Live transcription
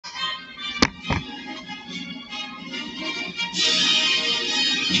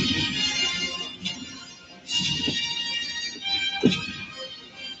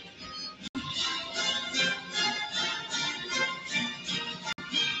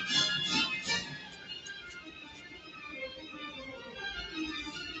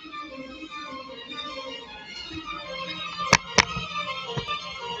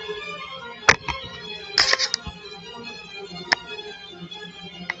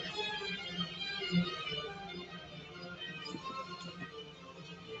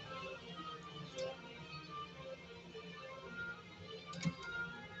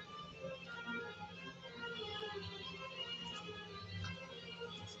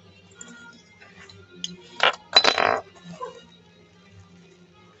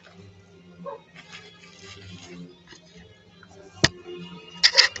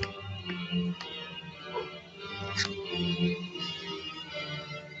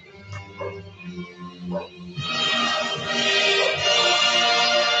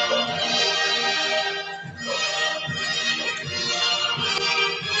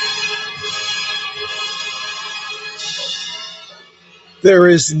There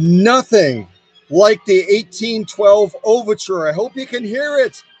is nothing like the 1812 Overture. I hope you can hear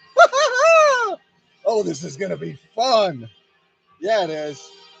it. Oh, this is going to be fun. Yeah, it is.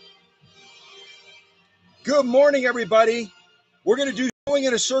 Good morning, everybody. We're going to do Going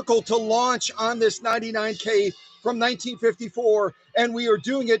in a Circle to launch on this 99K from 1954, and we are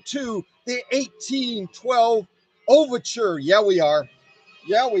doing it to the 1812 Overture. Yeah, we are.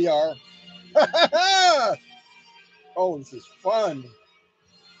 Yeah, we are. Oh, this is fun.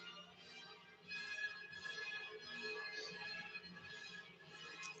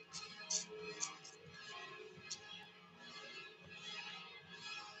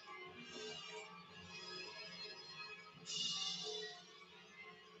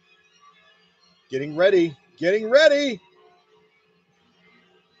 Getting ready. Getting ready.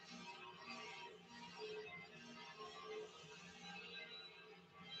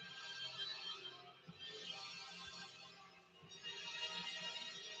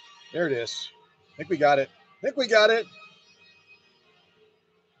 There it is. I think we got it. I think we got it.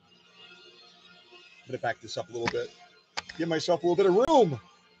 I'm going to back this up a little bit. Give myself a little bit of room.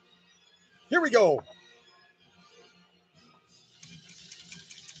 Here we go.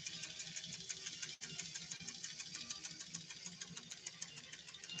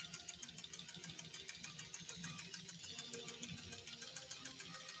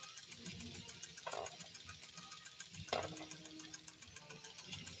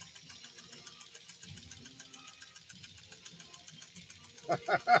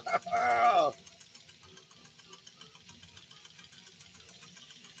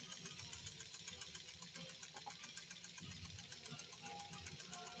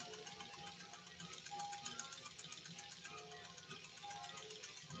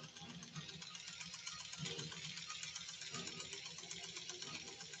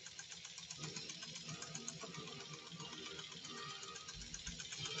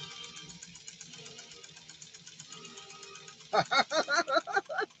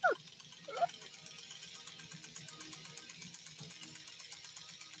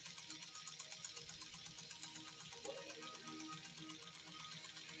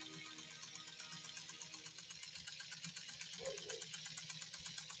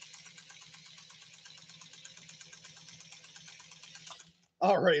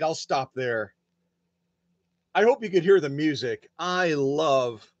 All right, I'll stop there. I hope you could hear the music. I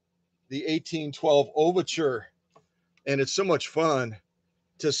love the 1812 Overture, and it's so much fun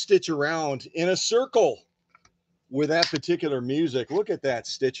to stitch around in a circle with that particular music. Look at that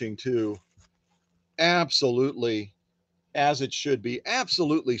stitching, too. Absolutely, as it should be.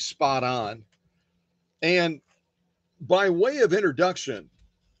 Absolutely spot on. And by way of introduction,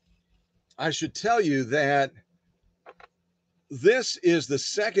 I should tell you that this is the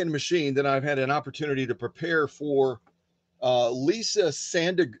second machine that I've had an opportunity to prepare for Lisa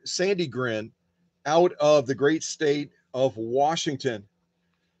Sandygren out of the great state of Washington.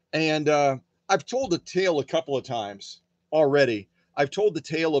 And I've told the tale a couple of times already. I've told the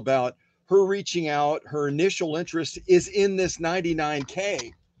tale about her reaching out. Her initial interest is in this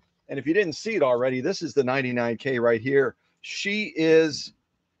 99K. And if you didn't see it already, this is the 99K right here. She is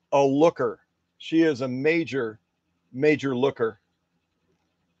a looker. She is a major looker.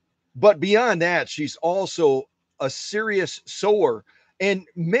 But beyond that, she's also a serious sewer. And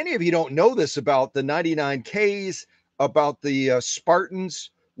many of you don't know this about the 99Ks, about the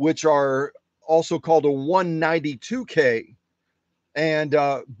Spartans, which are also called a 192K. And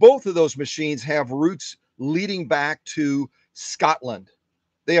both of those machines have roots leading back to Scotland.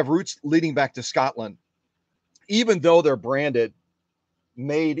 They have roots leading back to Scotland, even though they're branded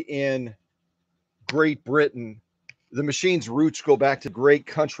made in Great Britain. The machine's roots go back to the great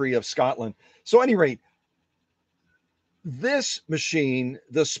country of Scotland. So, at any rate, this machine,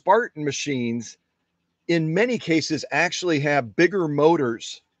 the Spartan machines, in many cases actually have bigger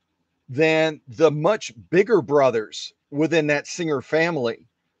motors than the much bigger brothers within that Singer family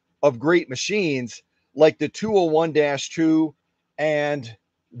of great machines, like the 201-2 and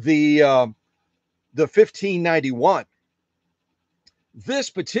the 1591. This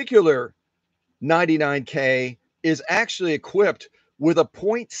particular 99K is actually equipped with a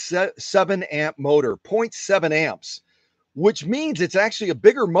 0.7 amp motor, 0.7 amps, which means it's actually a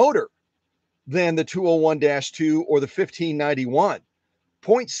bigger motor than the 201-2 or the 1591.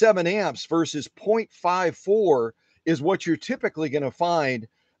 0.7 amps versus 0.54 is what you're typically going to find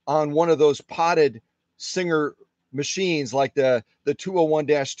on one of those potted Singer machines like the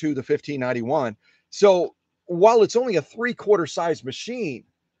 201-2, the 1591. So while it's only a 3/4 size machine,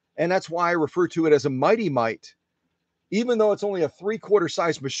 and that's why I refer to it as a Mighty Mite, even though it's only a 3/4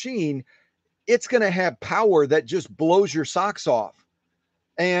 size machine, it's going to have power that just blows your socks off.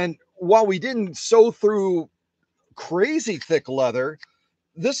 And while we didn't sew through crazy thick leather,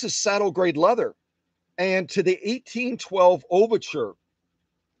 this is saddle grade leather. And to the 1812 overture,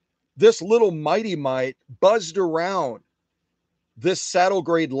 this little Mighty Mite buzzed around this saddle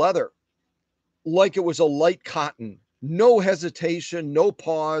grade leather like it was a light cotton. No hesitation, no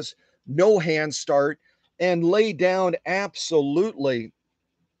pause, no hand start, and lay down absolutely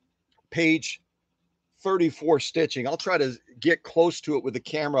page 34 stitching. I'll try to get close to it with the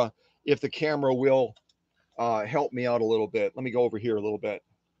camera if the camera will help me out a little bit. Let me go over here a little bit.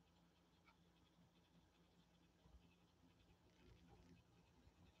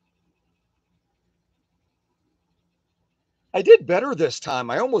 I did better this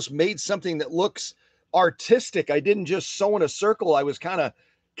time. I almost made something that looks artistic. I didn't just sew in a circle. I was kind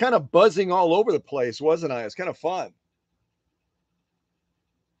of buzzing all over the place, wasn't I? It's kind of fun.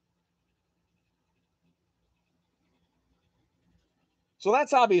 So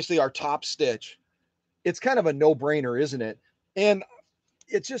that's obviously our top stitch. It's kind of a no-brainer, isn't it? And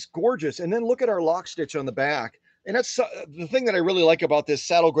it's just gorgeous. And then look at our lock stitch on the back. And that's the thing that I really like about this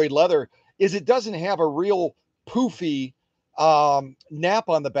saddle grade leather is it doesn't have a real poofy nap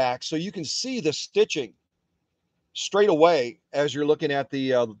on the back, so you can see the stitching straight away as you're looking at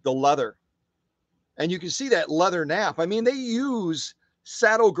the leather, and you can see that leather nap. I mean, they use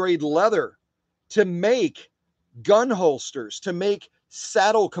saddle grade leather to make gun holsters, to make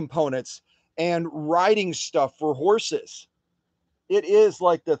saddle components and riding stuff for horses. It is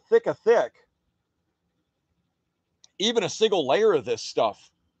like the thick of thick. Even a single layer of this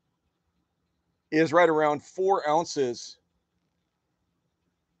stuff is right around 4 ounces.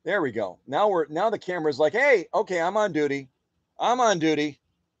 There we go. Now the camera's like, hey, okay, I'm on duty. I'm on duty.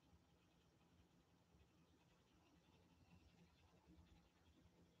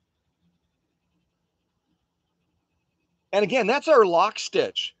 And again, that's our lock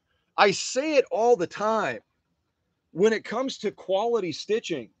stitch. I say it all the time. When it comes to quality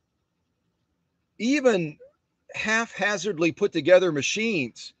stitching, even haphazardly put together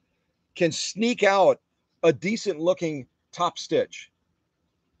machines can sneak out a decent looking top stitch.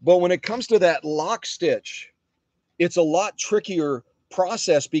 But when it comes to that lock stitch, it's a lot trickier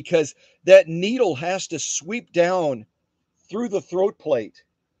process because that needle has to sweep down through the throat plate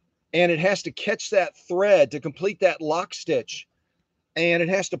and it has to catch that thread to complete that lock stitch. And it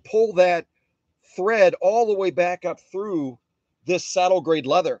has to pull that thread all the way back up through this saddle grade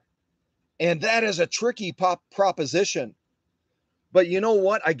leather. And that is a tricky proposition. But you know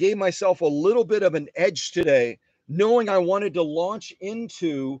what? I gave myself a little bit of an edge today, knowing I wanted to launch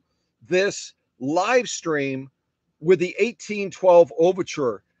into this live stream with the 1812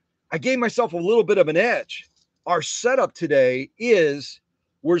 overture. I gave myself a little bit of an edge. Our setup today is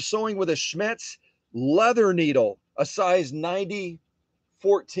we're sewing with a Schmetz leather needle, a size 90-14.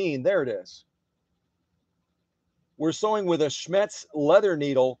 There it is. We're sewing with a Schmetz leather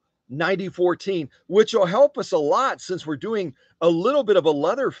needle 90-14, which will help us a lot since we're doing a little bit of a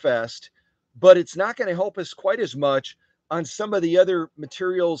Leatherfest, but it's not going to help us quite as much on some of the other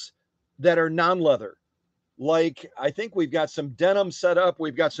materials that are non-leather. Like, I think we've got some denim set up,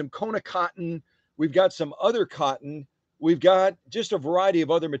 we've got some Kona cotton, we've got some other cotton, we've got just a variety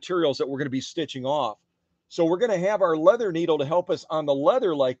of other materials that we're going to be stitching off. So we're going to have our leather needle to help us on the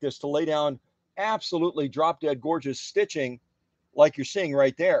leather like this to lay down absolutely drop dead gorgeous stitching like you're seeing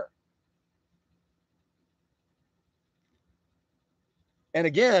right there. And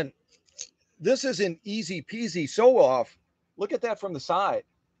again, this isn't easy peasy sew off. Look at that from the side.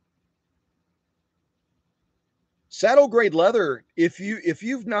 Saddle grade leather, if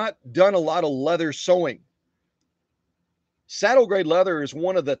you've not done a lot of leather sewing, saddle grade leather is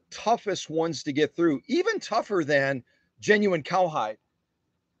one of the toughest ones to get through, even tougher than genuine cowhide.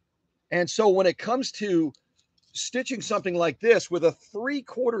 And so when it comes to stitching something like this with a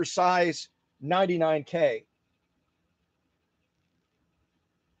 3/4 size 99K,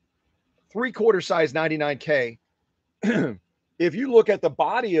 3/4 size 99K, if you look at the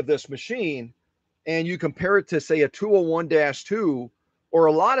body of this machine and you compare it to, say, a 201-2 or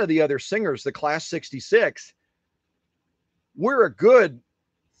a lot of the other Singers, the Class 66, we're a good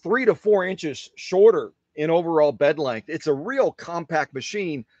 3 to 4 inches shorter in overall bed length. It's a real compact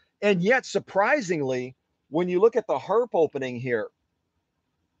machine. And yet, surprisingly, when you look at the harp opening here,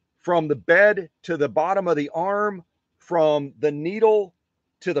 from the bed to the bottom of the arm, from the needle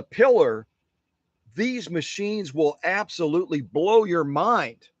to the pillar, These machines will absolutely blow your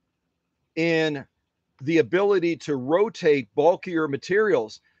mind in the ability to rotate bulkier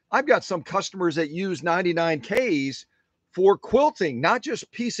materials. I've got some customers that use 99Ks for quilting, not just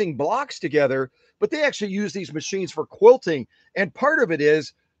piecing blocks together, but they actually use these machines for quilting. And part of it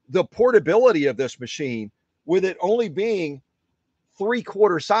is the portability of this machine, with it only being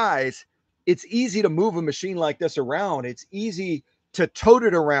 3/4 size. It's easy to move a machine like this around. It's easy to tote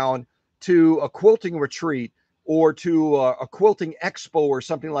it around to a quilting retreat or to a quilting expo or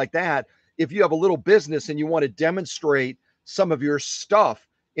something like that. If you have a little business and you want to demonstrate some of your stuff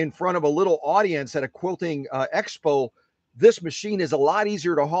in front of a little audience at a quilting expo, this machine is a lot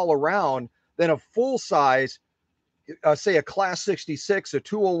easier to haul around than a full size, say a Class 66, a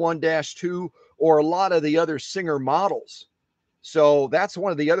 201-2, or a lot of the other Singer models. So that's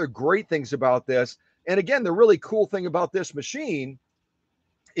one of the other great things about this. And again, the really cool thing about this machine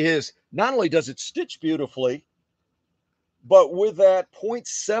is not only does it stitch beautifully, but with that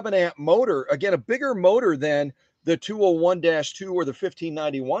 0.7 amp motor, again, a bigger motor than the 201-2 or the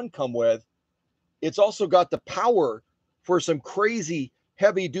 1591 come with, it's also got the power for some crazy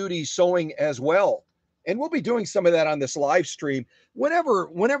heavy duty sewing as well. And we'll be doing some of that on this live stream.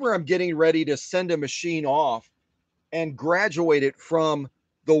 Whenever I'm getting ready to send a machine off and graduate it from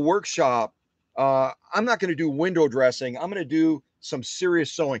the workshop, I'm not going to do window dressing. I'm going to do some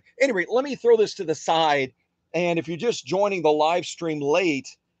serious sewing. Anyway, let me throw this to the side. And if you're just joining the live stream late,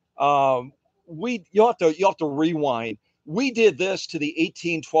 you'll have to rewind. We did this to the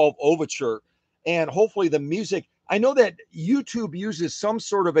 1812 overture, and hopefully the music. I know that YouTube uses some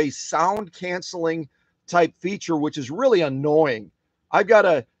sort of a sound canceling type feature, which is really annoying. I've got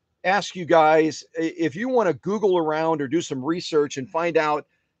to ask you guys if you want to Google around or do some research and find out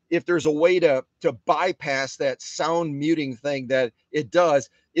if there's a way to bypass that sound muting thing that it does.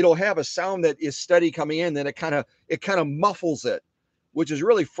 It'll have a sound that is steady coming in, then it kind of muffles it, which is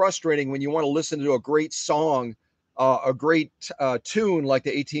really frustrating when you want to listen to a great song, a great tune like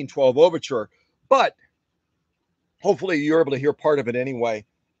the 1812 overture. But hopefully you're able to hear part of it anyway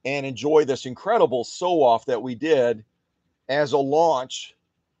and enjoy this incredible sew off that we did as a launch.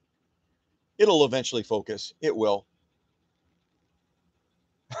 It'll eventually focus. It will.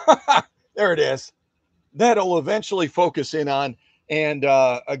 There it is. That'll eventually focus in on. And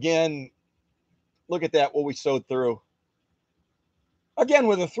again, look at that, what we sewed through. Again,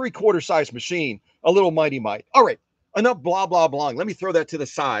 with a 3/4 size machine, a little Mighty Mite. All right, enough blah, blah, blah. Let me throw that to the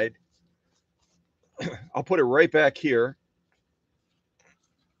side. I'll put it right back here.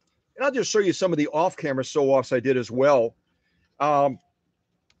 And I'll just show you some of the off-camera sew-offs I did as well.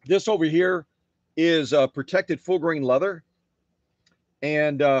 This over here is protected full grain leather.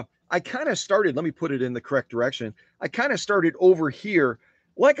 And I kind of started, let me put it in the correct direction. I kind of started over here.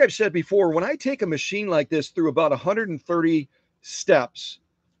 Like I've said before, when I take a machine like this through about 130 steps,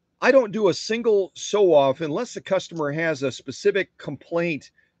 I don't do a single sew off unless the customer has a specific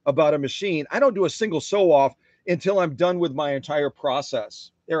complaint about a machine. I don't do a single sew off until I'm done with my entire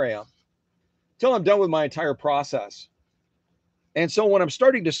process. There I am. Till I'm done with my entire process. And so when I'm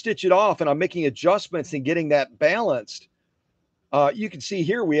starting to stitch it off and I'm making adjustments and getting that balanced, you can see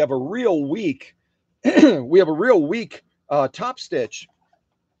here we have a real weak top stitch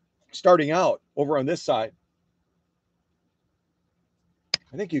starting out over on this side.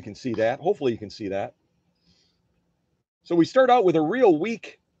 I think you can see that. Hopefully you can see that. So we start out with a real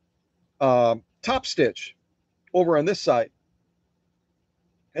weak top stitch over on this side.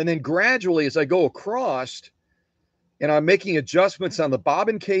 And then gradually as I go across and I'm making adjustments on the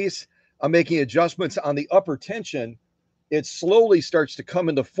bobbin case, I'm making adjustments on the upper tension, it slowly starts to come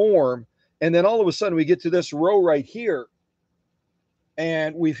into form. And then all of a sudden we get to this row right here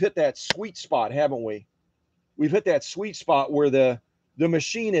and we've hit that sweet spot, haven't we? We've hit that sweet spot where the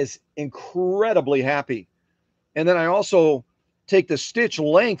machine is incredibly happy. And then I also take the stitch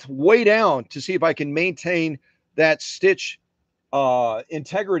length way down to see if I can maintain that stitch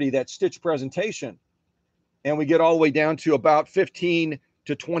integrity, that stitch presentation. And we get all the way down to about 15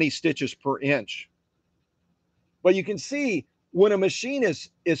 to 20 stitches per inch. But you can see when a machine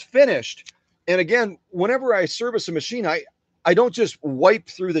is finished, and again, whenever I service a machine, I don't just wipe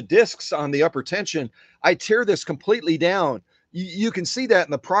through the discs on the upper tension. I tear this completely down. You can see that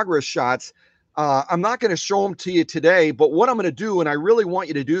in the progress shots. I'm not going to show them to you today, but what I'm going to do, and I really want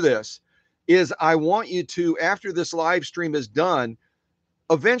you to do this, is I want you to, after this live stream is done,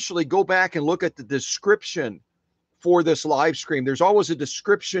 eventually go back and look at the description for this live stream. There's always a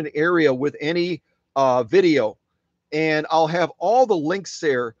description area with any video, and I'll have all the links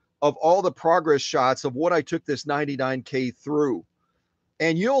there of all the progress shots of what I took this 99K through.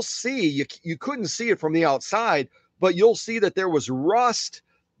 and you'll see, you couldn't see it from the outside, but you'll see that there was rust,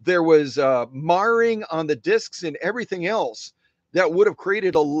 there was marring on the discs and everything else that would have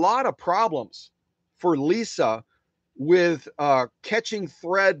created a lot of problems for Lisa with catching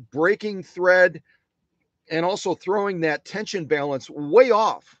thread, breaking thread, and also throwing that tension balance way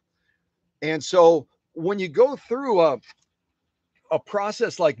off. And so when you go through a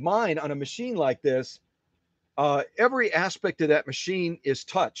process like mine on a machine like this, every aspect of that machine is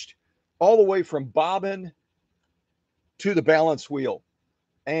touched, all the way from bobbin to the balance wheel.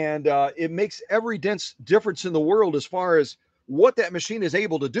 And it makes every difference in the world as far as what that machine is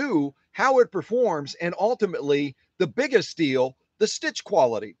able to do, how it performs, and ultimately, the biggest deal, the stitch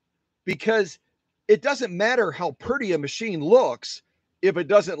quality. Because it doesn't matter how pretty a machine looks if it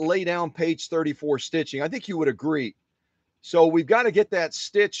doesn't lay down page 34 stitching. I think you would agree. So we've got to get that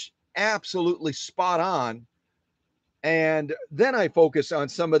stitch absolutely spot on. And then I focus on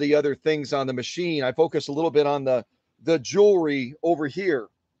some of the other things on the machine. I focus a little bit on the jewelry over here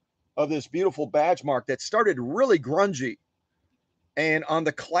of this beautiful badge mark that started really grungy, and on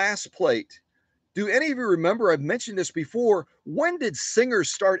the class plate. Do any of you remember? I've mentioned this before. When did Singer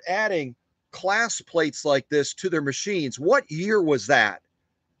start adding class plates like this to their machines? What year was that?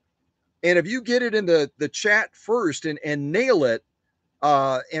 And if you get it in the chat first and nail it,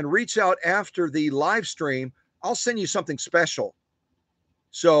 and reach out after the live stream, I'll send you something special.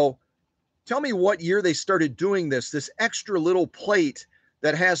 So tell me what year they started doing this extra little plate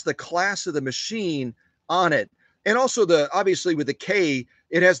that has the class of the machine on it. And also obviously with the K,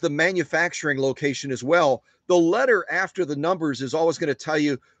 it has the manufacturing location as well. The letter after the numbers is always going to tell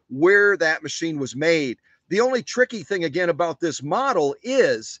you where that machine was made. The only tricky thing again about this model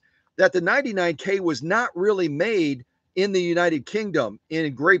is that the 99K was not really made in the United Kingdom,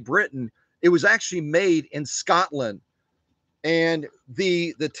 in Great Britain. It was actually made in Scotland. And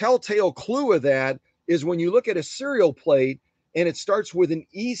the telltale clue of that is when you look at a serial plate and it starts with an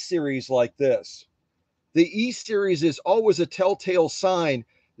E series like this. The E series is always a telltale sign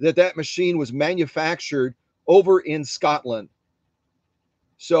that that machine was manufactured over in Scotland.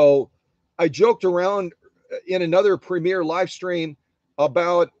 So I joked around in another premiere live stream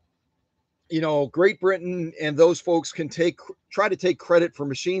about, Great Britain and those folks can try to take credit for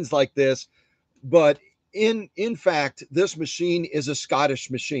machines like this, but in fact, this machine is a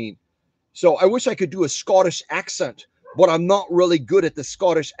Scottish machine. So I wish I could do a Scottish accent, but I'm not really good at the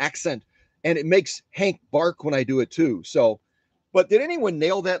Scottish accent, and it makes Hank bark when I do it too. So, but did anyone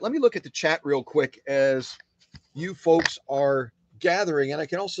nail that? Let me look at the chat real quick as you folks are gathering, and I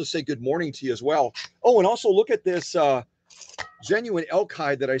can also say good morning to you as well. Oh, and also look at this genuine elk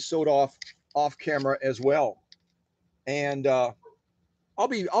hide that I sewed off camera as well. And I'll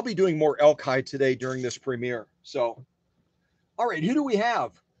be doing more elk hide today during this premiere. So, all right, who do we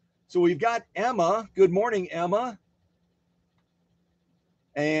have? So we've got Emma. Good morning, Emma.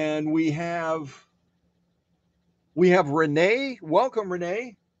 And we have Renee. Welcome,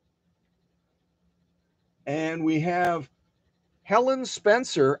 Renee. And we have Helen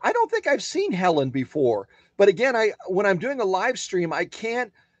Spencer. I don't think I've seen Helen before. But again, when I'm doing a live stream, I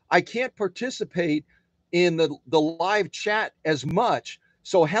can't participate in the live chat as much.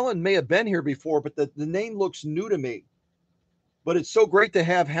 So Helen may have been here before, but the name looks new to me. But it's so great to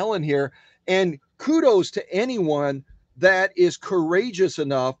have Helen here. And kudos to anyone that is courageous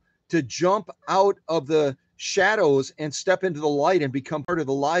enough to jump out of the shadows and step into the light and become part of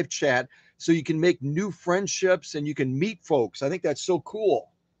the live chat so you can make new friendships and you can meet folks. I think that's so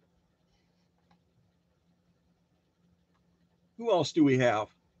cool. Who else do we have?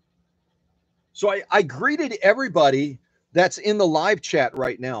 So I greeted everybody that's in the live chat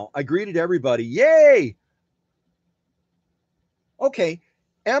right now. I greeted everybody. Yay! Okay,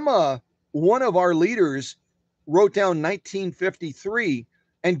 Emma, one of our leaders, wrote down 1953.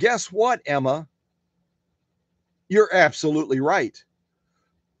 And guess what, Emma? You're absolutely right.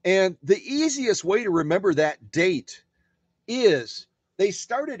 And the easiest way to remember that date is they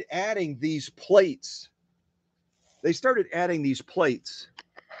started adding these plates.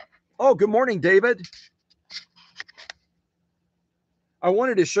 Oh, good morning, David. I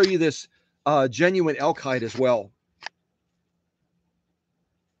wanted to show you this genuine elk hide as well.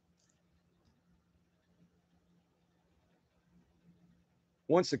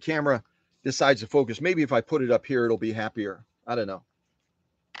 Once the camera decides to focus, maybe if I put it up here, it'll be happier. I don't know.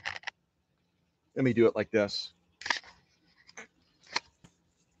 Let me do it like this.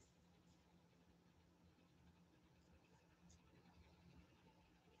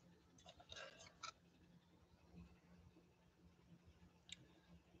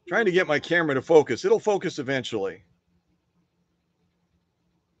 Trying to get my camera to focus. It'll focus eventually.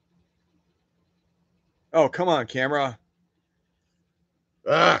 Oh, come on, camera.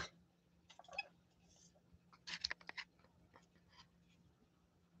 Ah,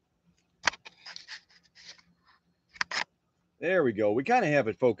 there we go. We kind of have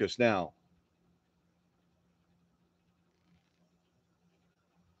it focused now.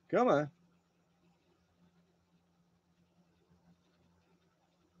 Come on.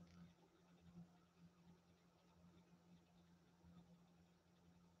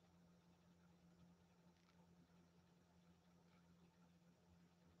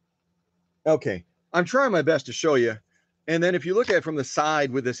 Okay. I'm trying my best to show you. And then if you look at it from the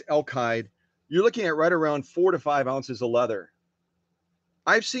side with this elk hide, you're looking at right around 4 to 5 ounces of leather.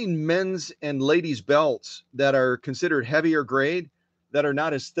 I've seen men's and ladies' belts that are considered heavier grade that are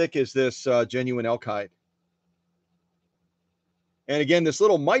not as thick as this genuine elk hide. And again, this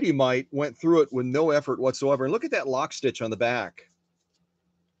little Mighty Mite went through it with no effort whatsoever. And look at that lock stitch on the back.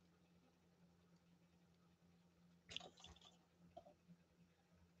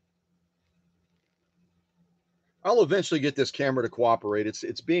 I'll eventually get this camera to cooperate.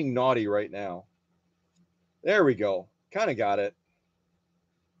 It's being naughty right now. There we go. Kind of got it.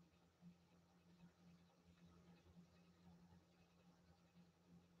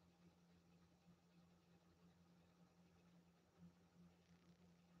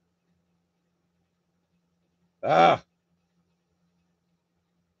 Ah,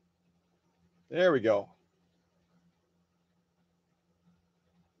 there we go.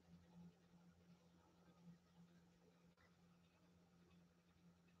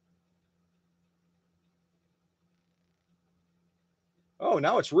 Oh,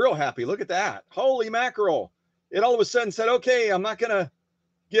 now it's real happy. Look at that. Holy mackerel. It all of a sudden said, okay, I'm not going to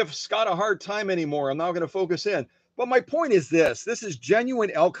give Scott a hard time anymore. I'm now going to focus in. But my point is this is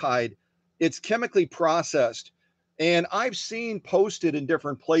genuine elk hide. It's chemically processed. And I've seen posted in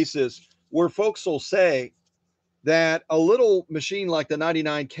different places where folks will say that a little machine like the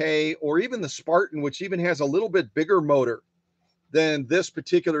 99K or even the Spartan, which even has a little bit bigger motor than this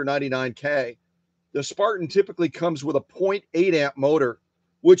particular 99K, the Spartan typically comes with a zero point 0.8 amp motor,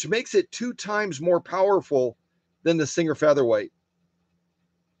 which makes it 2 times more powerful than the Singer Featherweight.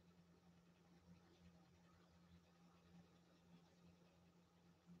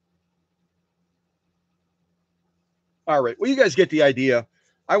 All right. Well, you guys get the idea.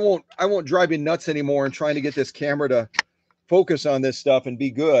 I won't drive you nuts anymore in trying to get this camera to focus on this stuff and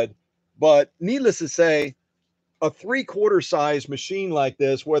be good. But needless to say, a 3/4 size machine like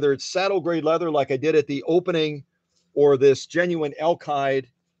this, whether it's saddle grade leather like I did at the opening, or this genuine elk hide,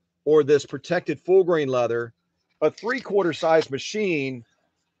 or this protected full grain leather, a 3/4 size machine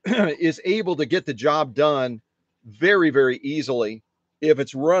is able to get the job done very, very easily if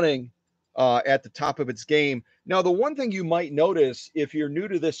it's running at the top of its game. Now, the one thing you might notice if you're new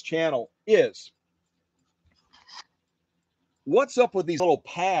to this channel is what's up with these little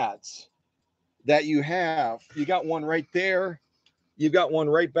pads that you have. You got one right there. You've got one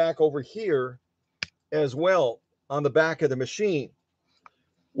right back over here as well on the back of the machine.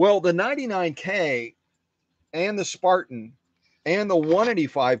 Well, the 99K and the Spartan and the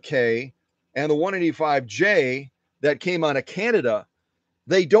 185K and the 185J that came out of Canada,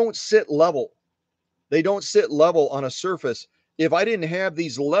 they don't sit level. They don't sit level on a surface. If I didn't have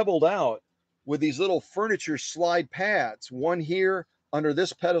these leveled out with these little furniture slide pads, one here under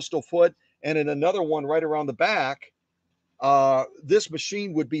this pedestal foot and in another one right around the back, this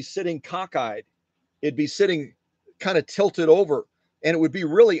machine would be sitting cockeyed. It'd be sitting kind of tilted over and it would be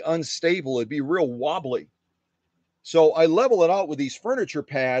really unstable. It'd be real wobbly. So I level it out with these furniture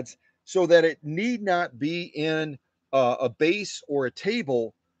pads so that it need not be in a base or a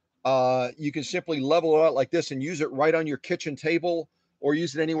table. You can simply level it out like this and use it right on your kitchen table or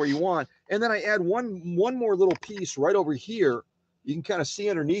use it anywhere you want. And then I add one more little piece right over here. You can kind of see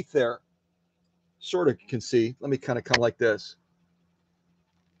underneath there. Sort of can see. Let me kind of come like this.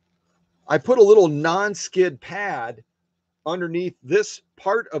 I put a little non-skid pad underneath this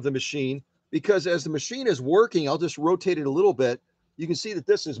part of the machine because as the machine is working, I'll just rotate it a little bit. You can see that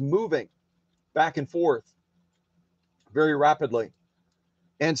this is moving back and forth very rapidly.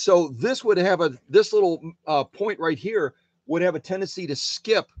 And so this would have this little point right here would have a tendency to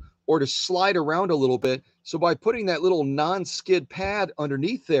skip or to slide around a little bit. So by putting that little non-skid pad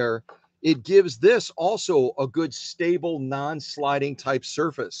underneath there, it gives this also a good stable non-sliding type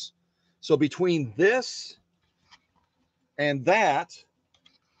surface. So between this and that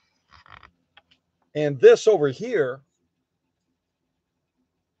and this over here,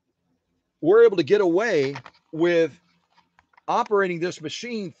 we're able to get away with operating this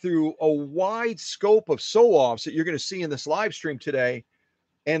machine through a wide scope of sew offs that you're going to see in this live stream today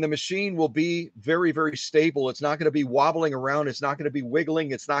and the machine will be very, very stable. It's not going to be wobbling around. It's not going to be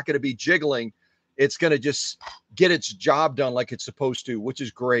wiggling. It's not going to be jiggling. It's going to just get its job done like it's supposed to, which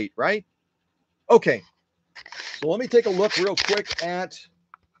is great, right? Okay, so let me take a look real quick at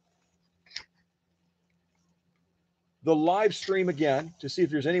the live stream again to see if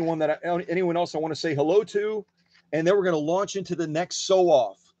there's anyone else I want to say hello to, and then we're going to launch into the next sew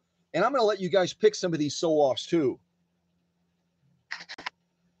off. And I'm going to let you guys pick some of these sew offs too.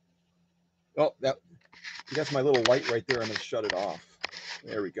 Oh, that's my little light right there. I'm going to shut it off.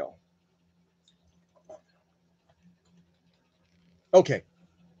 There we go. Okay.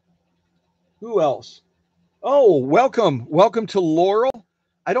 Who else? Oh, welcome. Welcome to Laurel.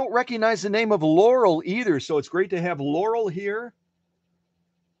 I don't recognize the name of Laurel either, so it's great to have Laurel here.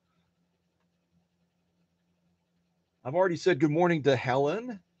 I've already said good morning to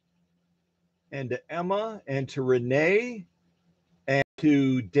Helen and to Emma and to Renee and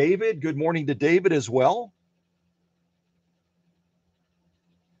to David. Good morning to David as well.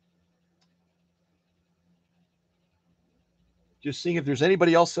 Just seeing if there's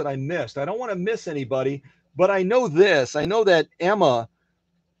anybody else that I missed. I don't want to miss anybody, but I know this. I know that Emma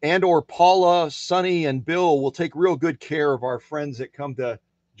and or Paula, Sonny, and Bill will take real good care of our friends that come to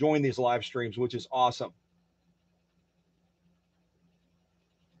join these live streams, which is awesome.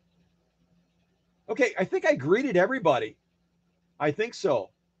 Okay, I think I greeted everybody. I think so.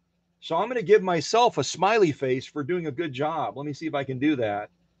 So I'm going to give myself a smiley face for doing a good job. Let me see if I can do that.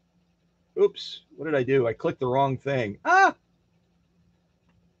 Oops, what did I do? I clicked the wrong thing. Ah!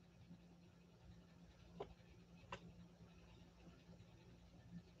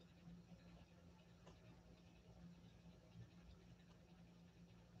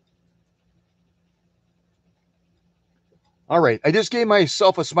 All right, I just gave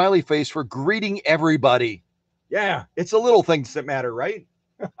myself a smiley face for greeting everybody. Yeah, it's the little things that matter, right?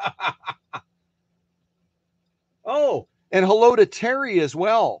 Oh, and hello to Terry as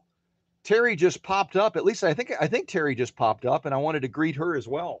well. Terry just popped up. At least I think Terry just popped up, and I wanted to greet her as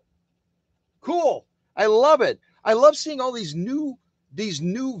well. Cool. I love it. I love seeing all these new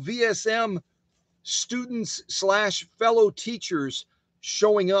VSM students slash fellow teachers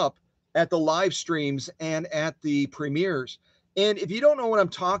showing up at the live streams and at the premieres. And if you don't know what I'm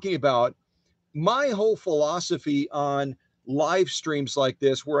talking about, my whole philosophy on live streams like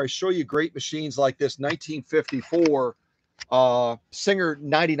this, where I show you great machines like this 1954 Singer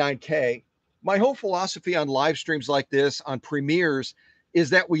 99K, my whole philosophy on live streams like this, on premieres, is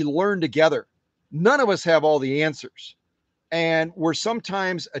that we learn together. None of us have all the answers. And we're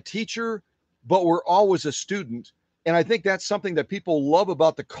sometimes a teacher, but we're always a student. And I think that's something that people love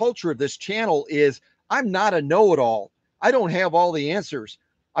about the culture of this channel is I'm not a know-it-all. I don't have all the answers.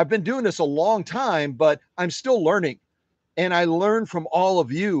 I've been doing this a long time, but I'm still learning. And I learn from all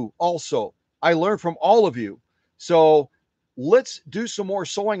of you also. I learn from all of you. So let's do some more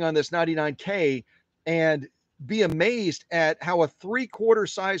sewing on this 99K and be amazed at how a 3/4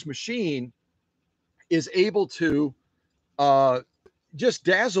 size machine is able to just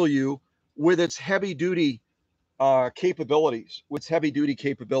dazzle you with its heavy duty capabilities,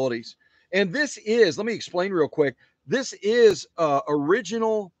 And this is, let me explain real quick. This is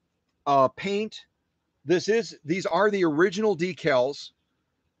original paint. These are the original decals.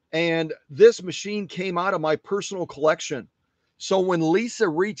 And this machine came out of my personal collection. So when Lisa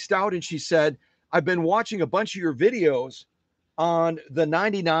reached out and she said, I've been watching a bunch of your videos on the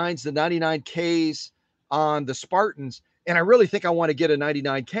 99s, the 99Ks, on the Spartans, and I really think I want to get a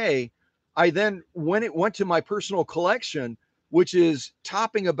 99K. I then went to my personal collection, which is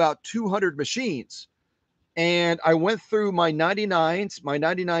topping about 200 machines. And I went through my 99s, my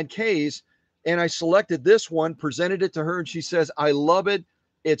 99Ks, and I selected this one, presented it to her, and she says, I love it.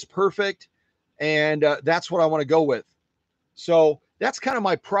 It's perfect. And that's what I want to go with. So that's kind of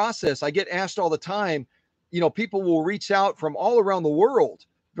my process. I get asked all the time, people will reach out from all around the world,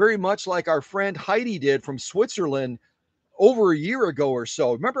 very much like our friend Heidi did from Switzerland over a year ago or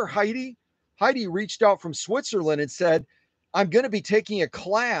so. Remember Heidi? Heidi reached out from Switzerland and said, I'm going to be taking a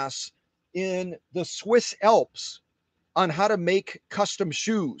class in the Swiss Alps on how to make custom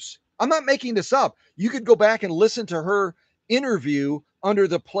shoes. I'm not making this up. You could go back and listen to her interview under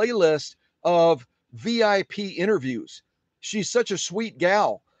the playlist of VIP interviews. She's such a sweet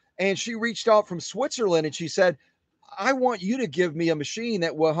gal. And she reached out from Switzerland and she said, I want you to give me a machine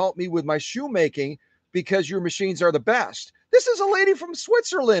that will help me with my shoemaking because your machines are the best. This is a lady from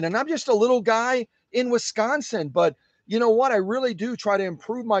Switzerland, and I'm just a little guy in Wisconsin. But you know what? I really do try to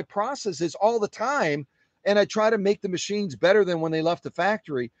improve my processes all the time. And I try to make the machines better than when they left the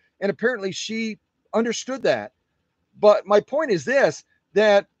factory. And apparently she understood that. But my point is this,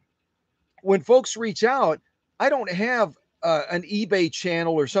 that when folks reach out, I don't have an eBay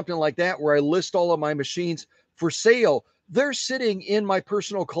channel or something like that where I list all of my machines for sale. They're sitting in my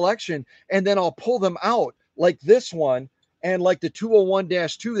personal collection, and then I'll pull them out like this one and like the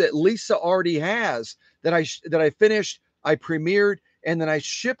 201-2 that Lisa already has that I finished, I premiered, and then I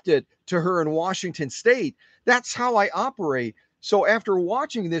shipped it to her in Washington State. That's how I operate. So after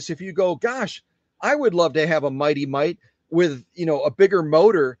watching this, if you go, gosh, I would love to have a Mighty Mite with, a bigger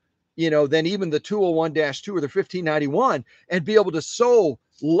motor, than even the 201-2 or the 1591, and be able to sew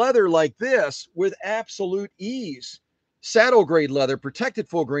leather like this with absolute ease. Saddle grade leather, protected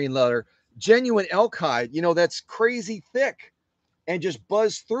full grain leather, genuine elk hide, that's crazy thick, and just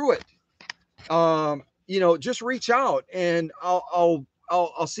buzz through it. Just reach out, and I'll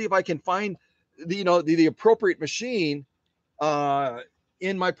see if I can find the appropriate machine uh,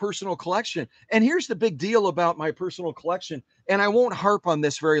 in my personal collection. And here's the big deal about my personal collection, and I won't harp on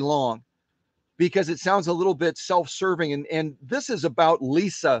this very long because it sounds a little bit self-serving. And this is about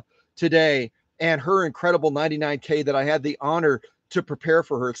Lisa today and her incredible 99K that I had the honor to prepare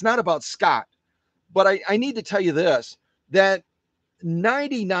for her. It's not about Scott, but I need to tell you this, that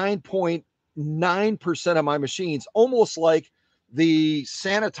 99.9% of my machines, almost like the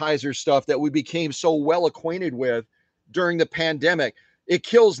sanitizer stuff that we became so well acquainted with during the pandemic, it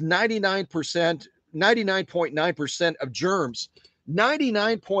kills 99.9% of germs.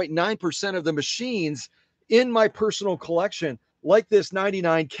 99.9% of the machines in my personal collection, like this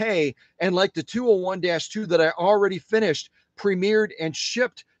 99K and like the 201-2 that I already finished, premiered, and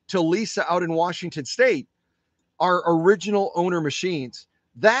shipped to Lisa out in Washington State, are original owner machines.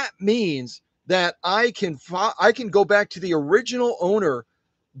 That means that I can go back to the original owner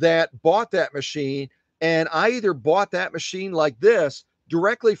that bought that machine, and I either bought that machine like this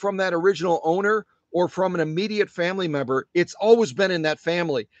directly from that original owner or from an immediate family member. It's always been in that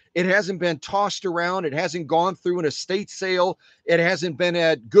family. It hasn't been tossed around. It hasn't gone through an estate sale. It hasn't been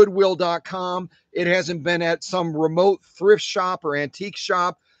at goodwill.com. It hasn't been at some remote thrift shop or antique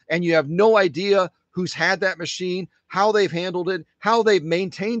shop, and you have no idea who's had that machine, how they've handled it, how they've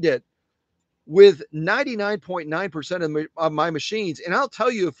maintained it. With 99.9% of my machines, and I'll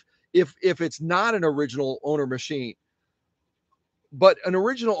tell you, if it's not an original owner machine, but an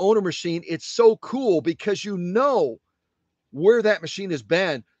original owner machine, it's so cool because you know where that machine has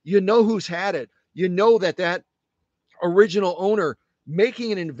been. You know who's had it. You know that original owner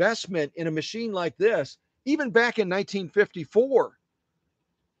making an investment in a machine like this, even back in 1954.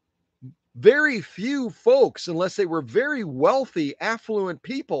 Very few folks, unless they were very wealthy, affluent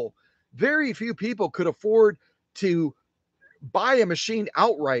people, very few people could afford to buy a machine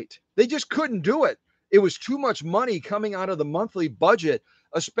outright. They just couldn't do it. It was too much money coming out of the monthly budget,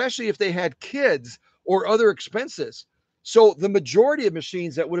 especially if they had kids or other expenses. So the majority of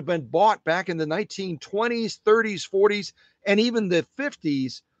machines that would have been bought back in the 1920s, 30s, 40s, and even the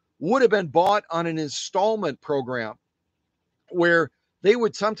 50s would have been bought on an installment program where they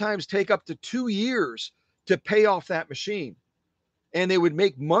would sometimes take up to 2 years to pay off that machine. And they would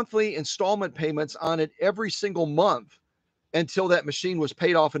make monthly installment payments on it every single month until that machine was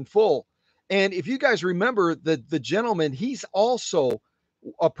paid off in full. And if you guys remember, the gentleman, he's also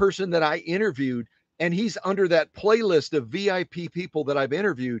a person that I interviewed, and he's under that playlist of VIP people that I've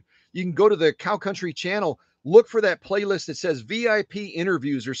interviewed. You can go to the Cow Country channel, look for that playlist that says VIP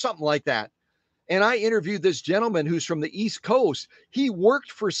interviews or something like that. And I interviewed this gentleman who's from the East Coast. He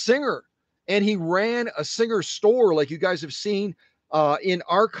worked for Singer, and he ran a Singer store like you guys have seen in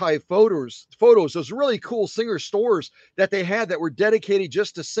archive photos, those really cool Singer stores that they had that were dedicated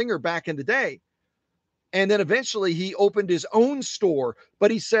just to Singer back in the day. And then eventually he opened his own store. But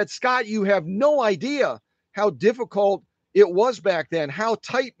he said, Scott, you have no idea how difficult it was back then, how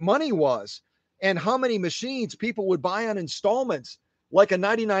tight money was, and how many machines people would buy on installments, like a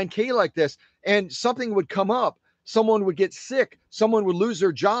 99K like this, and something would come up. Someone would get sick, someone would lose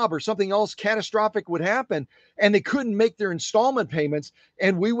their job, or something else catastrophic would happen, and they couldn't make their installment payments,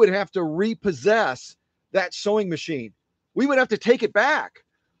 and we would have to repossess that sewing machine. We would have to take it back.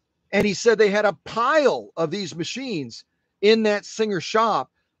 And he said they had a pile of these machines in that Singer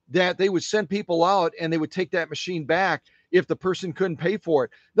shop that they would send people out, and they would take that machine back if the person couldn't pay for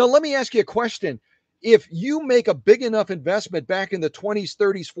it. Now, let me ask you a question. If you make a big enough investment back in the 20s,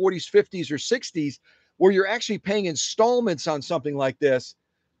 30s, 40s, 50s, or 60s, where you're actually paying installments on something like this,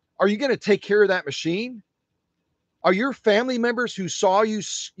 are you going to take care of that machine? Are your family members who saw you,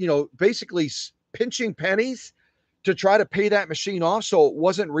 basically pinching pennies to try to pay that machine off so it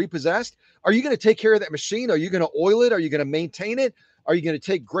wasn't repossessed, are you going to take care of that machine? Are you going to oil it? Are you going to maintain it? Are you going to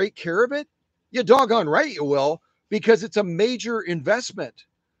take great care of it? You doggone right you will. because it's a major investment.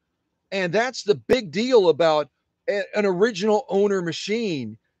 And that's the big deal about an original owner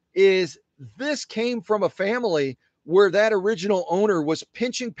machine is this came from a family where that original owner was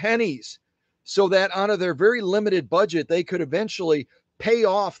pinching pennies so that out of their very limited budget, they could eventually pay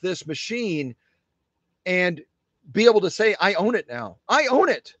off this machine and be able to say, I own it now. I own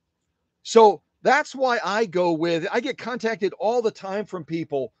it. So that's why I get contacted all the time from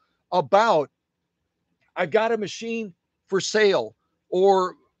people about, I've got a machine for sale,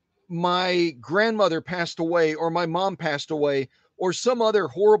 or my grandmother passed away, or my mom passed away, or some other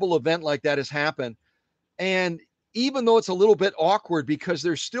horrible event like that has happened. And even though it's a little bit awkward because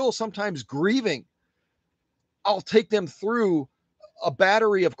they're still sometimes grieving, I'll take them through a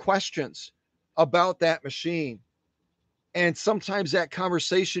battery of questions about that machine. And sometimes that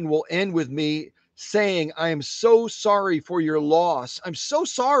conversation will end with me saying, I am so sorry for your loss. I'm so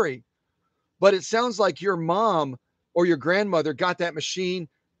sorry. But it sounds like your mom or your grandmother got that machine,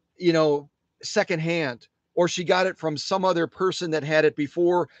 you know, secondhand, or she got it from some other person that had it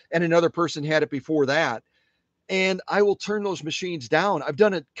before and another person had it before that. And I will turn those machines down. I've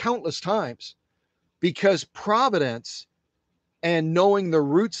done it countless times because providence and knowing the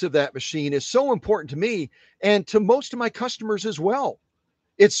roots of that machine is so important to me and to most of my customers as well.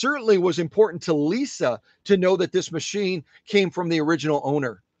 It certainly was important to Lisa to know that this machine came from the original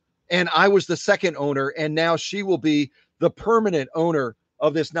owner. And I was the second owner, and now she will be the permanent owner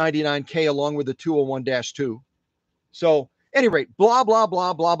of this 99K along with the 201-2. So, any rate, blah, blah,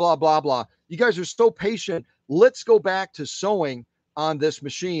 blah, blah, blah, blah, blah. You guys are so patient. Let's go back to sewing on this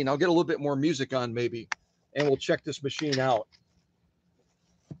machine. I'll get a little bit more music on maybe, and we'll check this machine out.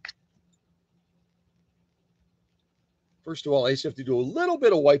 First of all, I just have to do a little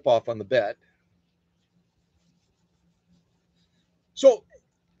bit of wipe off on the bed. So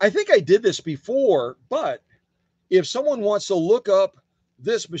I think I did this before, but if someone wants to look up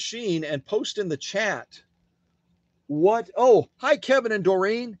this machine and post in the chat, hi, Kevin and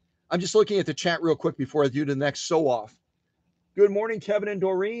Doreen. I'm just looking at the chat real quick before I do the next sew off. Good morning, Kevin and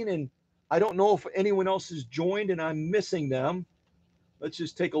Doreen. And I don't know if anyone else has joined and I'm missing them. Let's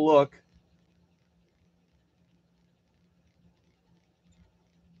just take a look.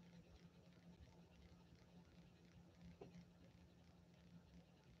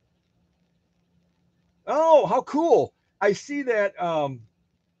 Oh, how cool. I see that. I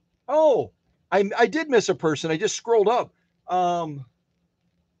did miss a person. I just scrolled up.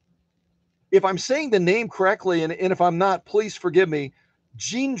 If I'm saying the name correctly, and if I'm not, please forgive me.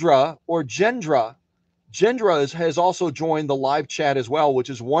 Gendra has also joined the live chat as well, which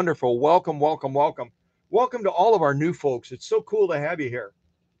is wonderful. Welcome, welcome, welcome. Welcome to all of our new folks. It's so cool to have you here.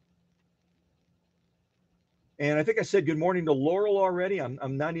 And I think I said good morning to Laurel already. I'm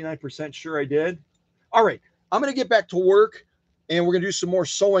 99% sure I did. All right, I'm going to get back to work, and we're going to do some more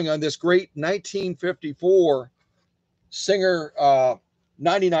sewing on this great 1954 Singer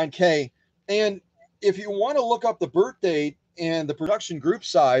 99K. And if you want to look up the birth date and the production group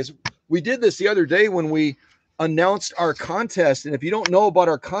size, we did this the other day when we announced our contest. And if you don't know about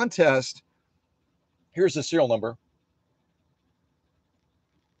our contest, here's the serial number.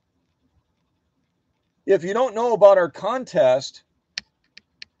 If you don't know about our contest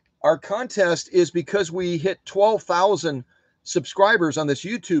is because we hit 12,000 subscribers on this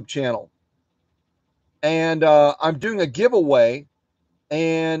YouTube channel. And I'm doing a giveaway,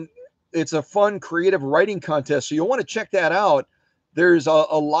 and it's a fun creative writing contest. So you'll want to check that out. There's a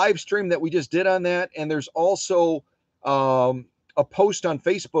live stream that we just did on that. And there's also a post on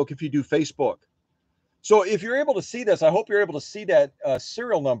Facebook if you do Facebook. So if you're able to see this, I hope you're able to see that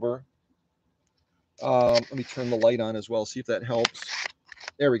serial number. Let me turn the light on as well, see if that helps.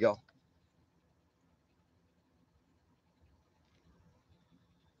 There we go.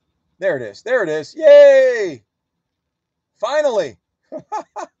 There it is. There it is. Yay! Finally.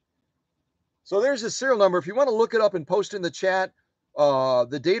 So there's the serial number. If you want to look it up and post in the chat,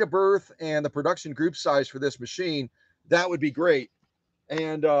 the date of birth and the production group size for this machine, that would be great.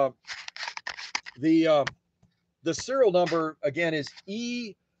 And the serial number again is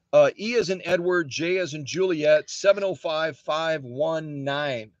E as in Edward, J as in Juliet,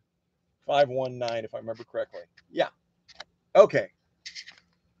 705519. 519, if I remember correctly. Yeah. Okay.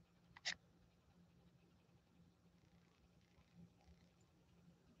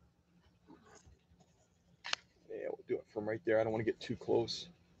 Yeah, we'll do it from right there. I don't want to get too close.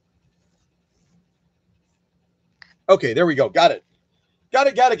 Okay, there we go. Got it. Got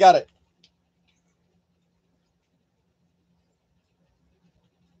it.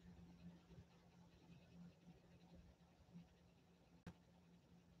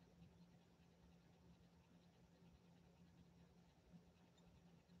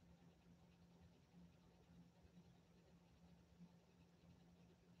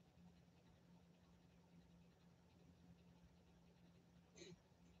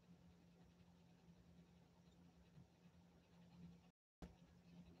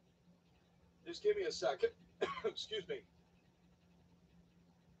 Just give me a second. Excuse me.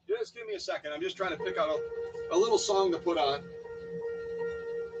 Just give me a second. I'm just trying to pick out a little song to put on.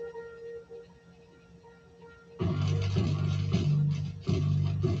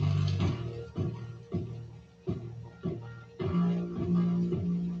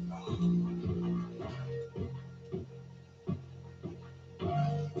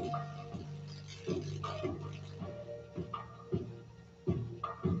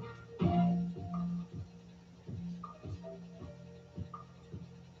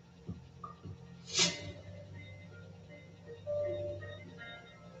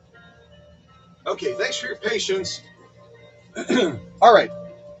 Okay, thanks for your patience. All right,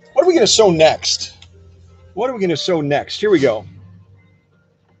 what are we going to sew next? What are we going to sew next? Here we go.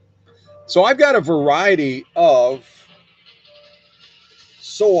 So I've got a variety of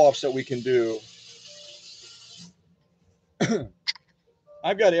sew-offs that we can do.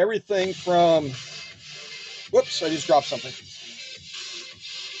 I've got everything from, whoops, I just dropped something.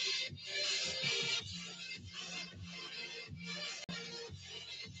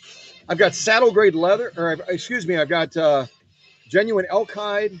 I've got saddle grade leather, or excuse me, I've got genuine elk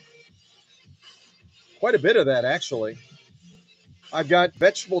hide, quite a bit of that actually. I've got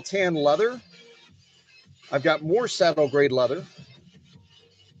vegetable tan leather. I've got more saddle grade leather,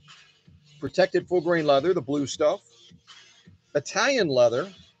 protected full grain leather, the blue stuff, Italian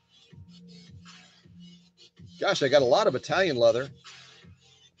leather. Gosh, I got a lot of Italian leather.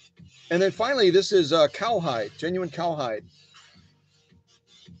 And then finally, this is cowhide, genuine cowhide.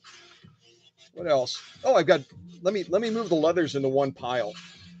 What else? Oh, I've got. Let me move the leathers into one pile.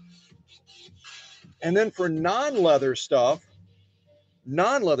 And then for non-leather stuff,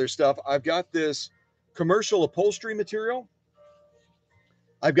 I've got this commercial upholstery material.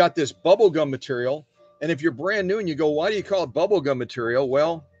 I've got this bubblegum material. And if you're brand new and you go, why do you call it bubblegum material?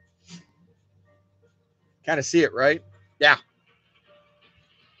 Well, kind of see it, right? Yeah.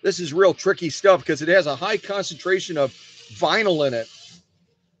 This is real tricky stuff because it has a high concentration of vinyl in it.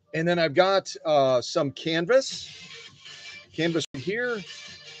 And then I've got some canvas here.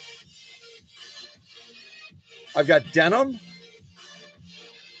 I've got denim.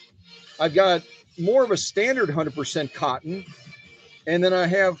 I've got more of a standard 100% cotton. And then I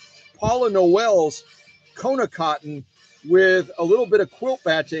have Paula Noel's Kona cotton with a little bit of quilt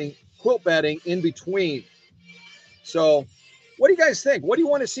batting in between. So what do you guys think? What do you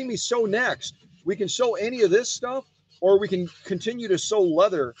want to see me sew next? We can sew any of this stuff, or we can continue to sew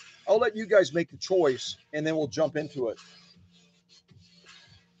leather. I'll let you guys make the choice, and then we'll jump into it.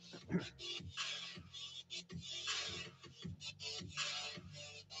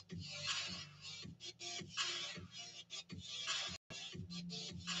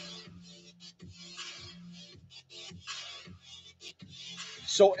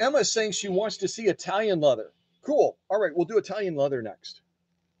 So Emma's saying she wants to see Italian leather. Cool. All right, we'll do Italian leather next.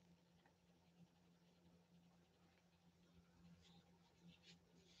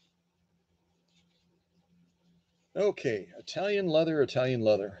 Okay, Italian leather, Italian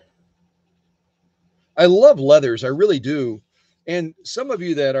leather. I love leathers, I really do. And some of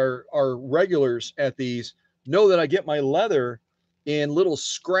you that are regulars at these know that I get my leather in little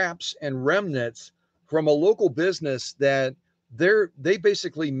scraps and remnants from a local business that they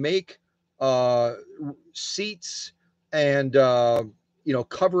basically make uh, seats and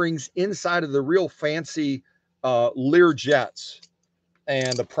coverings inside of the real fancy Lear jets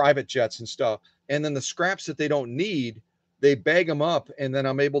and the private jets and stuff. And then the scraps that they don't need, they bag them up, and then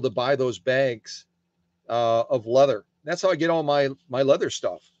I'm able to buy those bags of leather. That's how I get all my leather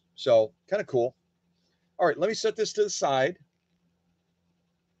stuff. So kind of cool. All right, let me set this to the side.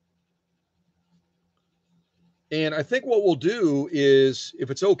 And I think what we'll do is,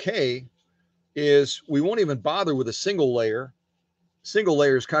 if it's okay, is we won't even bother with a single layer. Single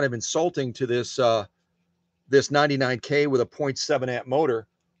layer is kind of insulting to this this 99K with a 0.7 amp motor.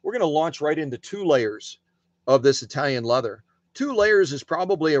 We're going to launch right into 2 layers of this Italian leather. 2 layers is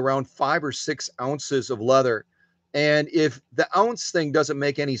probably around 5 or 6 ounces of leather. And if the ounce thing doesn't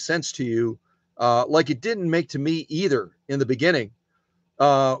make any sense to you, like it didn't make to me either in the beginning,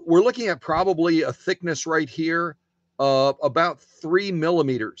 we're looking at probably a thickness right here of about 3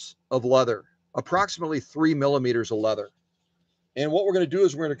 millimeters of leather, approximately 3 millimeters of leather. And what we're going to do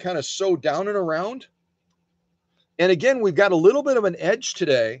is we're going to kind of sew down and around. And again, we've got a little bit of an edge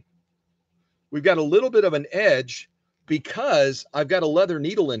today. We've got a little bit of an edge because I've got a leather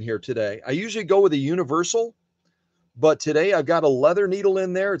needle in here today. I usually go with a universal, but today I've got a leather needle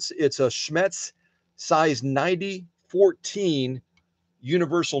in there. It's a Schmetz size 9014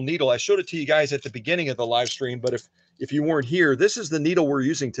 universal needle. I showed it to you guys at the beginning of the live stream, but if you weren't here, this is the needle we're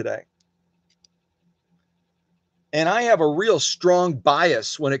using today. And I have a real strong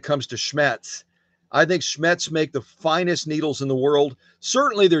bias when it comes to Schmetz. I think Schmetz make the finest needles in the world.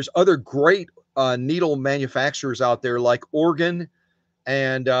 Certainly, there's other great needle manufacturers out there like Organ,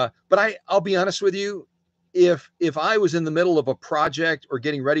 and but I'll be honest with you, if I was in the middle of a project or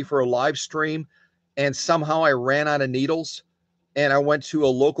getting ready for a live stream, and somehow I ran out of needles, and I went to a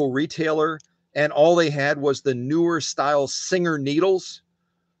local retailer, and all they had was the newer style Singer needles,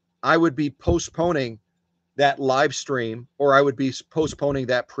 I would be postponing that live stream, or I would be postponing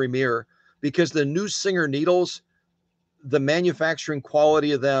that premiere, because the new Singer needles, the manufacturing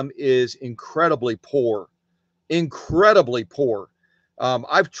quality of them is incredibly poor, incredibly poor.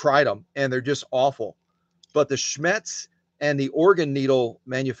 I've tried them and they're just awful. But the Schmetz and the organ needle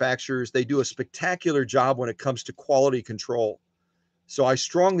manufacturers, they do a spectacular job when it comes to quality control. So I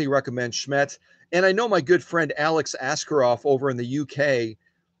strongly recommend Schmetz. And I know my good friend Alex Askeroff over in the UK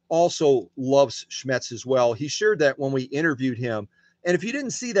also loves Schmetz as well. He shared that when we interviewed him. And if you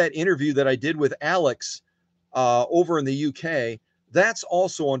didn't see that interview that I did with Alex over in the UK, that's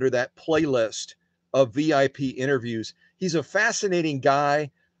also under that playlist of VIP interviews. He's a fascinating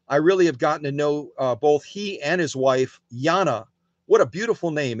guy. I really have gotten to know both he and his wife, Yana. What a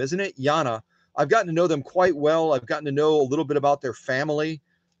beautiful name, isn't it? Yana. I've gotten to know them quite well. I've gotten to know a little bit about their family.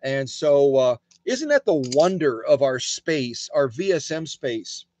 And so, isn't that the wonder of our space, our VSM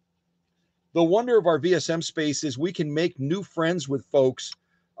space? The wonder of our VSM space is we can make new friends with folks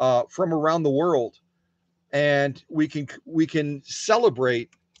from around the world, and we can celebrate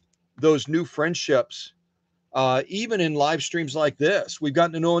those new friendships even in live streams like this. We've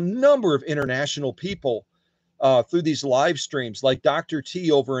gotten to know a number of international people through these live streams, like Dr.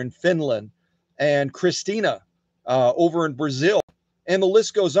 T over in Finland and Christina over in Brazil, and the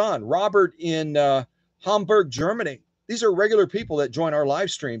list goes on. Robert in Hamburg, Germany. These are regular people that join our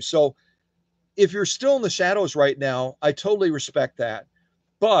live streams. So if you're still in the shadows right now, I totally respect that.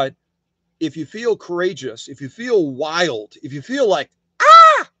 But if you feel courageous, if you feel wild, if you feel like,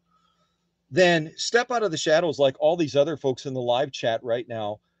 then step out of the shadows like all these other folks in the live chat right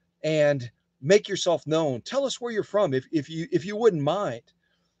now and make yourself known. Tell us where you're from if you wouldn't mind.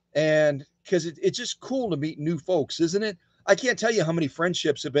 And because it's just cool to meet new folks, isn't it? I can't tell you how many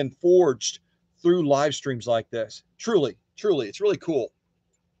friendships have been forged through live streams like this. Truly, truly, it's really cool.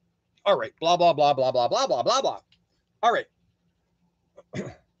 All right, blah, blah, blah, blah, blah, blah, blah, blah, blah. All right.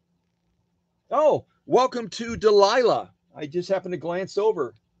 Oh, welcome to Delilah. I just happened to glance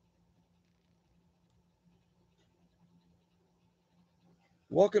over.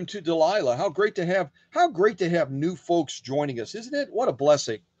 Welcome to Delilah. How great to have new folks joining us, isn't it? What a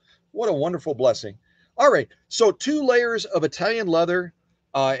blessing. What a wonderful blessing. All right. So 2 layers of Italian leather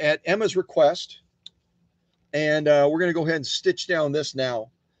at Emma's request. And we're going to go ahead and stitch down this now.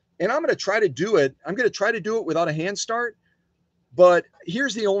 And I'm going to try to do it. I'm going to try to do it without a hand start. But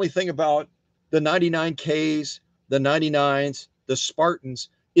here's the only thing about the 99Ks, the 99s, the Spartans,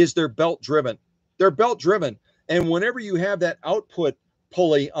 is they're belt driven. They're belt driven. And whenever you have that output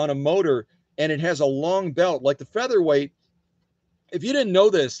pulley on a motor and it has a long belt, like the featherweight, if you didn't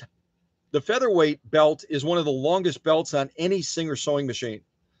know this, the featherweight belt is one of the longest belts on any Singer sewing machine.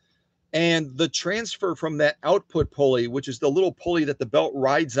 And the transfer from that output pulley, which is the little pulley that the belt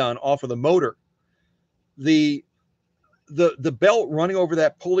rides on off of the motor, the belt running over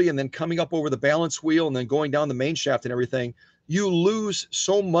that pulley and then coming up over the balance wheel and then going down the main shaft and everything, you lose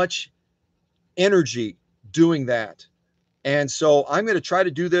so much energy doing that. And so I'm going to try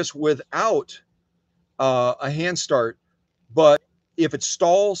to do this without a hand start. But if it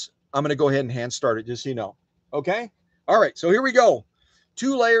stalls, I'm going to go ahead and hand start it, just so you know. Okay? All right, so here we go.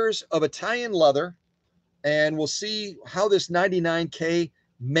 2 layers of Italian leather, and we'll see how this 99K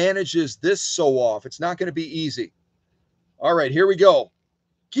manages this sew off. It's not going to be easy. All right, here we go.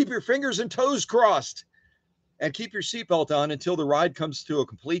 Keep your fingers and toes crossed and keep your seatbelt on until the ride comes to a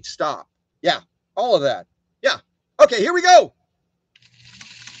complete stop. Yeah, all of that. Yeah. Okay, here we go.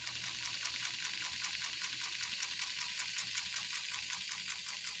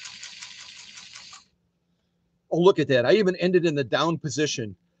 Oh, look at that. I even ended in the down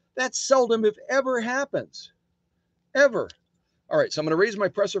position. That seldom, if ever, happens. Ever. All right, so I'm going to raise my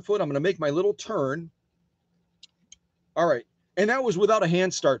presser foot. I'm going to make my little turn. All right. And that was without a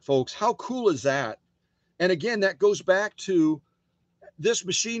hand start, folks. How cool is that? And again, that goes back to this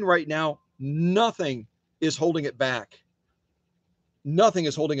machine right now. Nothing is holding it back. Nothing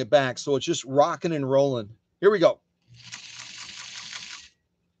is holding it back. So it's just rocking and rolling. Here we go.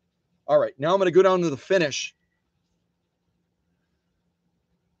 All right. Now I'm going to go down to the finish.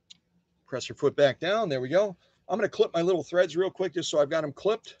 Press your foot back down. There we go. I'm going to clip my little threads real quick just so I've got them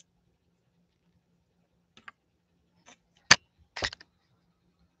clipped.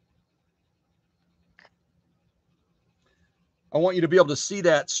 I want you to be able to see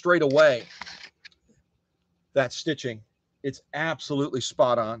that straight away. That stitching. It's absolutely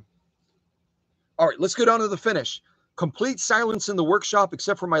spot on. All right, let's go down to the finish. Complete silence in the workshop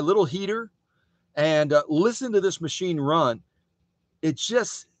except for my little heater. And listen to this machine run. It's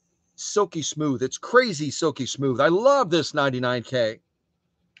just silky smooth. It's crazy silky smooth. I love this 99K.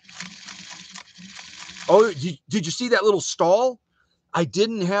 Oh, did you see that little stall? I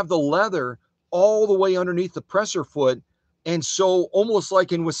didn't have the leather all the way underneath the presser foot. And so almost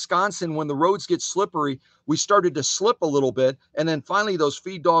like in Wisconsin, when the roads get slippery, we started to slip a little bit. And then finally those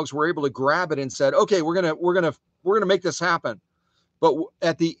feed dogs were able to grab it and said, okay, we're gonna make this happen. But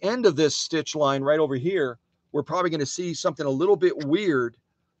at the end of this stitch line right over here, we're probably going to see something a little bit weird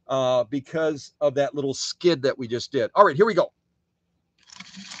because of that little skid that we just did. All right, here we go.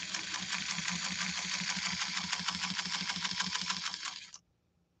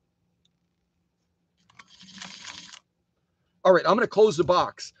 All right, I'm going to close the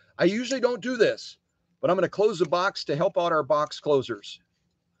box. I usually don't do this, but I'm going to close the box to help out our box closers.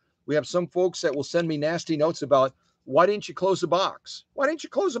 We have some folks that will send me nasty notes about, why didn't you close the box? Why didn't you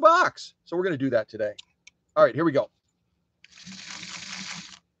close the box? So we're going to do that today. All right, here we go.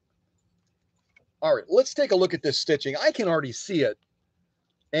 All right, let's take a look at this stitching. I can already see it.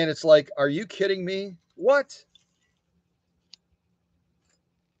 And it's like, are you kidding me? What?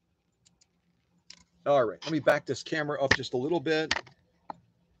 All right, let me back this camera up just a little bit.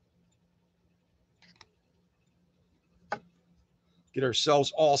 Get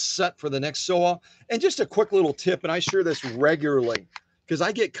ourselves all set for the next sew-off. And just a quick little tip, and I share this regularly, because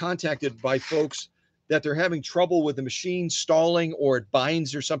I get contacted by folks that they're having trouble with the machine stalling or it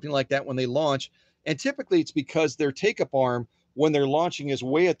binds or something like that when they launch. And typically it's because their take-up arm, when they're launching, is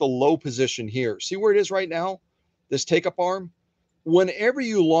way at the low position here. See where it is right now? This take-up arm? Whenever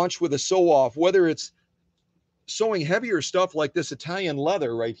you launch with a sew-off, whether it's sewing heavier stuff like this Italian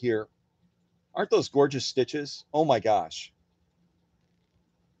leather right here, aren't those gorgeous stitches? Oh my gosh.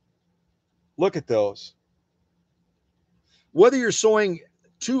 Look at those. Whether you're sewing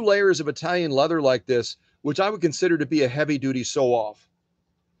 2 layers of Italian leather like this, which I would consider to be a heavy duty sew off,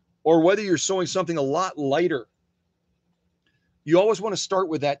 or whether you're sewing something a lot lighter, you always want to start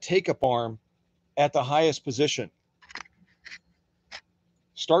with that take-up arm at the highest position.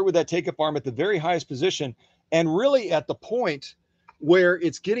 Start with that take-up arm at the very highest position, and really at the point where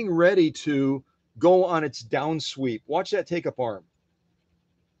it's getting ready to go on its down sweep. Watch that take-up arm.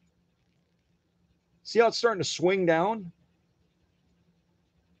 See how it's starting to swing down?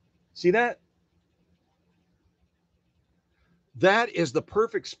 See that? That is the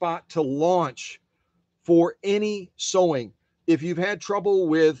perfect spot to launch for any sewing. If you've had trouble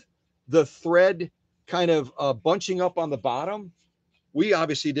with the thread kind of bunching up on the bottom, we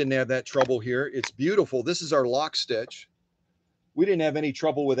obviously didn't have that trouble here. It's beautiful. This is our lock stitch. We didn't have any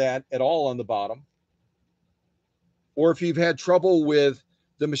trouble with that at all on the bottom. Or if you've had trouble with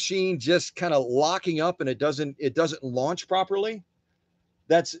the machine just kind of locking up and it doesn't launch properly,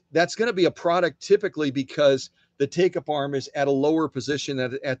 that's going to be a product typically because the take-up arm is at a lower position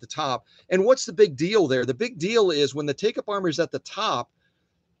at the top. And what's the big deal there? The big deal is when the take-up arm is at the top,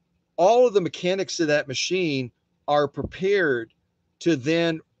 all of the mechanics of that machine are prepared to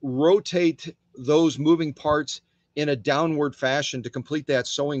then rotate those moving parts in a downward fashion to complete that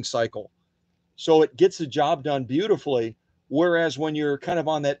sewing cycle. So it gets the job done beautifully. Whereas when you're kind of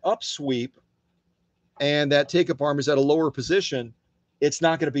on that up sweep and that take-up arm is at a lower position, it's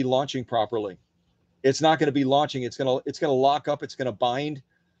not going to be launching properly. It's not going to be launching. It's going to lock up. It's going to bind,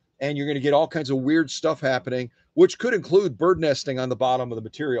 and you're going to get all kinds of weird stuff happening, which could include bird nesting on the bottom of the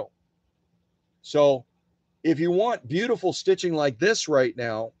material. So if you want beautiful stitching like this right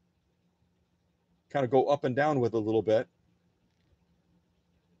now, kind of go up and down with a little bit.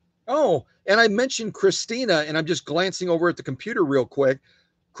 Oh, and I mentioned Christina, and I'm just glancing over at the computer real quick.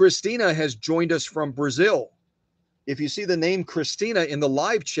 Christina has joined us from Brazil. If you see the name Christina in the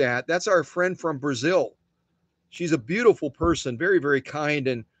live chat, that's our friend from Brazil. She's a beautiful person, very, very kind.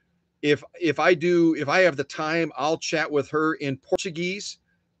 And if I have the time, I'll chat with her in Portuguese,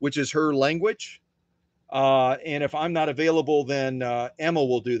 which is her language. And if I'm not available, then Emma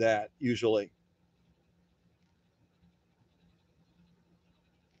will do that usually.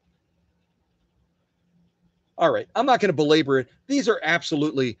 All right, I'm not going to belabor it. These are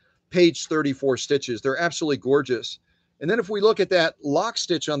absolutely page 34 stitches. They're absolutely gorgeous. And then if we look at that lock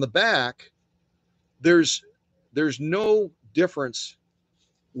stitch on the back, there's no difference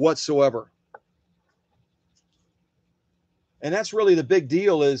whatsoever. And that's really the big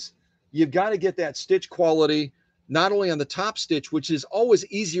deal, is you've got to get that stitch quality, not only on the top stitch, which is always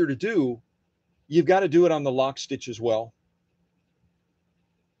easier to do, you've got to do it on the lock stitch as well.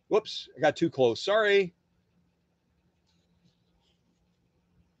 Whoops, I got too close. Sorry.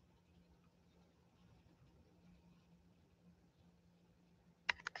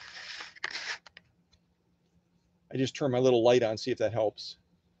 I just turned my little light on, see if that helps.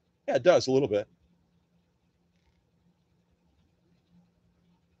 Yeah, it does a little bit.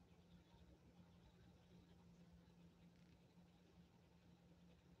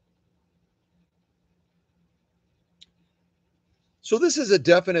 So this is a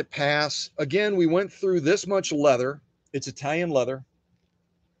definite pass. Again, we went through this much leather. It's Italian leather,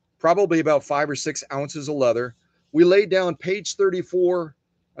 probably about 5 or 6 ounces of leather. We laid down page 34.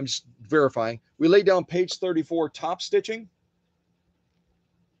 I'm just verifying. We laid down page 34 top stitching.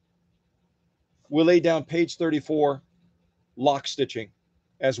 We laid down page 34 lock stitching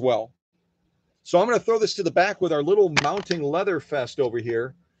as well. So I'm going to throw this to the back with our little mounting Leatherfest over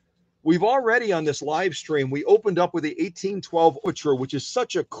here. We've already on this live stream, we opened up with the 1812 Overture, which is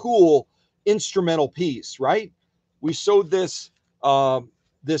such a cool instrumental piece, right? We sewed this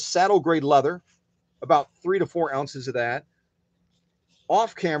this saddle grade leather, about 3 to 4 ounces of that.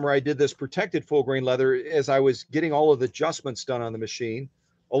 Off camera, I did this protected full grain leather as I was getting all of the adjustments done on the machine,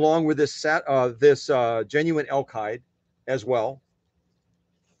 along with this genuine elk hide as well.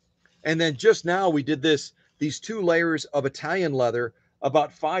 And then just now we did these 2 layers of Italian leather,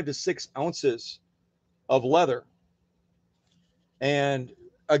 about 5 to 6 ounces of leather. And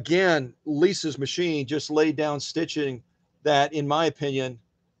again, Lisa's machine just laid down stitching that, in my opinion,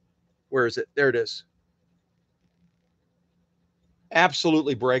 where is it? There it is.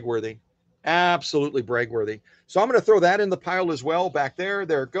 Absolutely bragworthy. Absolutely bragworthy. So I'm going to throw that in the pile as well. Back there.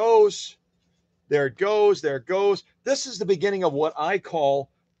 There it goes. There it goes. There it goes. This is the beginning of what I call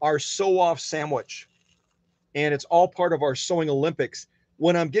our sew-off sandwich. And it's all part of our sewing Olympics.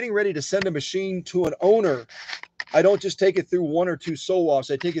 When I'm getting ready to send a machine to an owner, I don't just take it through 1 or 2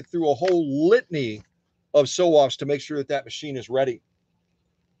 sew-offs. I take it through a whole litany of sew-offs to make sure that that machine is ready.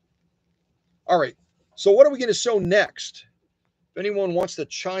 All right. So what are we going to sew next? If anyone wants to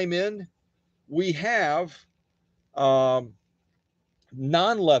chime in, we have non-leather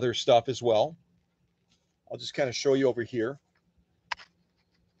stuff as well. I'll just kind of show you over here.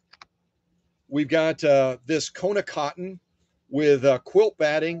 We've got this Kona cotton with quilt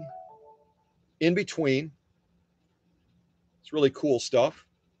batting in between. It's really cool stuff.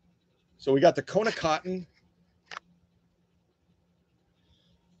 So we got the Kona cotton.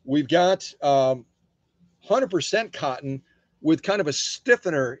 We've got 100% cotton with kind of a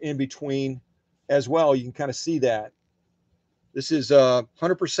stiffener in between as well. You can kind of see that. This is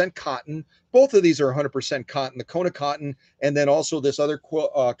 100% cotton. Both of these are 100% cotton, the Kona cotton, and then also this other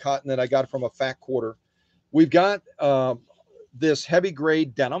cotton that I got from a fat quarter. We've got this heavy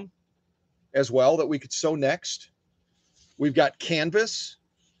grade denim as well that we could sew next. We've got canvas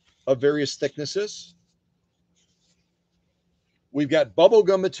of various thicknesses. We've got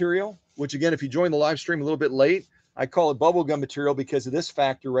bubblegum material, which again, if you join the live stream a little bit late, I call it bubblegum material because of this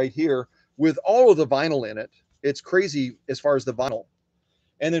factor right here with all of the vinyl in it. It's crazy as far as the vinyl.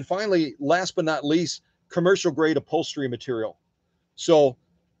 And then finally, last but not least, commercial grade upholstery material. So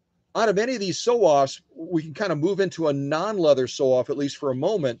out of any of these sew-offs, we can kind of move into a non-leather sew-off, at least for a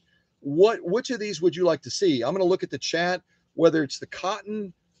moment. Which of these would you like to see? I'm going to look at the chat, whether it's the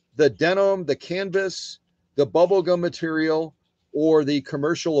cotton, the denim, the canvas, the bubblegum material, or the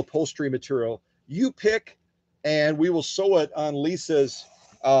commercial upholstery material. You pick, and we will sew it on Lisa's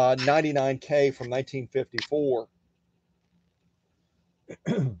 99K from 1954.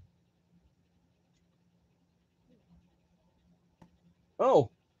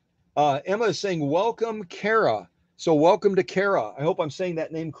 Oh, Emma is saying, welcome, Kara. So welcome to Kara. I hope I'm saying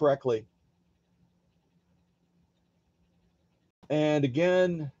that name correctly. And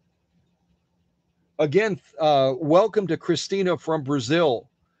again, welcome to Christina from Brazil.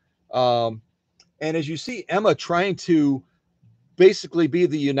 And as you see, Emma trying to basically be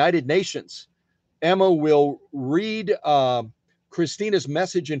the United Nations. Emma will read Christina's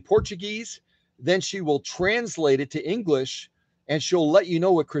message in Portuguese, then she will translate it to English, and she'll let you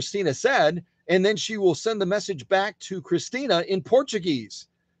know what Christina said, and then she will send the message back to Christina in Portuguese.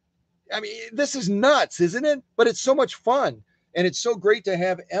 I mean, this is nuts, isn't it? But it's so much fun, and it's so great to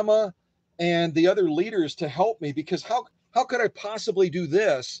have Emma and the other leaders to help me, because how could I possibly do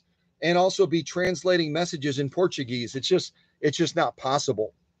this and also be translating messages in Portuguese? It's just not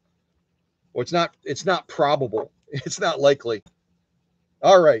possible. Well, it's not probable. It's not likely.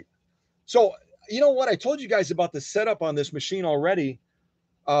 All right. So, you know what? I told you guys about the setup on this machine already.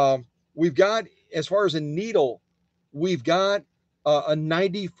 We've got, as far as a needle, we've got a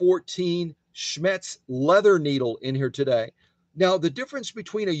 9014 Schmetz leather needle in here today. Now, the difference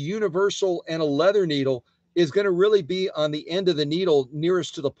between a universal and a leather needle is going to really be on the end of the needle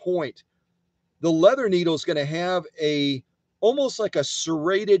nearest to the point. The leather needle is going to have a almost like a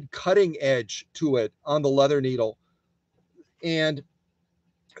serrated cutting edge to it on the leather needle, and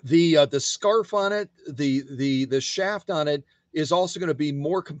the scarf on it, the shaft on it is also going to be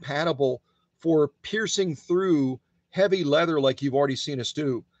more compatible for piercing through heavy leather like you've already seen us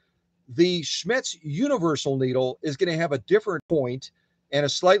do. The Schmetz universal needle is going to have a different point and a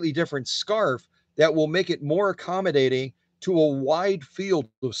slightly different scarf that will make it more accommodating to a wide field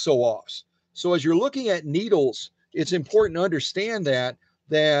of sew-offs. So as you're looking at needles, it's important to understand that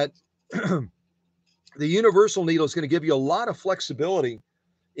the universal needle is going to give you a lot of flexibility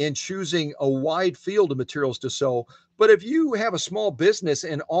in choosing a wide field of materials to sew. But if you have a small business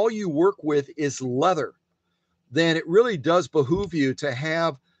and all you work with is leather, then it really does behoove you to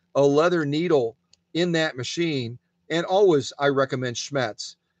have a leather needle in that machine. And always, I recommend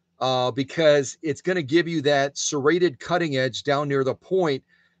Schmetz because it's going to give you that serrated cutting edge down near the point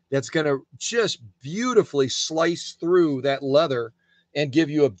that's going to just beautifully slice through that leather and give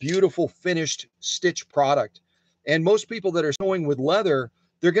you a beautiful finished stitch product. And most people that are sewing with leather,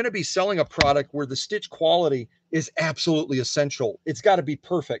 they're going to be selling a product where the stitch quality is absolutely essential. It's got to be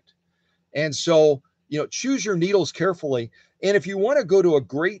perfect. And so, choose your needles carefully. And if you want to go to a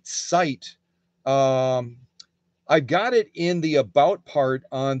great site, um, I got it in the about part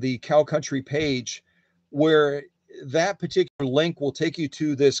on the Cow Country page where that particular link will take you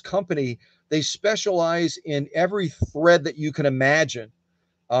to this company. They specialize in every thread that you can imagine.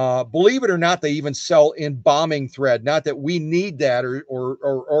 Believe it or not, they even sell embalming thread. Not that we need that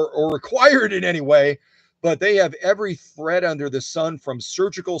or require it in any way, but they have every thread under the sun from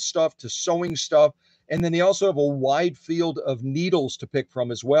surgical stuff to sewing stuff. And then they also have a wide field of needles to pick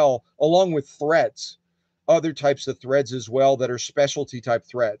from as well, along with threads, other types of threads as well that are specialty type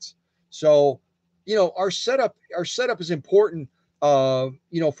threads. So, our setup is important,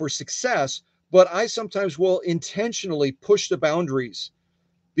 for success, but I sometimes will intentionally push the boundaries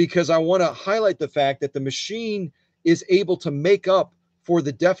because I want to highlight the fact that the machine is able to make up for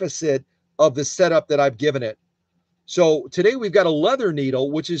the deficit of the setup that I've given it. So today we've got a leather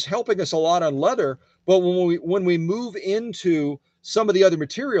needle, which is helping us a lot on leather. But when we move into some of the other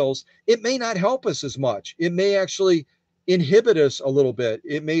materials, it may not help us as much. It may actually inhibit us a little bit.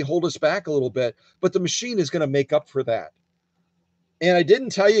 It may hold us back a little bit, but the machine is going to make up for that. And I didn't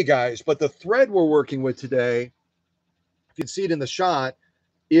tell you guys, but the thread we're working with today, if you can see it in the shot,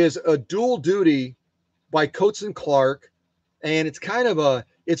 is a dual duty by Coates and Clark, and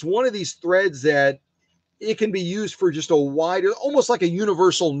it's one of these threads that it can be used for just a wide, almost like a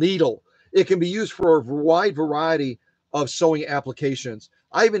universal needle. It can be used for a wide variety of sewing applications.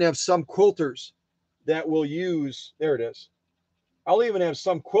 I even have some quilters that will use, there it is. I'll even have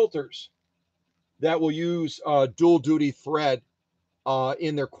some quilters that will use dual duty thread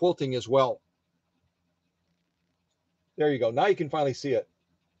in their quilting as well. There you go. Now you can finally see it.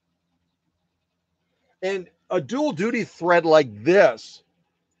 And a dual duty thread like this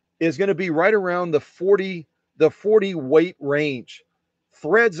is going to be right around the 40 weight range.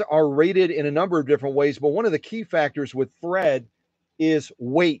 Threads are rated in a number of different ways, but one of the key factors with thread is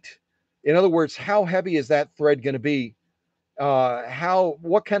weight. In other words, how heavy is that thread going to be?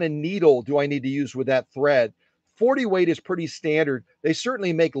 What kind of needle do I need to use with that thread? 40 weight is pretty standard. They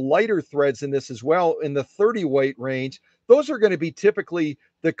certainly make lighter threads in this as well in the 30 weight range. Those are going to be typically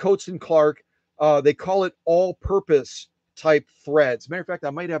the Coates and Clark. They call it all-purpose type threads. Matter of fact,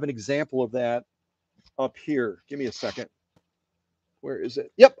 I might have an example of that up here. Give me a second. Where is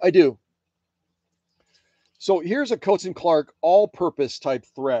it? Yep, I do. So here's a Coates and Clark all-purpose type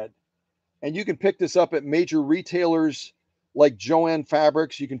thread. And you can pick this up at major retailers like Joann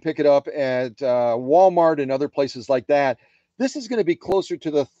Fabrics. You can pick it up at Walmart and other places like that. This is going to be closer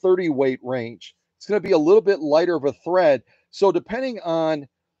to the 30 weight range. It's going to be a little bit lighter of a thread. So depending on,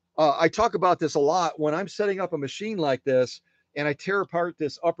 I talk about this a lot when I'm setting up a machine like this and I tear apart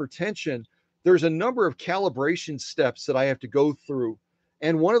this upper tension, there's a number of calibration steps that I have to go through.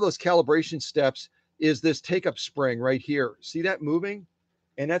 And one of those calibration steps is this take-up spring right here. See that moving?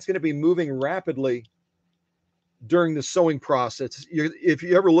 And that's going to be moving rapidly during the sewing process. If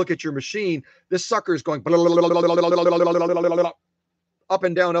you ever look at your machine, this sucker is going up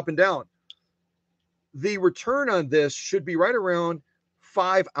and down, up and down. The return on this should be right around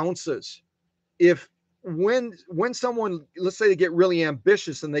 5 ounces. If when someone, let's say they get really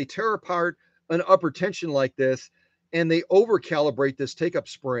ambitious and they tear apart an upper tension like this and they over calibrate this take-up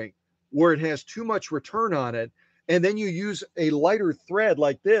spring where it has too much return on it, and then you use a lighter thread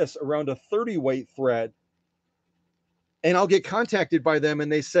like this around a 30 weight thread, And I'll get contacted by them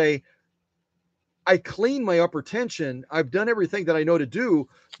and they say, I clean my upper tension. I've done everything that I know to do,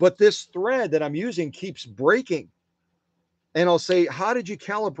 but this thread that I'm using keeps breaking. And I'll say, how did you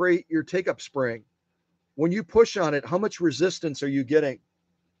calibrate your take-up spring? When you push on it, how much resistance are you getting?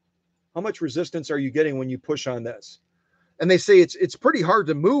 How much resistance are you getting when you push on this? And they say it's pretty hard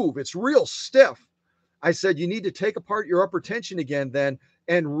to move. It's real stiff. I said, you need to take apart your upper tension again then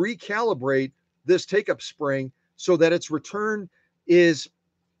and recalibrate this take-up spring so that its return is,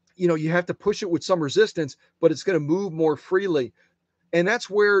 you have to push it with some resistance, but it's going to move more freely. And that's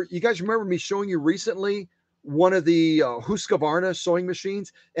where you guys remember me showing you recently one of the Husqvarna sewing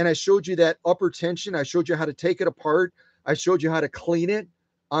machines, and I showed you that upper tension. I showed you how to take it apart. I showed you how to clean it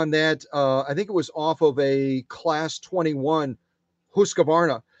on that. I think it was off of a Class 21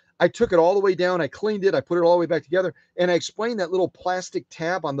 Husqvarna. I took it all the way down. I cleaned it. I put it all the way back together, and I explained that little plastic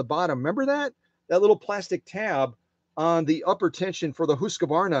tab on the bottom. Remember that? That little plastic tab on the upper tension for the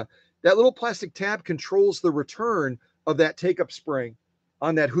Husqvarna. That little plastic tab controls the return of that take-up spring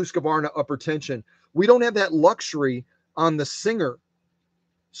on that Husqvarna upper tension. We don't have that luxury on the Singer.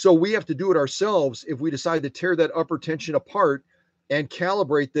 So we have to do it ourselves if we decide to tear that upper tension apart and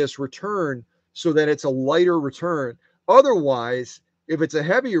calibrate this return so that it's a lighter return. Otherwise, if it's a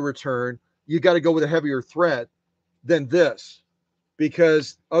heavier return, you got to go with a heavier thread than this,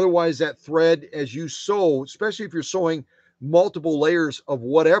 because otherwise that thread, as you sew, especially if you're sewing multiple layers of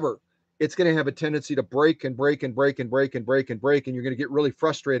whatever, it's going to have a tendency to break and break and break and break and break and break, and you're going to get really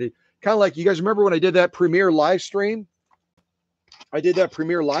frustrated. Kind of like, you guys remember when I did that Premiere live stream? I did that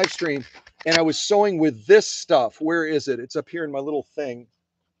Premiere live stream and I was sewing with this stuff. Where is it? It's up here in my little thing.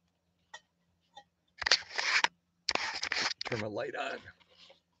 Turn my light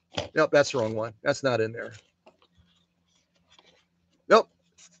on. Nope, that's the wrong one. That's not in there. Nope.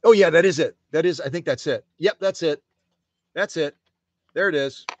 Oh yeah, that is it. That is, I think that's it. Yep, that's it. That's it. There it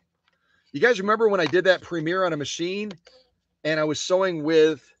is. You guys remember when I did that Premiere on a machine and I was sewing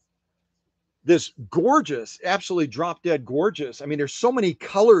with this gorgeous, absolutely drop dead gorgeous. I mean, there's so many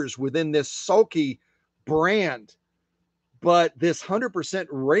colors within this sulky brand, but this 100%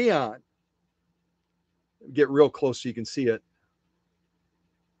 rayon, get real close so you can see it.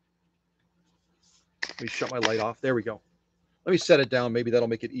 Let me shut my light off. There we go. Let me set it down. Maybe that'll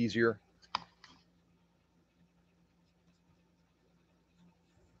make it easier.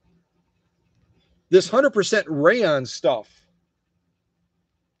 This 100% rayon stuff.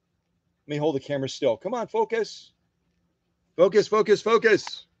 Let me hold the camera still. Come on, focus. Focus, focus,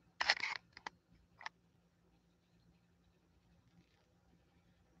 focus.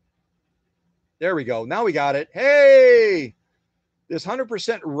 There we go. Now we got it. Hey, this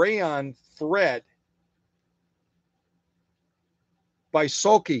 100% rayon thread by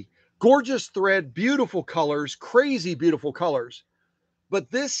Sulky. Gorgeous thread, beautiful colors, crazy beautiful colors. But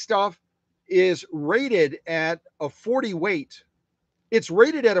this stuff is rated at a 40 weight. It's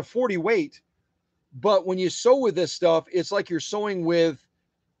rated at a 40 weight, but when you sew with this stuff, it's like you're sewing with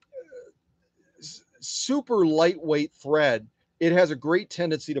super lightweight thread. It has a great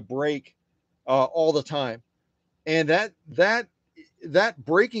tendency to break all the time. And that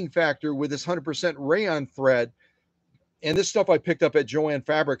breaking factor with this 100% rayon thread, and this stuff I picked up at Joann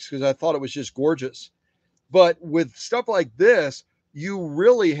Fabrics because I thought it was just gorgeous. But with stuff like this, you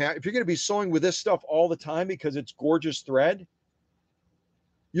really have, if you're going to be sewing with this stuff all the time because it's gorgeous thread,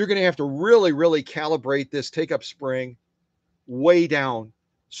 you're going to have to really, really calibrate this take-up spring way down.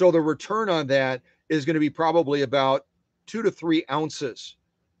 So the return on that is going to be probably about 2 to 3 ounces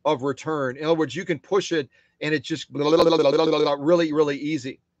of return. In other words, you can push it and it's just really, really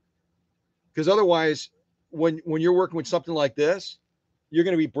easy. Because otherwise, when you're working with something like this, you're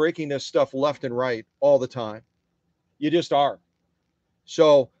going to be breaking this stuff left and right all the time. You just are.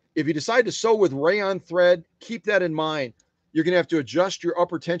 So if you decide to sew with rayon thread, keep that in mind. You're going to have to adjust your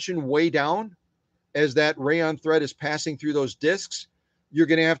upper tension way down as that rayon thread is passing through those discs. You're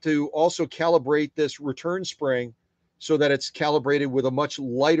going to have to also calibrate this return spring so that it's calibrated with a much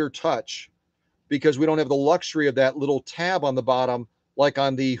lighter touch, because we don't have the luxury of that little tab on the bottom like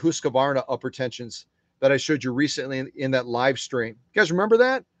on the Husqvarna upper tensions that I showed you recently in that live stream. You guys remember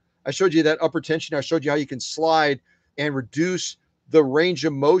that? I showed you that upper tension. I showed you how you can slide and reduce the range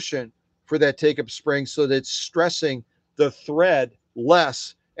of motion for that take-up spring so that it's stressing the thread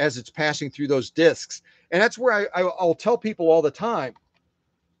less as it's passing through those discs. And that's where I'll tell people all the time,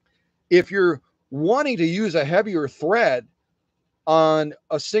 if you're wanting to use a heavier thread on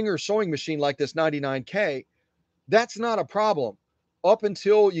a Singer sewing machine like this 99K, that's not a problem up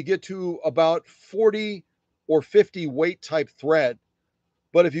until you get to about 40 or 50 weight type thread.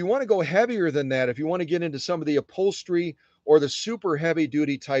 But if you want to go heavier than that, if you want to get into some of the upholstery or the super heavy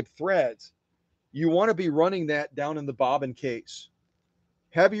duty type threads, you want to be running that down in the bobbin case.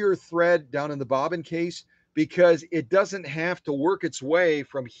 Heavier thread down in the bobbin case, because it doesn't have to work its way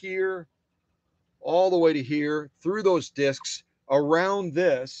from here all the way to here, through those discs, around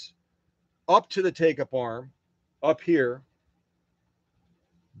this, up to the take-up arm, up here,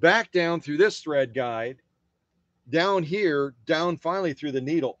 back down through this thread guide, down here, down finally through the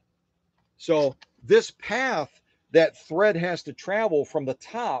needle. So this path that thread has to travel from the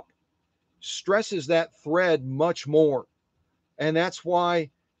top stresses that thread much more. And that's why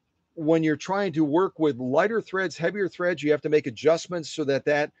when you're trying to work with lighter threads, heavier threads, you have to make adjustments so that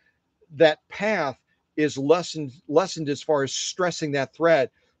that path is lessened as far as stressing that thread.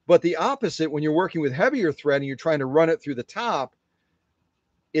 But the opposite, when you're working with heavier thread and you're trying to run it through the top,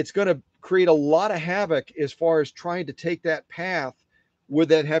 it's going to create a lot of havoc as far as trying to take that path with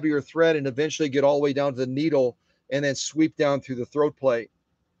that heavier thread and eventually get all the way down to the needle and then sweep down through the throat plate.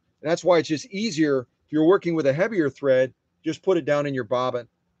 And that's why it's just easier if you're working with a heavier thread, just put it down in your bobbin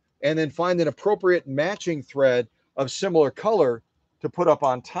and then find an appropriate matching thread of similar color to put up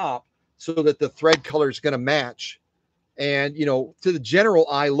on top so that the thread color is going to match. And, you know, to the general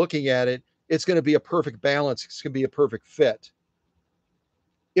eye looking at it, it's going to be a perfect balance. It's going to be a perfect fit.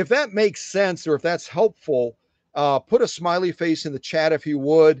 If that makes sense or if that's helpful, put a smiley face in the chat if you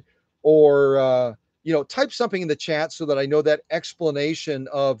would, or you know, type something in the chat so that I know that explanation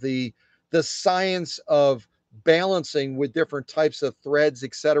of the science of balancing with different types of threads,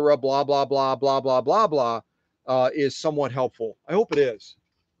 etc. Blah blah blah blah blah blah blah is somewhat helpful. I hope it is.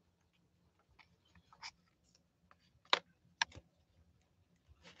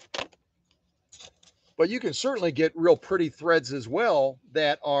 But you can certainly get real pretty threads as well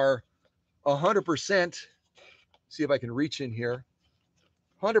that are 100%. See if I can reach in here.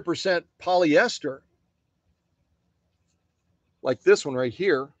 100% polyester, like this one right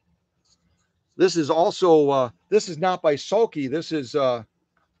here. This is also this is not by Sulky. This is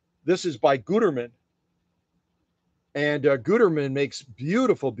by Gutermann, and Gutermann makes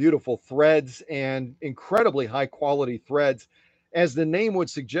beautiful, beautiful threads and incredibly high quality threads. As the name would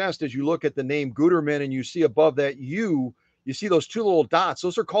suggest, as you look at the name Gutermann and you see above that U, you see those two little dots.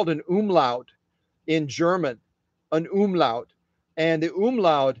 Those are called an umlaut in German, an umlaut. And the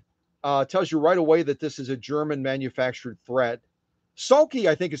umlaut tells you right away that this is a German manufactured thread. Sulky,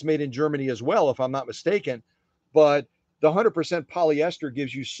 I think, is made in Germany as well, if I'm not mistaken. But the 100% polyester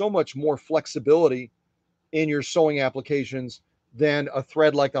gives you so much more flexibility in your sewing applications than a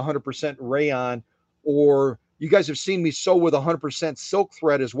thread like 100% rayon, or you guys have seen me sew with 100% silk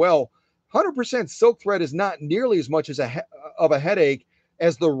thread as well. 100% silk thread is not nearly as much as of a headache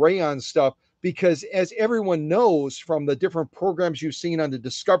as the rayon stuff, because as everyone knows from the different programs you've seen on the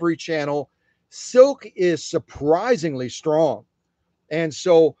Discovery Channel, silk is surprisingly strong. And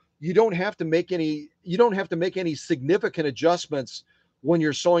so you don't have to make any significant adjustments when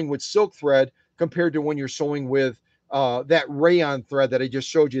you're sewing with silk thread compared to when you're sewing with that rayon thread that I just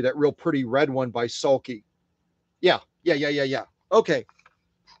showed you, that real pretty red one by Sulky. Yeah. Okay.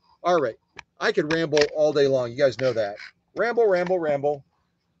 All right. I could ramble all day long. You guys know that. Ramble, ramble, ramble,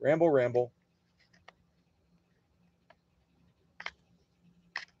 ramble, ramble.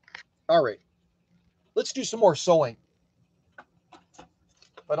 All right. Let's do some more sewing.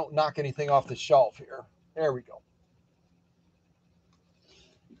 If I don't knock anything off the shelf here. There we go.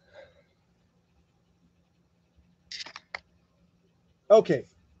 Okay.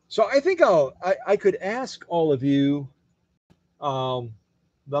 So I think I could ask all of you, blah,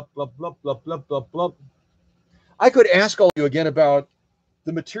 blah, blah, blah, blah, blah, blah. I could ask all of you again about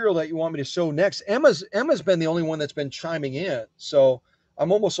the material that you want me to sew next. Emma's been the only one that's been chiming in. So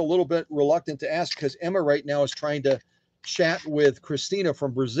I'm almost a little bit reluctant to ask because Emma right now is trying to chat with Christina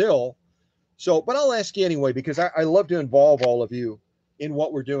from Brazil. So, but I'll ask you anyway, because I love to involve all of you in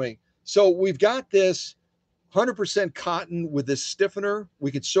what we're doing. So we've got this 100% cotton with this stiffener.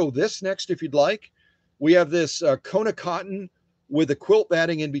 We could sew this next if you'd like. We have this Kona cotton with the quilt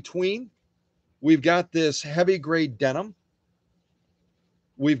batting in between. We've got this heavy grade denim.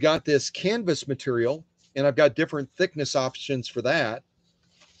 We've got this canvas material, and I've got different thickness options for that.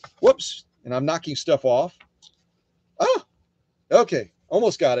 Whoops, and I'm knocking stuff off. Oh, okay,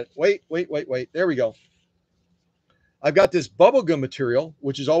 almost got it. Wait. There we go. I've got this bubblegum material,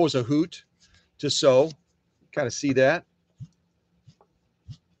 which is always a hoot to sew. Kind of see that.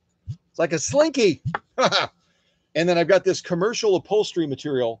 It's like a slinky. And then I've got this commercial upholstery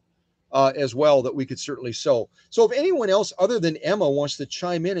material as well that we could certainly sew. So if anyone else other than Emma wants to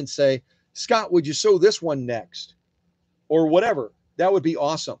chime in and say, Scott, would you sew this one next? Or whatever. That would be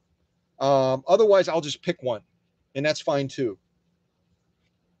awesome. Otherwise, I'll just pick one, and that's fine too.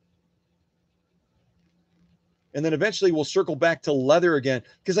 And then eventually we'll circle back to leather again,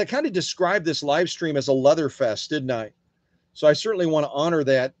 because I kind of described this live stream as a Leatherfest, didn't I? So I certainly want to honor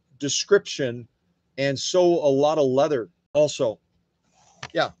that description and sew a lot of leather also.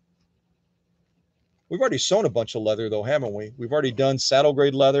 Yeah. We've already sewn a bunch of leather though, haven't we? We've already done saddle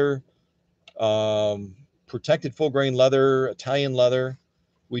grade leather, protected full grain leather, Italian leather.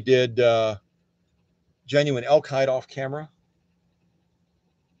 We did genuine elk hide off camera.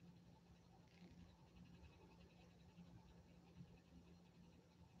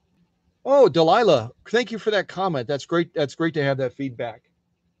 Oh, Delilah, thank you for that comment. That's great. That's great to have that feedback.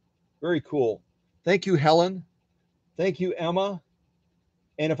 Very cool. Thank you, Helen. Thank you, Emma.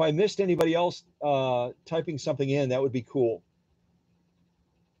 And if I missed anybody else typing something in, that would be cool.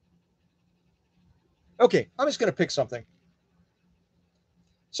 Okay, I'm just going to pick something.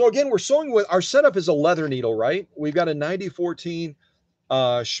 So again, we're sewing with, our setup is a leather needle, right? We've got a 9014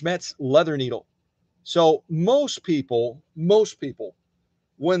 Schmetz leather needle. So most people,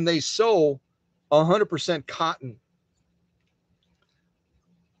 when they sew 100% cotton,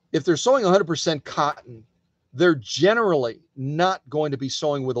 if they're sewing 100% cotton, they're generally not going to be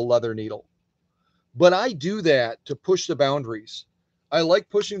sewing with a leather needle. But I do that to push the boundaries. I like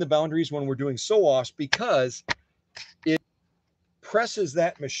pushing the boundaries when we're doing sew-offs because it presses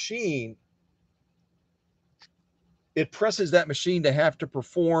that machine. It presses that machine to have to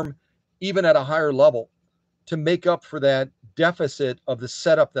perform even at a higher level to make up for that deficit of the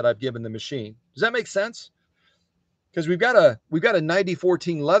setup that I've given the machine. Does that make sense? Because we've got a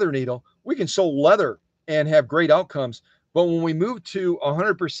 9014 leather needle. We can sew leather and have great outcomes. But when we move to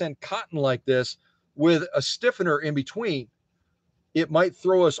 100% cotton like this with a stiffener in between, it might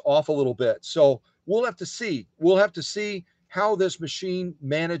throw us off a little bit. So we'll have to see. We'll have to see how this machine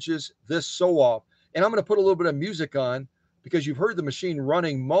manages this sew off. And I'm going to put a little bit of music on because you've heard the machine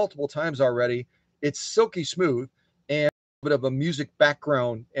running multiple times already. It's silky smooth and a bit of a music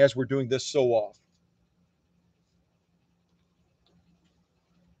background as we're doing this sew off.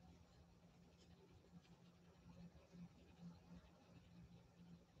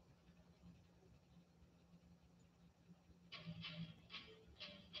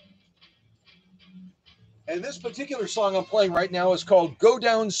 And this particular song I'm playing right now is called Go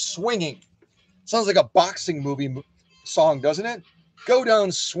Down Swinging. Sounds like a boxing movie song, doesn't it? Go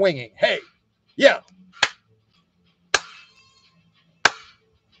down swinging. Hey, yeah.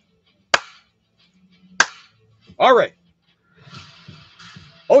 All right.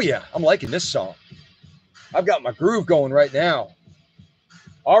 Oh, yeah, I'm liking this song. I've got my groove going right now.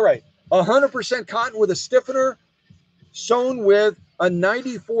 All right. 100% cotton with a stiffener, sewn with a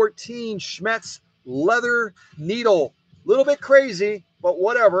 9014 Schmetz leather needle. A little bit crazy, but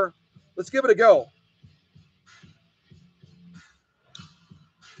whatever. Let's give it a go.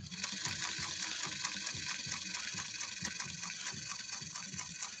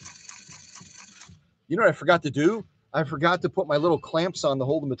 You know what I forgot to do? I forgot to put my little clamps on to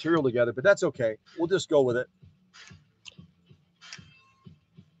hold the material together, but that's okay. We'll just go with it.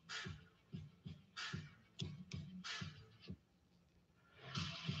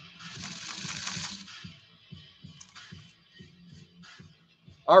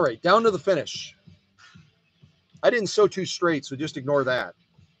 All right, down to the finish. I didn't sew too straight, so just ignore that.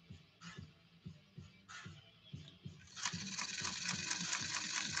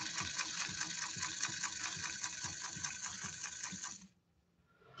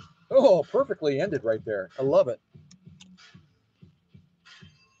 Oh, perfectly ended right there. I love it.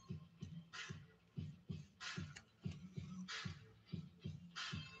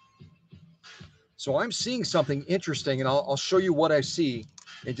 So I'm seeing something interesting, and I'll show you what I see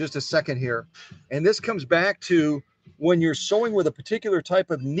in just a second here. And this comes back to when you're sewing with a particular type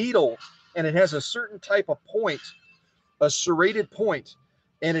of needle, and it has a certain type of point, a serrated point,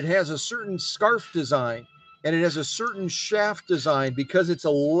 and it has a certain scarf design, and it has a certain shaft design because it's a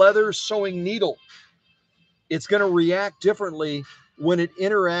leather sewing needle. It's going to react differently when it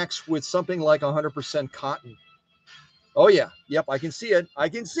interacts with something like 100% cotton. Oh, yeah. Yep, I can see it. I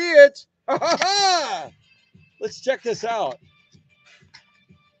can see it. Ha ha ha! Let's check this out.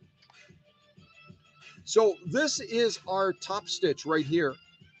 So this is our top stitch right here.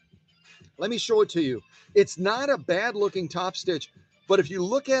 Let me show it to you. It's not a bad looking top stitch, but if you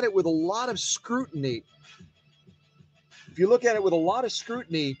look at it with a lot of scrutiny,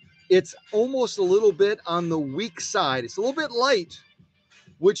 it's almost a little bit on the weak side. It's a little bit light,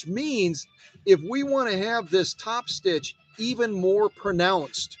 which means if we want to have this top stitch even more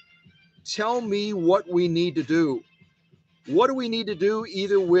pronounced, tell me what we need to do. What do we need to do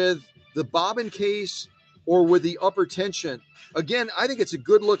either with the bobbin case or with the upper tension? Again, I think it's a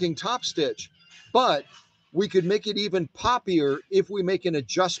good looking top stitch, but we could make it even poppier if we make an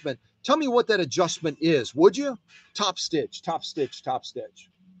adjustment. Tell me what that adjustment is, would you? Top stitch, top stitch, top stitch.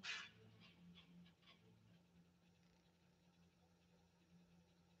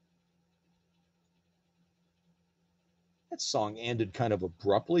 That song ended kind of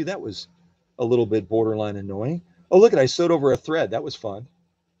abruptly. That was a little bit borderline annoying. Oh, look, I sewed over a thread. That was fun.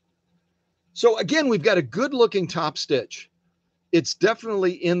 So again, we've got a good looking top stitch. It's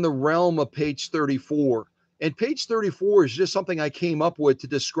definitely in the realm of page 34. And page 34 is just something I came up with to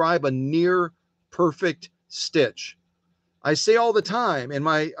describe a near perfect stitch. I say all the time, and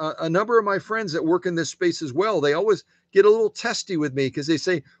a number of my friends that work in this space as well, they always get a little testy with me because they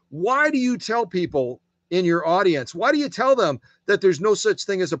say, why do you tell people in your audience, why do you tell them that there's no such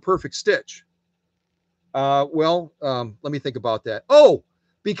thing as a perfect stitch? Let me think about that. Oh,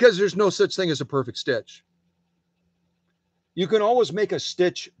 because there's no such thing as a perfect stitch. You can always make a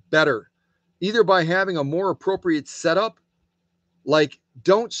stitch better, either by having a more appropriate setup, like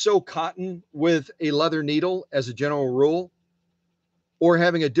don't sew cotton with a leather needle as a general rule, or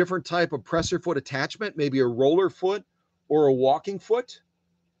having a different type of presser foot attachment, maybe a roller foot or a walking foot.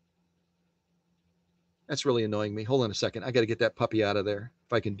 That's really annoying me. Hold on a second. I got to get that puppy out of there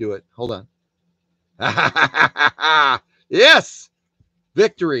if I can do it. Hold on. Yes,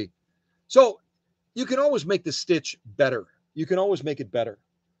 victory. So you can always make the stitch better. You can always make it better.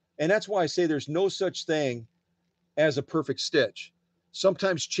 And that's why I say there's no such thing as a perfect stitch.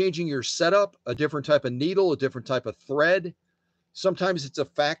 Sometimes changing your setup, a different type of needle, a different type of thread. Sometimes it's a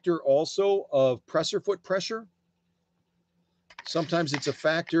factor also of presser foot pressure. Sometimes it's a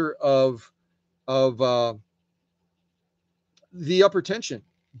factor of the upper tension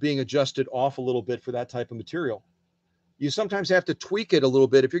being adjusted off a little bit for that type of material. You sometimes have to tweak it a little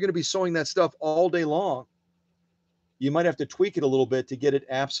bit. If you're going to be sewing that stuff all day long, you might have to tweak it a little bit to get it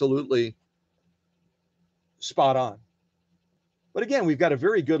absolutely spot on. But again, we've got a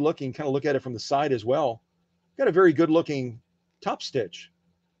very good looking, kind of look at it from the side as well. Got a very good looking top stitch.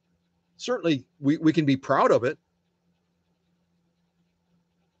 Certainly, we can be proud of it.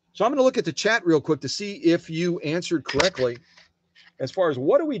 So I'm going to look at the chat real quick to see if you answered correctly as far as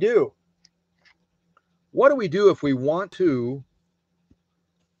what do we do? What do we do if we want to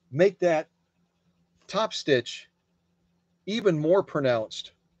make that top stitch even more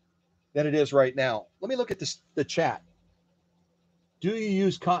pronounced than it is right now? Let me look at the chat. Do you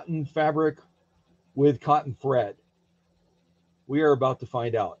use cotton fabric with cotton thread? We are about to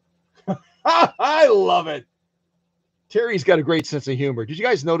find out. I love it. Terry's got a great sense of humor. Did you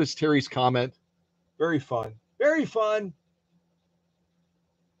guys notice Terry's comment? Very fun. Very fun.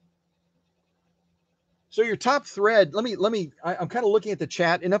 So your top thread, I'm kind of looking at the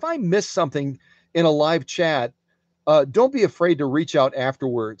chat, and if I miss something in a live chat, don't be afraid to reach out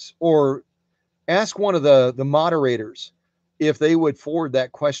afterwards or ask one of the moderators if they would forward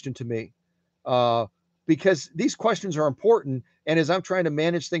that question to me, because these questions are important. And as I'm trying to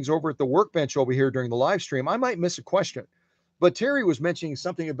manage things over at the workbench over here during the live stream, I might miss a question. But Terry was mentioning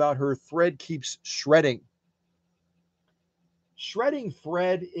something about her thread keeps shredding. Shredding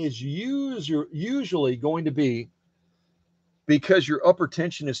thread is usually going to be because your upper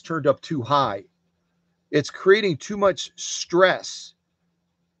tension is turned up too high. It's creating too much stress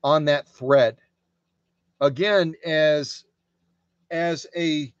on that thread. Again, as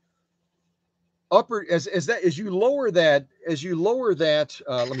you lower that,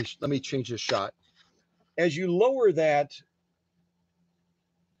 let me change this shot. As you lower that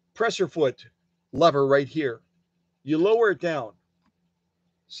presser foot lever right here, you lower it down.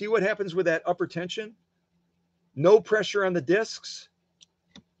 See what happens with that upper tension? No pressure on the discs.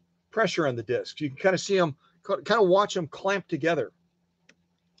 Pressure on the discs. You can kind of see them, kind of watch them clamp together.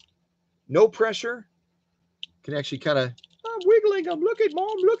 No pressure. Can actually kind of, I'm wiggling them. Look at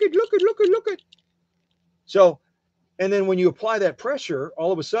mom. Look at. So, and then when you apply that pressure,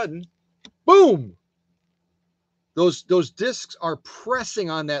 all of a sudden, boom. Those discs are pressing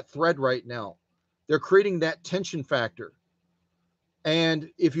on that thread right now. They're creating that tension factor. And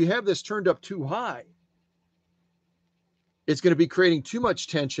if you have this turned up too high, it's going to be creating too much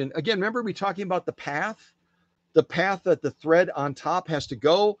tension. Again, remember we talking about the path that the thread on top has to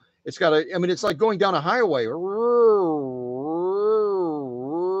go. It's got to, it's like going down a highway.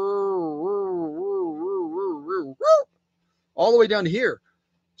 All the way down to here.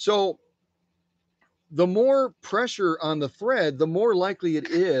 So the more pressure on the thread, the more likely it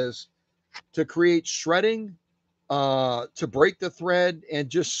is to create shredding, to break the thread and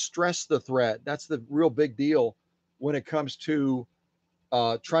just stress the thread. That's the real big deal when it comes to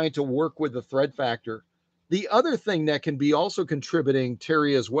trying to work with the thread factor. The other thing that can be also contributing,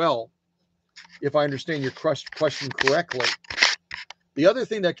 Terry, as well, if I understand your question correctly, the other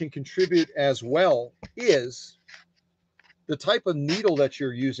thing that can contribute as well is the type of needle that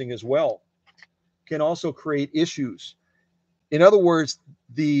you're using as well can also create issues. In other words,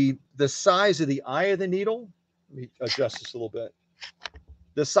 the size of the eye of the needle, let me adjust this a little bit.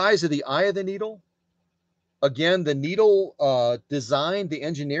 The size of the eye of the needle, again, the needle design, the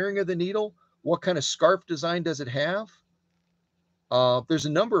engineering of the needle, what kind of scarf design does it have? There's a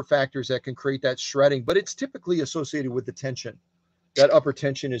number of factors that can create that shredding, but it's typically associated with the tension. That upper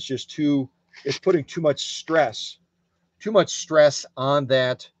tension is just it's putting too much stress on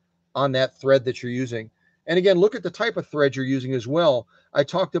that thread that you're using. And again, look at the type of thread you're using as well. I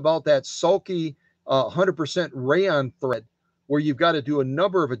talked about that sulky 100% rayon thread, where you've got to do a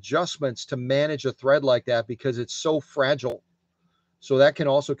number of adjustments to manage a thread like that because it's so fragile. So that can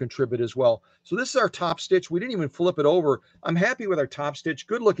also contribute as well. So this is our top stitch. We didn't even flip it over. I'm happy with our top stitch,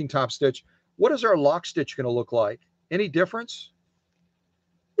 good looking top stitch. What is our lock stitch going to look like? Any difference?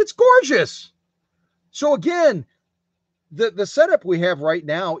 It's gorgeous. So again, the setup we have right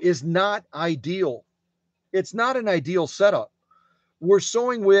now is not ideal. It's not an ideal setup. We're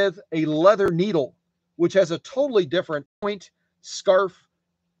sewing with a leather needle, which has a totally different point, scarf,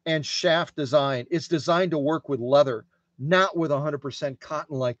 and shaft design. It's designed to work with leather, not with 100%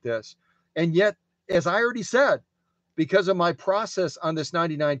 cotton like this. And yet, as I already said, because of my process on this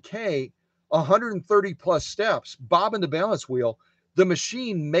 99K, 130 plus steps, bobbing the balance wheel, the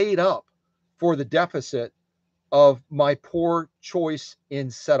machine made up for the deficit of my poor choice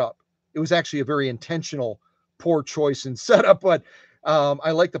in setup. It was actually a very intentional poor choice in setup, but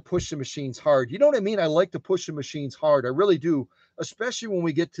I like to push the machines hard. You know what I mean? I like to push the machines hard. I really do, especially when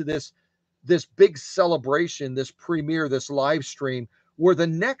we get to this big celebration, this premiere, this live stream, where the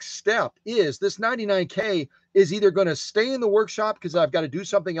next step is this 99K is either going to stay in the workshop because I've got to do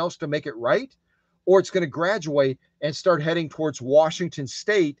something else to make it right, or it's going to graduate and start heading towards Washington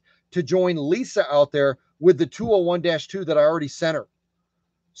State to join Lisa out there with the 201-2 that I already sent her.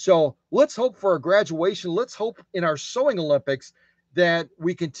 So let's hope for a graduation. Let's hope in our sewing Olympics that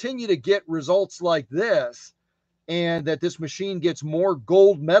we continue to get results like this, and that this machine gets more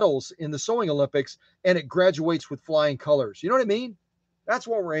gold medals in the sewing Olympics and it graduates with flying colors. You know what I mean? That's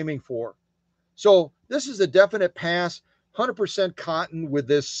what we're aiming for. So this is a definite pass, 100% cotton with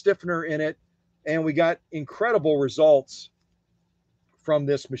this stiffener in it. And we got incredible results from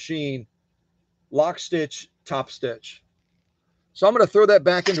this machine. Lock stitch, top stitch. So I'm going to throw that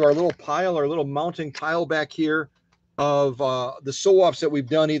back into our little pile, our little mounting pile back here of the sew-offs that we've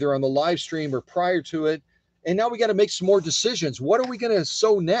done either on the live stream or prior to it. And now we got to make some more decisions. What are we going to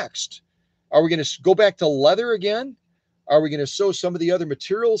sew next? Are we going to go back to leather again? Are we going to sew some of the other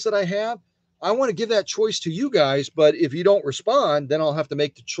materials that I have? I want to give that choice to you guys, but if you don't respond, then I'll have to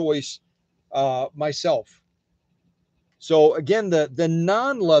make the choice myself. So again, the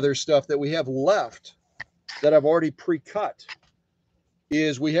non-leather stuff that we have left that I've already pre-cut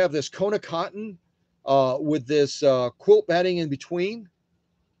is we have this Kona cotton with this quilt batting in between.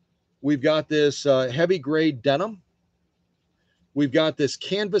 We've got this heavy grade denim. We've got this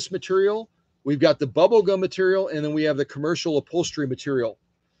canvas material. We've got the bubblegum material, and then we have the commercial upholstery material.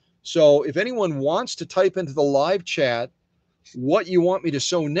 So if anyone wants to type into the live chat what you want me to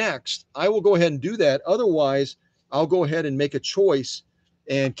sew next, I will go ahead and do that. Otherwise, I'll go ahead and make a choice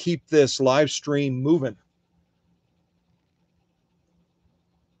and keep this live stream moving.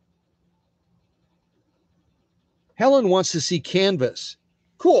 Helen wants to see canvas.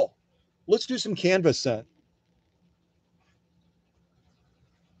 Cool. Let's do some canvas then.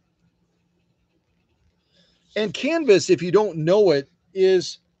 And canvas, if you don't know it,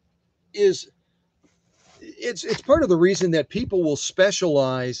 it's part of the reason that people will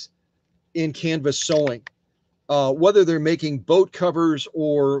specialize in canvas sewing. Whether they're making boat covers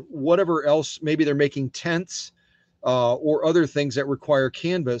or whatever else, maybe they're making tents or other things that require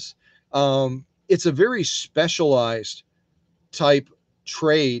canvas. It's a very specialized type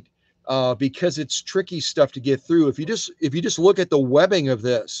trade because it's tricky stuff to get through. If you just look at the webbing of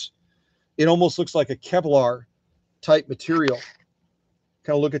this, it almost looks like a Kevlar type material.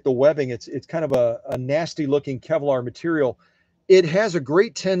 Kind of look at the webbing. It's kind of a nasty looking Kevlar material. It has a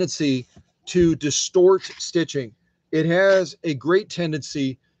great tendency to distort stitching. It has a great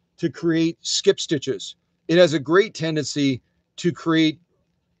tendency to create skip stitches. It has a great tendency to create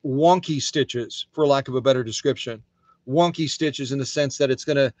wonky stitches, for lack of a better description. Wonky stitches in the sense that it's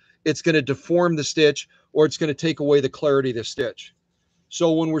gonna deform the stitch, or it's gonna take away the clarity of the stitch.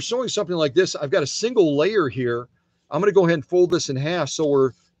 So when we're sewing something like this, I've got a single layer here I'm going to go ahead and fold this in half. So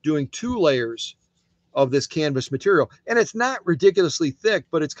we're doing 2 layers of this canvas material. And it's not ridiculously thick,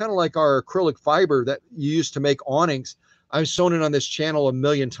 but it's kind of like our acrylic fiber that you use to make awnings. I've sewn it on this channel a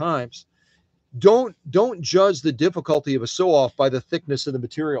million times. Don't judge the difficulty of a sew-off by the thickness of the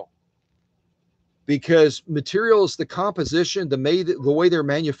material, because materials, the composition, the way they're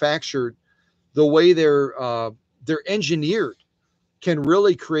manufactured, the way they're engineered, can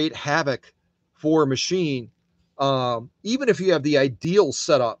really create havoc for a machine, even if you have the ideal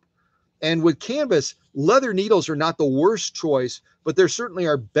setup. And with canvas, leather needles are not the worst choice, but there certainly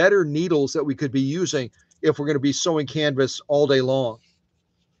are better needles that we could be using if we're going to be sewing canvas all day long.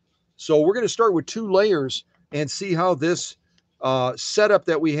 So we're going to start with 2 layers and see how this setup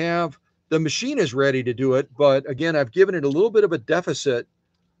that we have. The machine is ready to do it, but again, I've given it a little bit of a deficit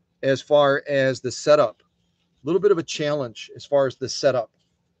as far as the setup, a little bit of a challenge as far as the setup.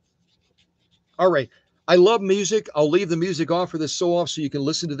 All right. I love music. I'll leave the music off for this sew off so you can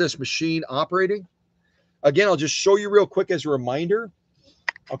listen to this machine operating. Again, I'll just show you real quick as a reminder.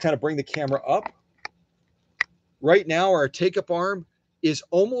 I'll kind of bring the camera up. Right now, our take-up arm is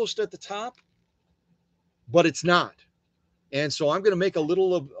almost at the top, but it's not. And so I'm going to make a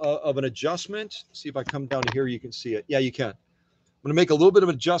little of an adjustment. See if I come down here, you can see it. Yeah, you can. I'm going to make a little bit of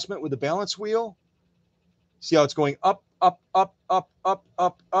an adjustment with the balance wheel. See how it's going up, up, up, up, up,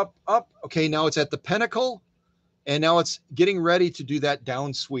 up, up, up. Okay, now it's at the pinnacle, and now it's getting ready to do that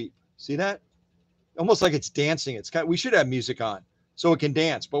down sweep. See that? Almost like it's dancing. We should have music on so it can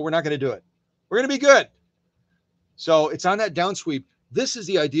dance, but we're not going to do it. We're going to be good. So it's on that down sweep. This is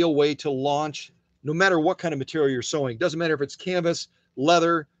the ideal way to launch no matter what kind of material you're sewing. Doesn't matter if it's canvas,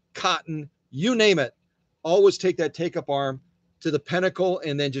 leather, cotton, you name it. Always take that take-up arm to the pinnacle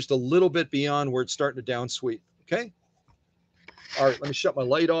and then just a little bit beyond where it's starting to down sweep. Okay? All right, let me shut my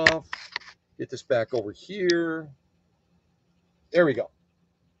light off. Get this back over here. There we go.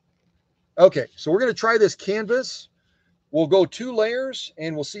 Okay, so we're going to try this canvas. We'll go 2 layers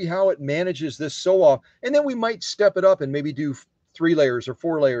and we'll see how it manages this sew off. And then we might step it up and maybe do 3 layers or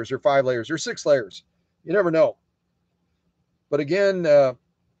 4 layers or 5 layers or 6 layers. You never know. But again,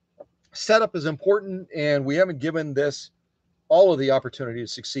 setup is important, and we haven't given this all of the opportunity to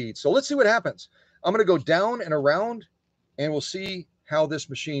succeed. So let's see what happens. I'm going to go down and around, and we'll see how this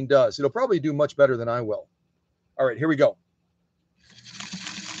machine does. It'll probably do much better than I will. All right, here we go.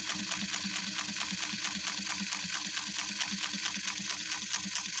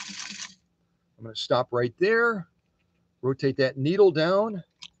 I'm going to stop right there, rotate that needle down,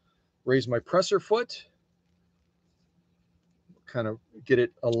 raise my presser foot, kind of get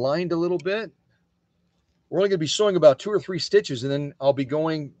it aligned a little bit. We're only going to be sewing about 2 or 3 stitches, and then I'll be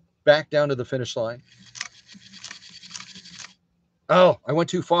going back down to the finish line. Oh, I went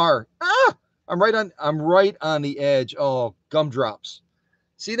too far. Ah, I'm right on the edge. Oh, gumdrops.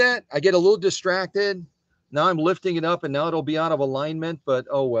 See that? I get a little distracted. Now I'm lifting it up, and now it'll be out of alignment, but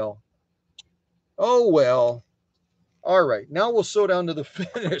oh well. Oh well. All right, now we'll sew down to the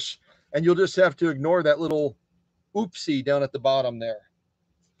finish, and you'll just have to ignore that little oopsie down at the bottom there.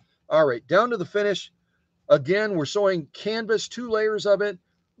 All right, down to the finish. Again, we're sewing canvas, 2 layers of it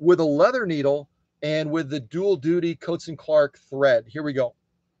with a leather needle and with the dual duty Coats & Clark thread. Here we go.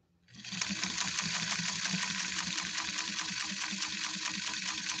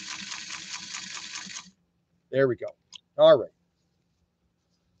 There we go. All right.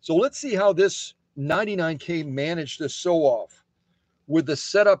 So let's see how this 99K managed to sew off with the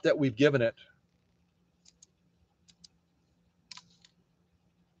setup that we've given it.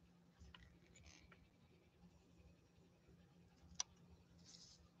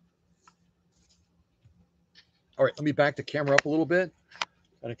 All right, let me back the camera up a little bit.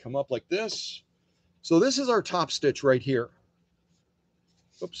 Kind of come up like this. So this is our top stitch right here.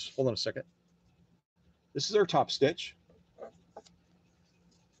 Oops, hold on a second. This is our top stitch.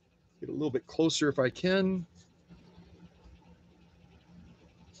 Get a little bit closer if I can.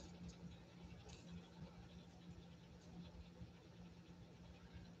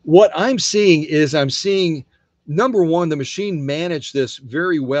 What I'm seeing is number one, the machine managed this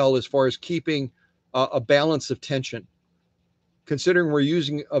very well as far as keeping a balance of tension, considering we're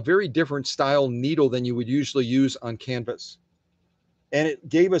using a very different style needle than you would usually use on canvas. And it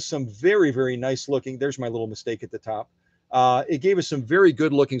gave us some very, very nice looking, there's my little mistake at the top. It gave us some very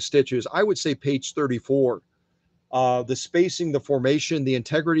good looking stitches. I would say page 34. The spacing, the formation, the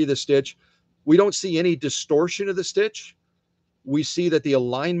integrity of the stitch. We don't see any distortion of the stitch. We see that the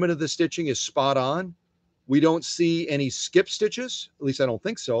alignment of the stitching is spot on. We don't see any skip stitches. At least I don't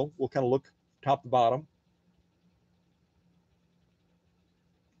think so. We'll kind of look top to bottom.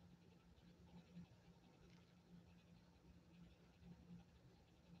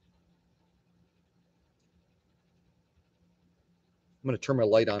 I'm going to turn my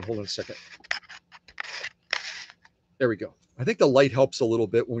light on. Hold on a second. There we go. I think the light helps a little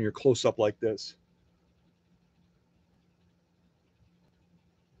bit when you're close up like this.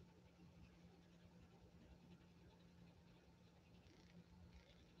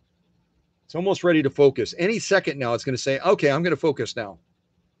 It's almost ready to focus. Any second now, it's going to say, okay, I'm going to focus now.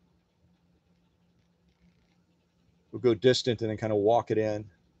 We'll go distant and then kind of walk it in.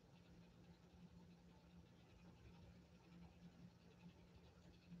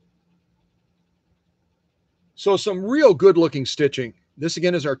 So some real good looking stitching. This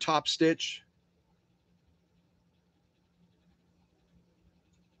again is our top stitch.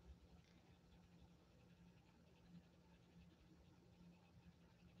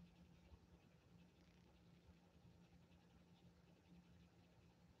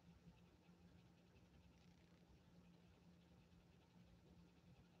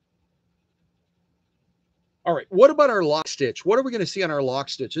 All right, what about our lock stitch? What are we going to see on our lock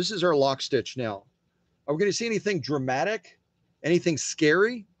stitch? This is our lock stitch now. Are we going to see anything dramatic? Anything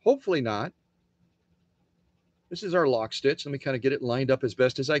scary? Hopefully not. This is our lock stitch. Let me kind of get it lined up as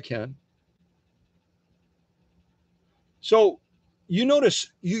best as I can. So you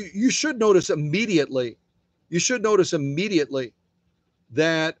should notice immediately,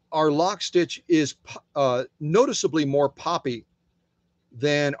 that our lock stitch is noticeably more poppy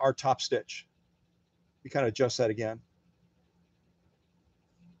than our top stitch. You kind of adjust that again.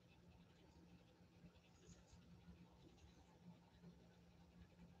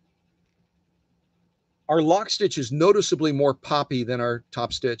 Our lock stitch is noticeably more poppy than our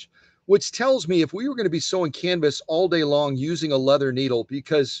top stitch, which tells me if we were going to be sewing canvas all day long using a leather needle,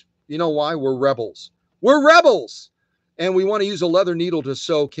 because you know why? We're rebels. We're rebels. And we want to use a leather needle to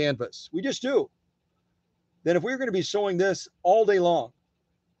sew canvas. We just do. Then if we were going to be sewing this all day long,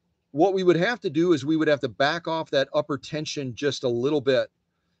 what we would have to do is we would have to back off that upper tension just a little bit.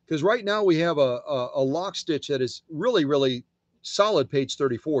 Because right now we have a lock stitch that is really, really solid, page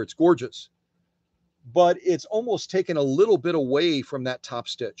 34. It's gorgeous. But it's almost taken a little bit away from that top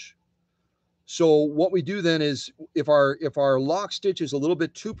stitch. So what we do then is if our lock stitch is a little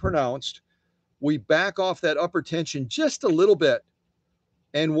bit too pronounced, we back off that upper tension just a little bit.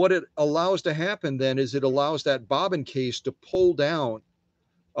 And what it allows to happen then is it allows that bobbin case to pull down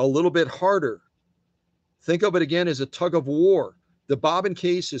a little bit harder. Think of it again as a tug of war. The bobbin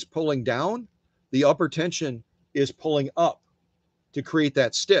case is pulling down, the upper tension is pulling up to create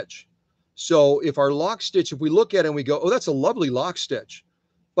that stitch. So if our lock stitch, if we look at it and we go, oh, that's a lovely lock stitch,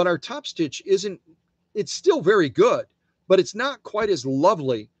 but our top stitch isn't, it's still very good, but it's not quite as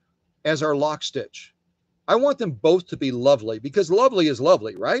lovely as our lock stitch. I want them both to be lovely because lovely is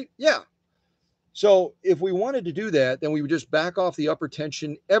lovely, right? Yeah. So if we wanted to do that, then we would just back off the upper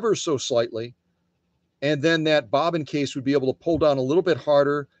tension ever so slightly. And then that bobbin case would be able to pull down a little bit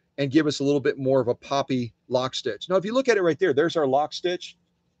harder and give us a little bit more of a poppy lock stitch. Now, if you look at it right there, there's our lock stitch.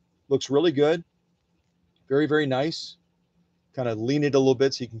 Looks really good. Very, very nice. Kind of lean it a little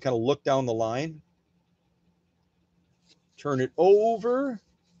bit so you can kind of look down the line. Turn it over.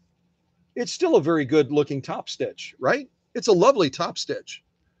 It's still a very good looking top stitch, right? It's a lovely top stitch.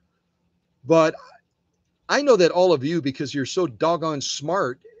 But I know that all of you, because you're so doggone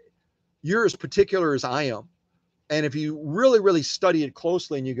smart, you're as particular as I am. And if you really, really study it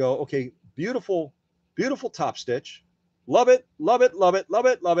closely and you go, okay, beautiful, beautiful top stitch. Love it, love it, love it, love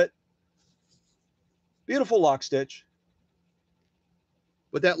it, love it. Beautiful lock stitch.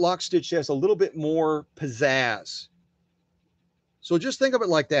 But that lock stitch has a little bit more pizzazz. So just think of it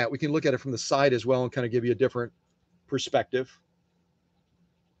like that. We can look at it from the side as well and kind of give you a different perspective.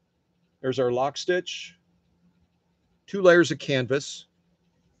 There's our lock stitch. 2 layers of canvas.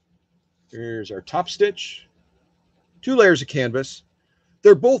 Here's our top stitch. 2 layers of canvas.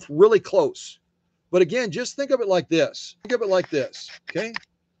 They're both really close. But again, just think of it like this. Think of it like this, okay?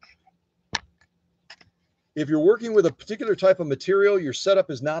 If you're working with a particular type of material, your setup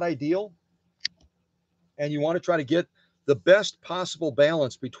is not ideal, and you want to try to get the best possible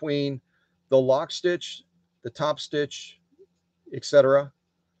balance between the lock stitch, the top stitch, etc.,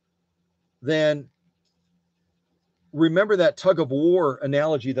 then remember that tug of war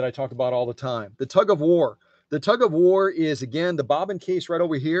analogy that I talk about all the time. The tug of war. The tug of war is, again, the bobbin case right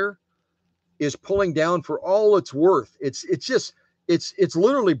over here is pulling down for all it's worth. It's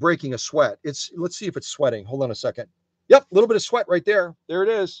literally breaking a sweat. Let's see if it's sweating. Hold on a second. Yep, a little bit of sweat right there. There it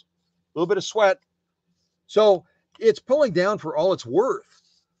is. A little bit of sweat. So it's pulling down for all it's worth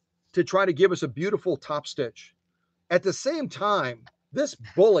to try to give us a beautiful top stitch. At the same time, this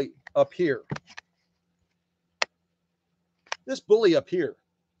bully up here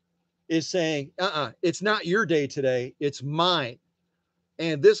is saying, it's not your day today, it's mine.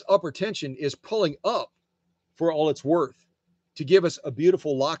 And this upper tension is pulling up for all it's worth to give us a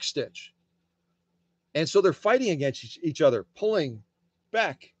beautiful lock stitch. And so they're fighting against each other, pulling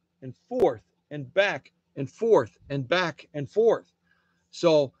back and forth and back and forth and back and forth.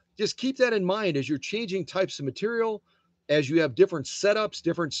 So just keep that in mind as you're changing types of material, as you have different setups,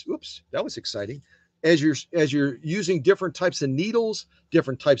 different, oops, that was exciting. As you're using different types of needles,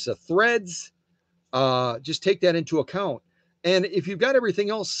 different types of threads, just take that into account. And if you've got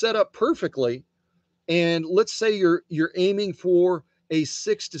everything else set up perfectly, and let's say you're aiming for a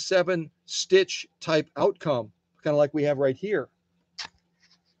 6 to 7 stitch type outcome, kind of like we have right here.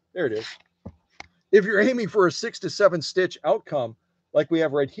 There it is. If you're aiming for a 6 to 7 stitch outcome, like we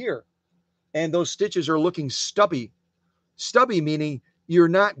have right here, and those stitches are looking stubby meaning you're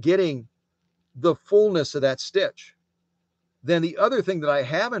not getting the fullness of that stitch, then the other thing that I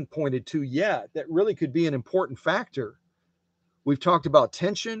haven't pointed to yet that really could be an important factor, we've talked about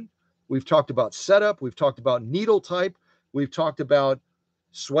tension, we've talked about setup, we've talked about needle type, we've talked about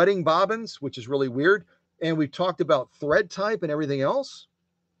sweating bobbins, which is really weird, and we've talked about thread type and everything else.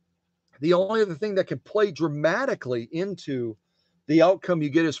 The only other thing that can play dramatically into the outcome you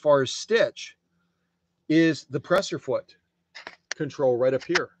get as far as stitch is the presser foot control right up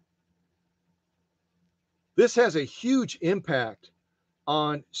here. This has a huge impact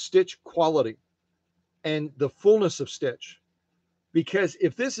on stitch quality and the fullness of stitch, because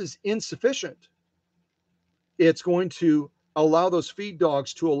if this is insufficient, it's going to allow those feed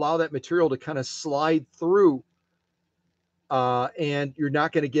dogs to allow that material to kind of slide through, and you're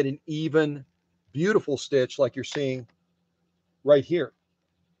not going to get an even, beautiful stitch like you're seeing right here.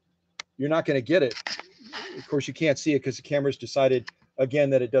 You're not going to get it. Of course, you can't see it because the camera's decided again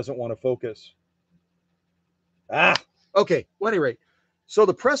that it doesn't want to focus. Okay. Well, at any rate, so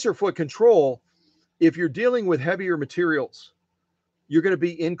the presser foot control, if you're dealing with heavier materials, you're going to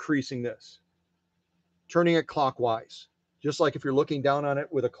be increasing this, turning it clockwise, just like if you're looking down on it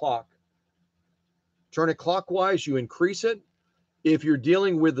with a clock. Turn it clockwise, you increase it. If you're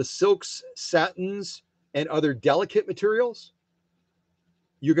dealing with the silks, satins, and other delicate materials,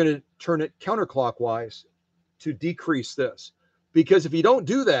 you're going to turn it counterclockwise to decrease this. Because if you don't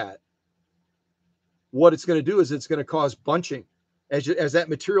do that, what it's going to do is it's going to cause bunching as that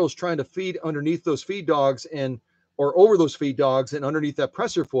material is trying to feed underneath those feed dogs or over those feed dogs and underneath that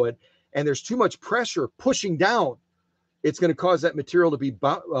presser foot, and there's too much pressure pushing down. It's going to cause that material to be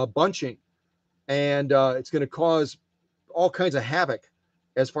bunching, and it's going to cause all kinds of havoc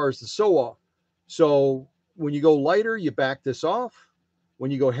as far as the sew off. So when you go lighter, you back this off. When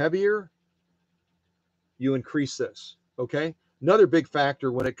you go heavier, you increase this. Okay. Another big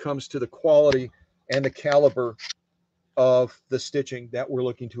factor when it comes to the quality and the caliber of the stitching that we're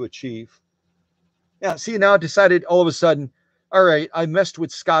looking to achieve. Yeah. See, now I decided all of a sudden, all right, I messed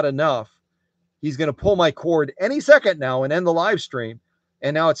with Scott enough. He's going to pull my cord any second now and end the live stream.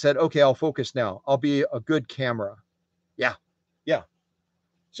 And now it said, okay, I'll focus now. I'll be a good camera. Yeah. Yeah.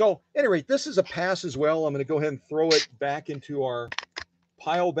 So anyway, this is a pass as well. I'm going to go ahead and throw it back into our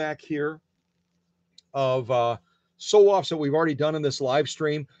pile back here of sew-offs that we've already done in this live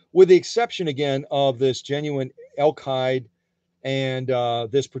stream, with the exception again of this genuine elk hide and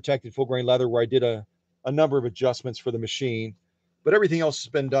this protected full grain leather, where I did a number of adjustments for the machine, but everything else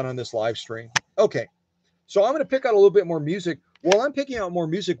has been done on this live stream. Okay, so I'm going to pick out a little bit more music. While I'm picking out more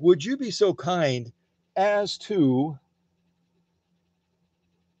music, would you be so kind as to,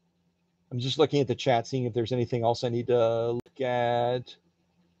 I'm just looking at the chat, seeing if there's anything else I need to look at.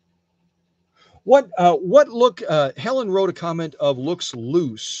 What look, Helen wrote a comment of looks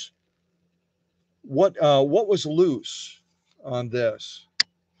loose. What was loose on this?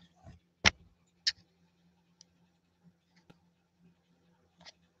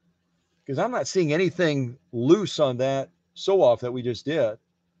 Because I'm not seeing anything loose on that sew off that we just did.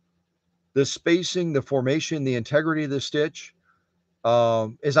 The spacing, the formation, the integrity of the stitch.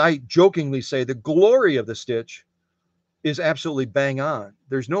 As I jokingly say, the glory of the stitch is absolutely bang on.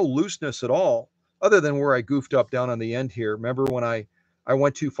 There's no looseness at all, other than where I goofed up down on the end here. Remember when I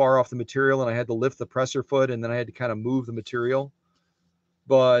went too far off the material and I had to lift the presser foot, and then I had to kind of move the material.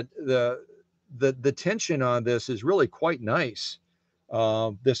 But the tension on this is really quite nice.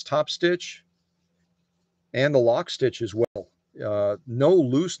 This top stitch and the lock stitch as well. No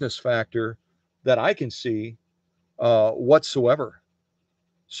looseness factor that I can see whatsoever.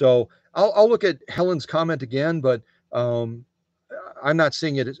 So I'll look at Helen's comment again, but I'm not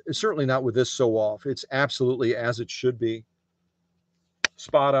seeing it. It's certainly not with this sew off. It's absolutely as it should be.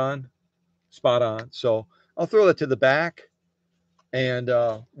 Spot on, spot on. So I'll throw that to the back, and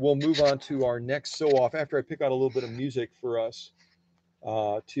we'll move on to our next sew off after I pick out a little bit of music for us.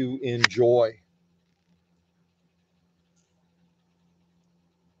 to enjoy.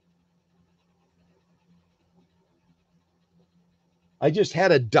 I just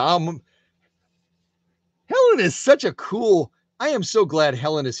had a Dom. Helen is such a cool. I am so glad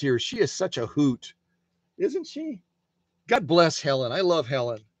Helen is here. She is such a hoot, isn't she? God bless Helen. I love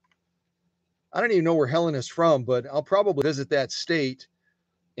Helen. I don't even know where Helen is from, but I'll probably visit that state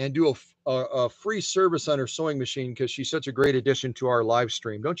and do a free service on her sewing machine because she's such a great addition to our live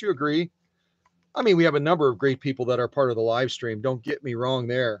stream. Don't you agree? I mean, we have a number of great people that are part of the live stream. Don't get me wrong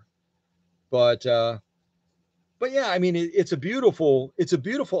there, but yeah, I mean, it's a beautiful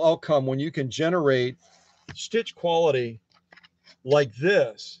outcome when you can generate stitch quality like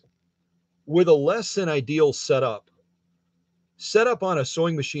this with a less than ideal setup. Setup on a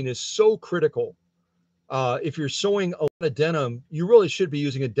sewing machine is so critical. If you're sewing a lot of denim, you really should be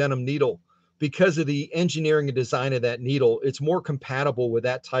using a denim needle because of the engineering and design of that needle. It's more compatible with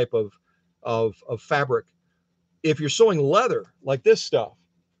that type of fabric. If you're sewing leather like this stuff,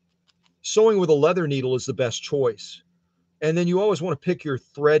 sewing with a leather needle is the best choice. And then you always want to pick your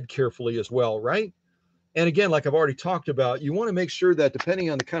thread carefully as well, right? And again, like I've already talked about, you want to make sure that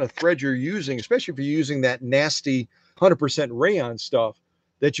depending on the kind of thread you're using, especially if you're using that nasty 100% rayon stuff,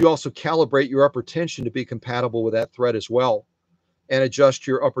 that you also calibrate your upper tension to be compatible with that thread as well and adjust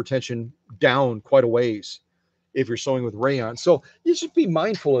your upper tension down quite a ways if you're sewing with rayon. So you should be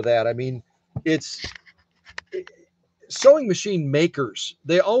mindful of that. I mean, it's sewing machine makers,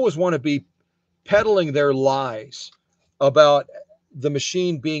 they always want to be peddling their lies about the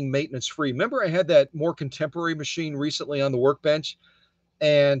machine being maintenance free. Remember, I had that more contemporary machine recently on the workbench,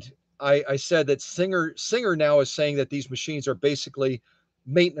 and I said that Singer now is saying that these machines are basically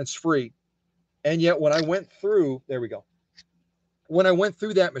maintenance free. And yet, when I went through, there we go. When I went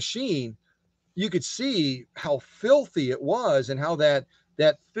through that machine, you could see how filthy it was, and how that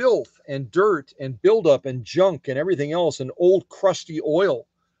filth and dirt and buildup and junk and everything else and old crusty oil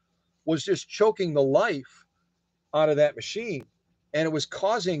was just choking the life out of that machine. And it was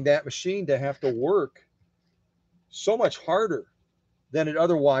causing that machine to have to work so much harder than it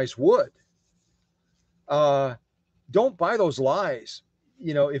otherwise would. Uh, don't buy those lies.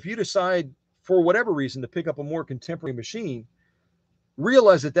 You know, if you decide for whatever reason to pick up a more contemporary machine,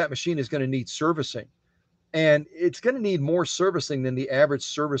 realize that that machine is going to need servicing. And it's going to need more servicing than the average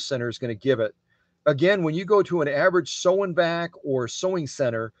service center is going to give it. Again, when you go to an average sew and back or sewing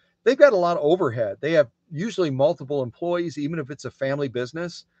center, they've got a lot of overhead. They have usually multiple employees, even if it's a family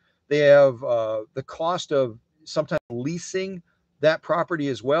business. They have the cost of sometimes leasing that property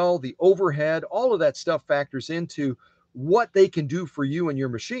as well, the overhead, all of that stuff factors into what they can do for you and your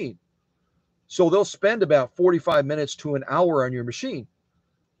machine. So they'll spend about 45 minutes to an hour on your machine.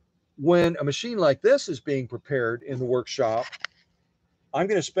 When a machine like this is being prepared in the workshop, I'm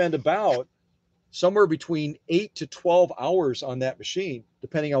going to spend about somewhere between 8 to 12 hours on that machine,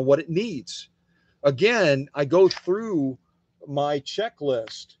 depending on what it needs. Again, I go through my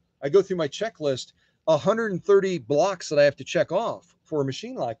checklist. 130 blocks that I have to check off for a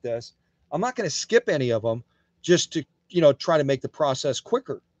machine like this. I'm not going to skip any of them just to, try to make the process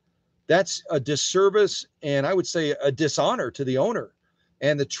quicker. That's a disservice, and I would say a dishonor to the owner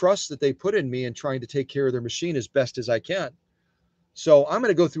and the trust that they put in me in trying to take care of their machine as best as I can. So I'm going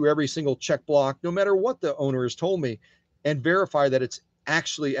to go through every single check block, no matter what the owner has told me, and verify that it's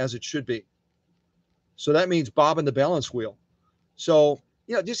actually as it should be. So that means bobbing the balance wheel. So,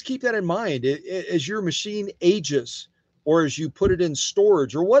 just keep that in mind as your machine ages, or as you put it in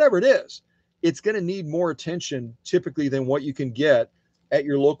storage or whatever it is. It's going to need more attention typically than what you can get at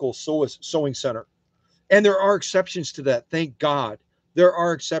your local sewing center. And there are exceptions to that. Thank God. There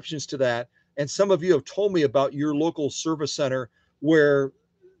are exceptions to that. And some of you have told me about your local service center where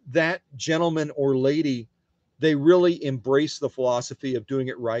that gentleman or lady, they really embrace the philosophy of doing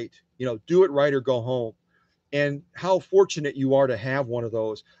it right. Do it right or go home. And how fortunate you are to have one of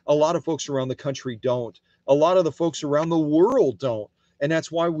those. A lot of folks around the country don't. A lot of the folks around the world don't. And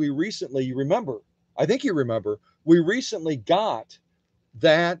that's why we recently, I think you remember, we recently got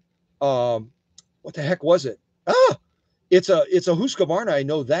that, what the heck was it? It's a Husqvarna. I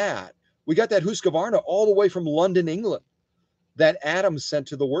know that. We got that Husqvarna all the way from London, England, that Adam sent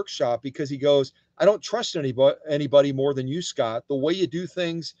to the workshop because he goes, I don't trust anybody more than you, Scott. The way you do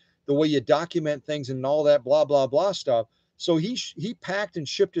things, the way you document things and all that blah, blah, blah stuff. So he packed and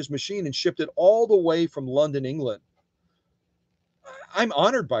shipped his machine and shipped it all the way from London, England. I'm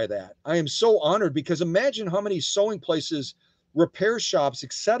honored by that. I am so honored because imagine how many sewing places, repair shops,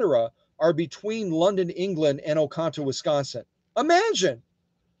 etc., are between London, England, and Oconto, Wisconsin. Imagine.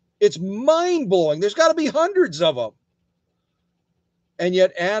 It's mind-blowing. There's got to be hundreds of them. And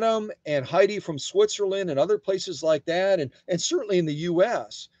yet Adam and Heidi from Switzerland and other places like that, and certainly in the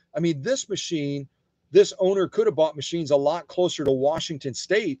US, I mean, this machine, this owner could have bought machines a lot closer to Washington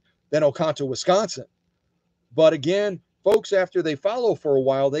State than Oconto, Wisconsin. But again, folks, after they follow for a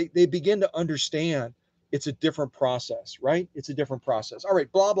while, they begin to understand it's a different process, right? It's a different process. All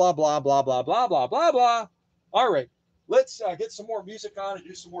right, blah, blah, blah, blah, blah, blah, blah, blah, blah. All right, let's get some more music on and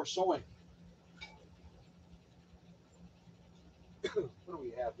do some more sewing. What do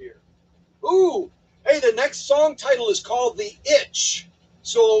we have here? Ooh, hey, the next song title is called The Itch.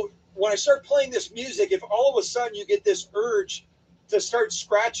 So when I start playing this music, if all of a sudden you get this urge to start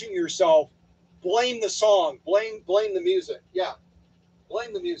scratching yourself, blame the song, blame the music. Yeah,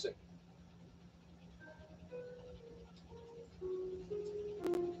 blame the music.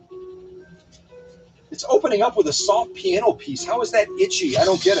 It's opening up with a soft piano piece. How is that itchy? I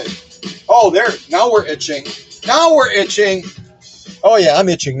don't get it. Oh, there. Now we're itching. Now we're itching. Oh, yeah, I'm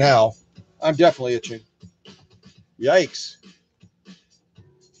itching now. I'm definitely itching. Yikes.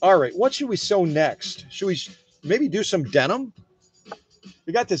 All right, what should we sew next? Should we maybe do some denim?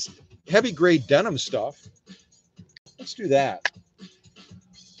 We got this heavy grade denim stuff. Let's do that.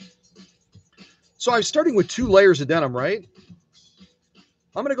 So I'm starting with 2 layers of denim, right?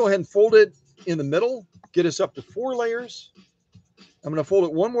 I'm going to go ahead and fold it in the middle, get us up to 4 layers. I'm going to fold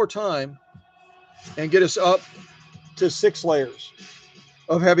it one more time and get us up to 6 layers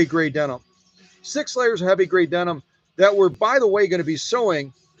of heavy grade denim. 6 layers of heavy grade denim that we're, by the way, going to be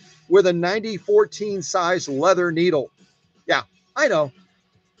sewing with a 90-14 size leather needle. Yeah, I know.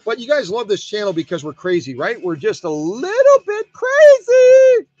 But you guys love this channel because we're crazy, right? We're just a little bit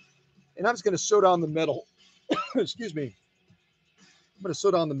crazy. And I'm just going to sew down the middle. Excuse me. I'm going to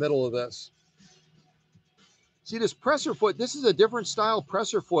sew down the middle of this. See this presser foot? This is a different style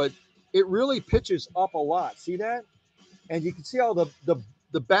presser foot. It really pitches up a lot. See that? And you can see how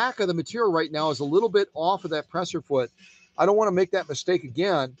the back of the material right now is a little bit off of that presser foot. I don't want to make that mistake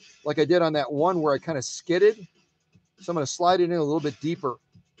again, like I did on that one where I kind of skidded. So I'm going to slide it in a little bit deeper.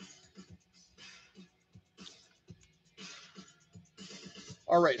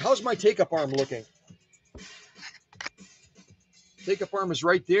 All right, how's my take-up arm looking? Take-up arm is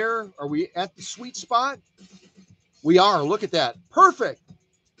right there. Are we at the sweet spot? We are. Look at that. Perfect.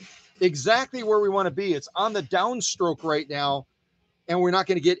 Exactly where we want to be. It's on the downstroke right now, and we're not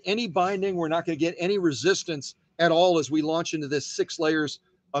going to get any binding. We're not going to get any resistance at all as we launch into this 6 layers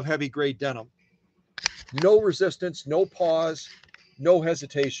of heavy grade denim. No resistance, no pause, no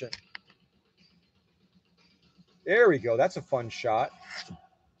hesitation. There we go. That's a fun shot.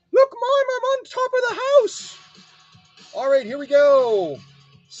 Look, Mom, I'm on top of the house. All right, here we go.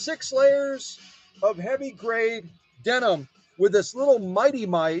 6 layers of heavy grade denim with this little Mighty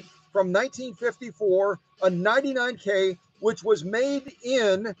Mite from 1954, a 99K, which was made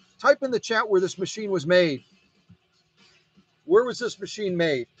in, type in the chat where this machine was made. Where was this machine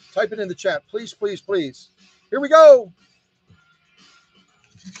made? Type it in the chat, please, please, please. Here we go.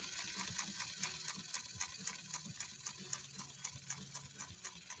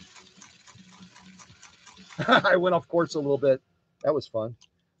 I went off course a little bit. That was fun.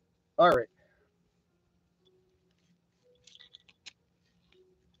 All right.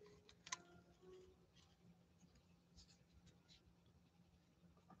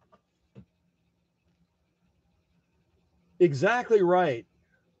 Exactly right.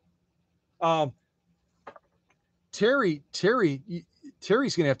 Terry's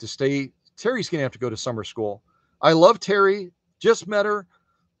gonna have to stay. Terry's gonna have to go to summer school. I love Terry. Just met her.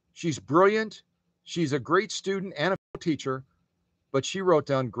 She's brilliant. She's a great student and a teacher. But she wrote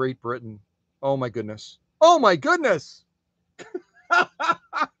down Great Britain. Oh my goodness. Oh my goodness.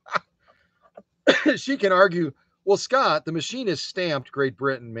 She can argue. Well, Scott, the machine is stamped Great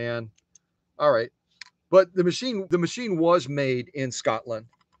Britain, man. All right. But the machine was made in Scotland.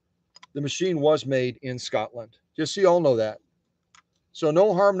 The machine was made in Scotland. Just so you all know that. So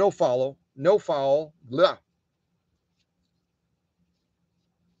no harm, no foul. No foul. Blah.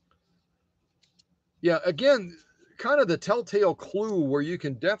 Yeah, again, kind of the telltale clue where you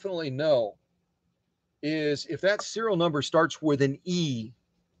can definitely know is if that serial number starts with an E.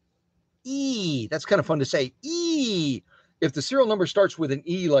 E. That's kind of fun to say. E. If the serial number starts with an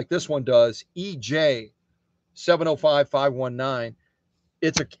E like this one does, EJ 705519,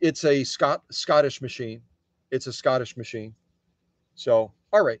 it's a Scottish machine. It's a Scottish machine. So,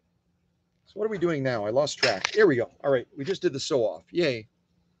 all right. So what are we doing now? I lost track. Here we go. All right. We just did the sew off. Yay.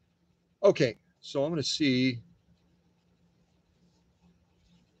 Okay. So I'm going to see.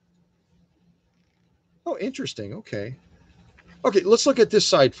 Oh, interesting. Okay. Okay. Let's look at this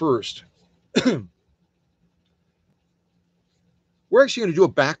side first. We're actually going to do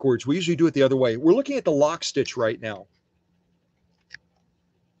it backwards. We usually do it the other way. We're looking at the lock stitch right now.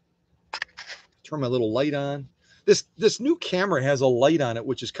 Turn my little light on. This new camera has a light on it,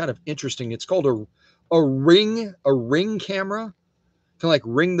 which is kind of interesting. It's called a ring camera, kind of like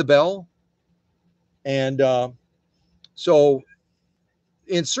Ring the Bell. And so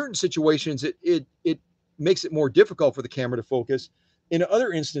in certain situations, it makes it more difficult for the camera to focus. In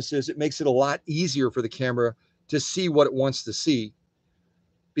other instances, it makes it a lot easier for the camera to see what it wants to see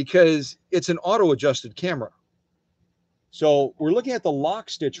because it's an auto-adjusted camera. So we're looking at the lock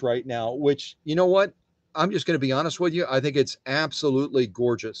stitch right now, which, you know what? I'm just going to be honest with you. I think it's absolutely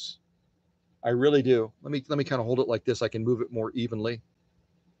gorgeous. I really do. Let me kind of hold it like this. I can move it more evenly.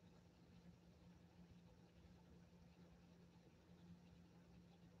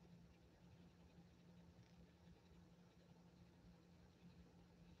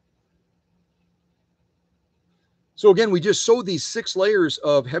 So again, we just sewed these 6 layers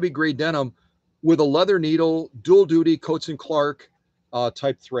of heavy grade denim with a leather needle, dual duty Coats and Clark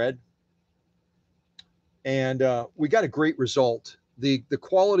type thread. And we got a great result. The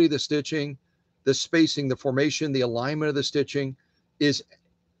quality of the stitching, the spacing, the formation, the alignment of the stitching is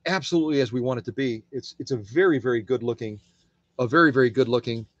absolutely as we want it to be. It's a very, very good looking,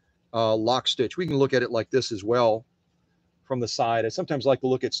 lock stitch. We can look at it like this as well from the side. I sometimes like to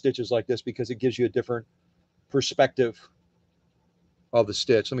look at stitches like this because it gives you a different perspective of the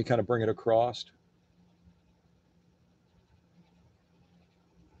stitch. Let me kind of bring it across.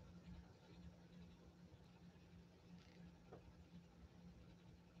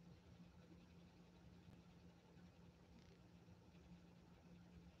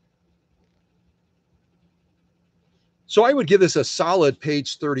 So I would give this a solid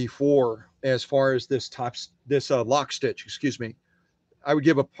page 34 as far as this lock stitch, excuse me. I would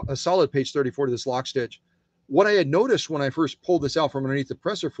give a solid page 34 to this lock stitch. What I had noticed when I first pulled this out from underneath the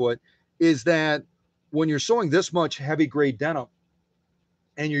presser foot is that when you're sewing this much heavy grade denim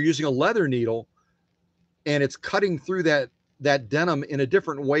and you're using a leather needle and it's cutting through that denim in a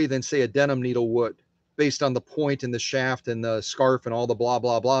different way than say a denim needle would, based on the point and the shaft and the scarf and all the blah,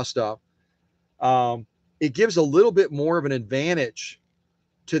 blah, blah stuff. It gives a little bit more of an advantage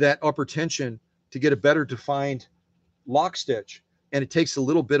to that upper tension to get a better defined lock stitch. And it takes a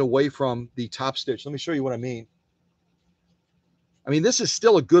little bit away from the top stitch. Let me show you what I mean. I mean, this is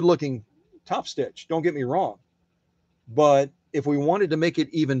still a good looking top stitch. Don't get me wrong. But if we wanted to make it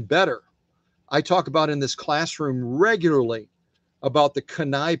even better, I talk about in this classroom regularly about the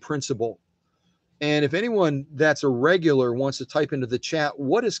Kanai principle. And if anyone that's a regular wants to type into the chat,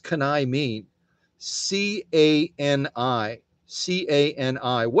 what does Kanai mean? C-A-N-I.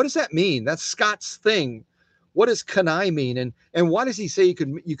 C-A-N-I. What does that mean? That's Scott's thing. What does Kanai mean? And why does he say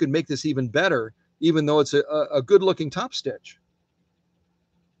you could make this even better, even though it's a good looking top stitch?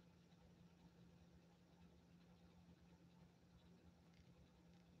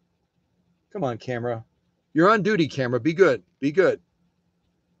 Come on, camera. You're on duty, camera. Be good. Be good.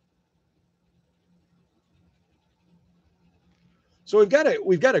 So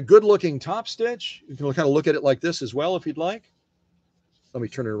we've got a good looking top stitch. You can kind of look at it like this as well if you'd like. Let me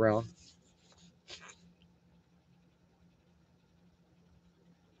turn it around.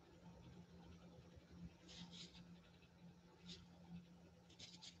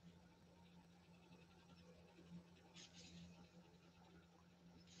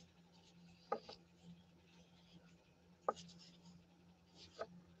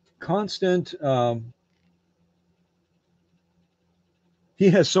 Constant. He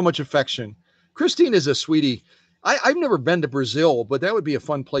has so much affection. Christine is a sweetie. I've never been to Brazil, but that would be a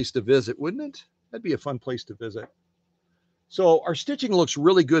fun place to visit, wouldn't it? That'd be a fun place to visit. So our stitching looks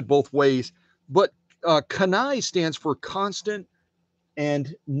really good both ways, but Kanai stands for constant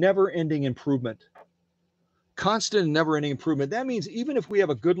and never-ending improvement. Constant and never-ending improvement. That means even if we have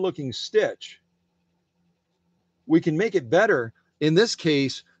a good-looking stitch, we can make it better, in this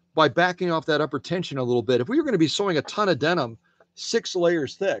case, by backing off that upper tension a little bit. If we were going to be sewing a ton of denim, 6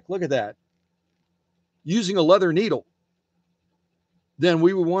 layers thick, look at that, using a leather needle, then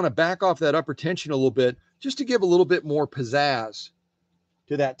we would want to back off that upper tension a little bit just to give a little bit more pizzazz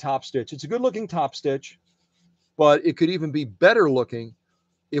to that top stitch. It's a good looking top stitch, but it could even be better looking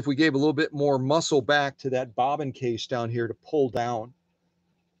if we gave a little bit more muscle back to that bobbin case down here to pull down.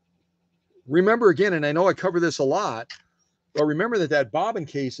 Remember again, and I know I cover this a lot, but remember that bobbin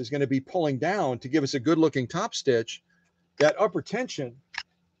case is going to be pulling down to give us a good looking top stitch. That upper tension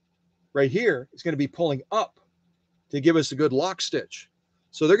right here is going to be pulling up to give us a good lock stitch.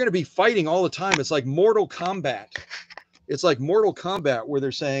 So they're going to be fighting all the time. It's like Mortal Kombat. It's like Mortal Kombat where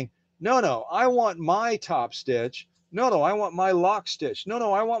they're saying, no, I want my top stitch. No, no, I want my lock stitch. No,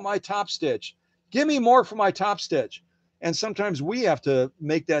 no, I want my top stitch. Give me more for my top stitch. And sometimes we have to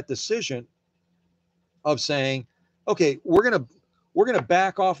make that decision of saying, okay, we're gonna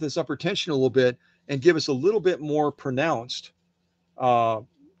back off this upper tension a little bit and give us a little bit more pronounced uh,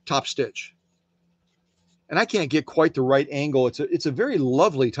 top stitch. And I can't get quite the right angle. It's a very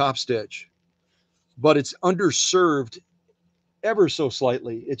lovely top stitch, but it's underserved ever so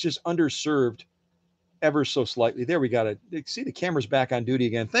slightly. It's just underserved ever so slightly. There, we got it. See, the camera's back on duty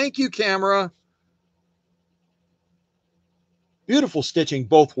again. Thank you, camera. Beautiful stitching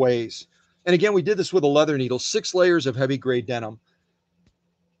both ways. And again, we did this with a leather needle, 6 layers of heavy grade denim.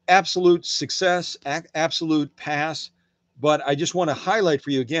 Absolute success, absolute pass. But I just want to highlight for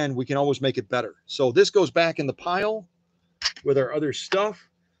you again, we can always make it better. So this goes back in the pile with our other stuff.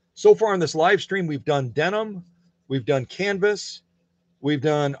 So far in this live stream, we've done denim, we've done canvas, we've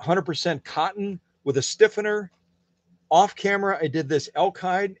done 100% cotton with a stiffener. Off camera, I did this elk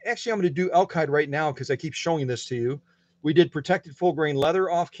hide. Actually, I'm going to do elk hide right now because I keep showing this to you. We did protected full grain leather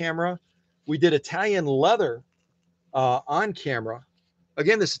off camera. We did Italian leather on camera.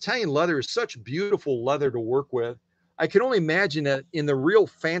 Again, this Italian leather is such beautiful leather to work with. I can only imagine that in the real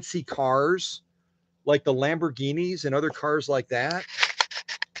fancy cars, like the Lamborghinis and other cars like that,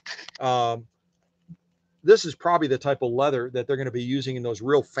 this is probably the type of leather that they're going to be using in those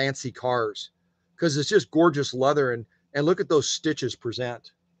real fancy cars because it's just gorgeous leather. And look at those stitches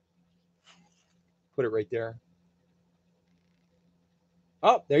present. Put it right there.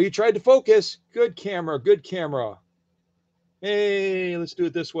 Oh, there you tried to focus. Good camera, good camera. Hey, let's do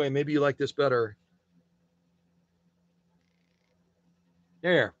it this way. Maybe you like this better.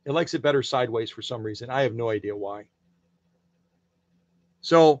 There, it likes it better sideways for some reason. I have no idea why.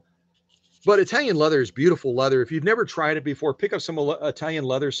 So, but Italian leather is beautiful leather. If you've never tried it before, pick up some Italian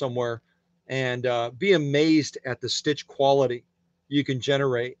leather somewhere and be amazed at the stitch quality you can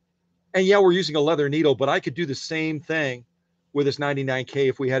generate. And yeah, we're using a leather needle, but I could do the same thing with this 99K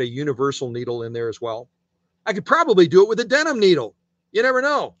if we had a universal needle in there as well. I could probably do it with a denim needle. You never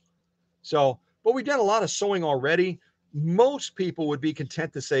know. So, but we've done a lot of sewing already. Most people would be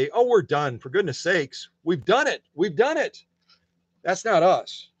content to say, oh, we're done. For goodness sakes, we've done it. We've done it. That's not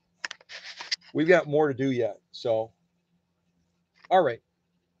us. We've got more to do yet. So, all right.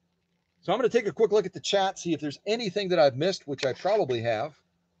 So I'm going to take a quick look at the chat, see if there's anything that I've missed, which I probably have.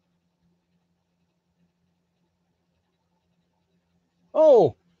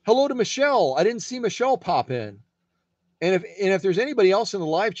 Oh, hello to Michelle. I didn't see Michelle pop in. And if there's anybody else in the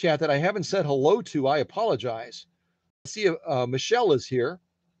live chat that I haven't said hello to, I apologize. I see Michelle is here.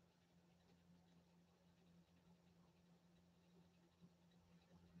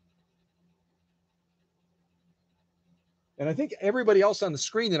 And I think everybody else on the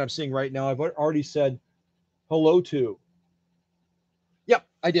screen that I'm seeing right now, I've already said hello to. Yep,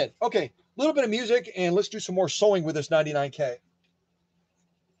 I did. Okay, a little bit of music, and let's do some more sewing with this 99K.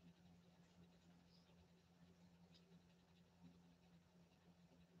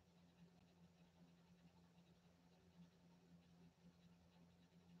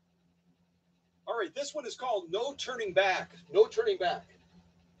 All right, this one is called No Turning Back. No Turning Back.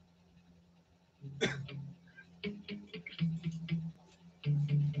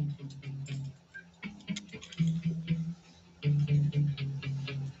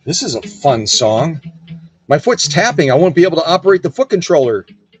 This is a fun song. My foot's tapping. I won't be able to operate the foot controller.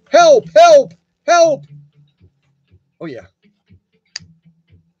 Help, help, help. Oh, yeah.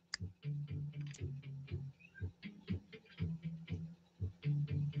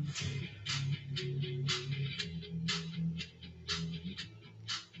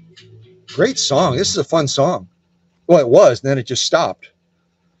 Great song. This is a fun song. Well, it was, and then it just stopped.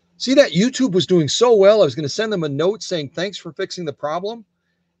 See that YouTube was doing so well. I was going to send them a note saying, thanks for fixing the problem.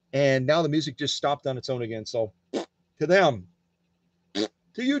 And now the music just stopped on its own again. So to them, to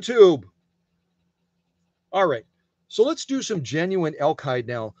YouTube. All right. So let's do some genuine elk hide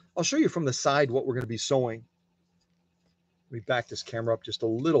now. I'll show you from the side what we're going to be sewing. Let me back this camera up just a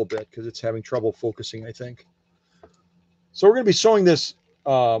little bit because it's having trouble focusing, I think. So we're going to be sewing this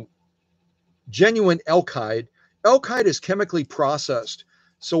genuine elk hide. Elk hide is chemically processed.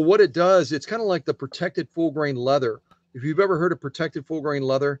 So what it does, it's kind of like the protected full grain leather. If you've ever heard of protected full grain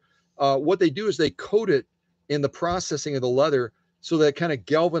leather, what they do is they coat it in the processing of the leather so that it kind of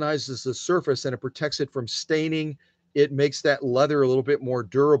galvanizes the surface and it protects it from staining. It makes that leather a little bit more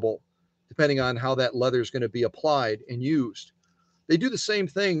durable, depending on how that leather is going to be applied and used. They do the same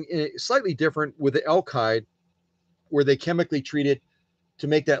thing, slightly different with the elk hide, where they chemically treat it to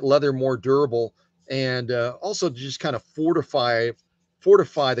make that leather more durable and also to just kind of fortify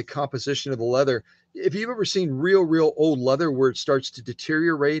the composition of the leather. if you've ever seen real old leather where it starts to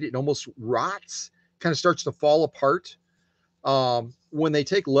deteriorate, it almost rots, kind of starts to fall apart. When they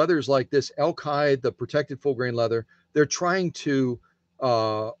take leathers like this elk hide, the protected full grain leather, they're trying to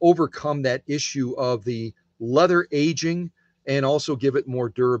overcome that issue of the leather aging and also give it more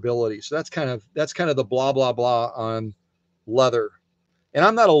durability. So that's kind of the blah blah blah on leather. And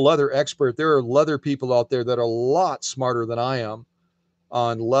I'm not a leather expert. There are leather people out there that are a lot smarter than I am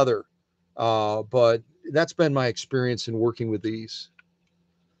on leather. But that's been my experience in working with these.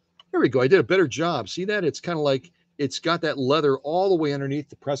 There we go. I did a better job. See that? It's kind of like it's got that leather all the way underneath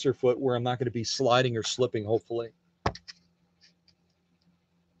the presser foot where I'm not going to be sliding or slipping, hopefully.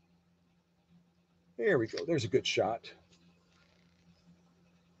 There we go. There's a good shot.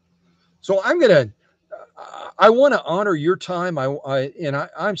 So I want to honor your time.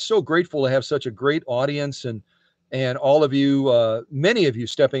 I'm so grateful to have such a great audience and all of you, many of you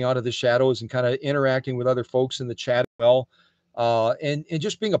stepping out of the shadows and kind of interacting with other folks in the chat as well. And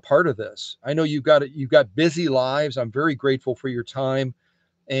just being a part of this. I know you've got busy lives. I'm very grateful for your time,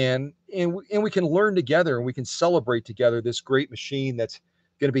 and we can learn together and we can celebrate together this great machine that's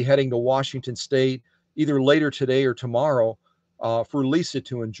going to be heading to Washington State either later today or tomorrow for Lisa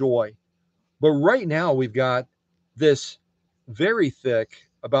to enjoy. But right now we've got this very thick,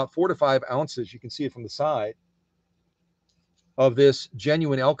 about 4 to 5 ounces. You can see it from the side of this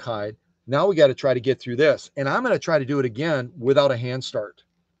genuine elk hide. Now we got to try to get through this, and I'm going to try to do it again without a hand start.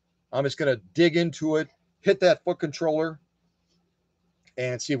 I'm just going to dig into it, hit that foot controller,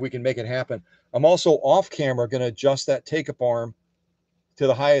 and see if we can make it happen. I'm also off camera going to adjust that take-up arm to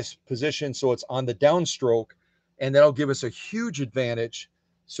the highest position so it's on the downstroke, and that'll give us a huge advantage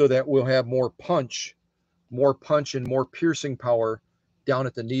so that we'll have more punch and more piercing power down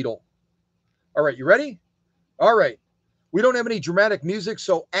at the needle. All right, you ready? All right. We don't have any dramatic music,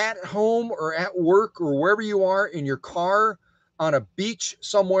 so at home or at work or wherever you are, in your car, on a beach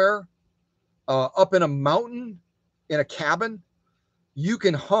somewhere, up in a mountain, in a cabin, you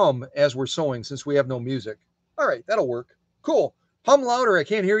can hum as we're sewing since we have no music. All right, that'll work. Cool. Hum louder. I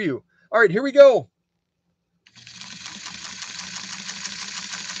can't hear you. All right, here we go.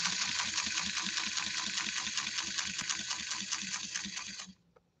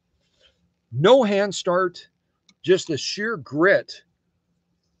 No hand start, just the sheer grit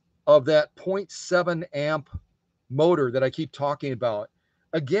of that 0.7 amp motor that I keep talking about.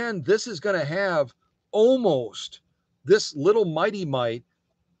 Again, this is going to have almost this little Mighty Mite.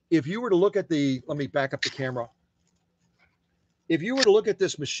 If you were to look at let me back up the camera. If you were to look at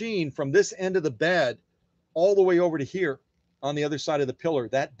this machine from this end of the bed all the way over to here on the other side of the pillar,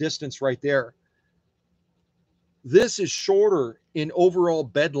 that distance right there, this is shorter in overall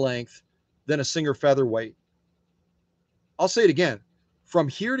bed length than a Singer featherweight. I'll say it again. From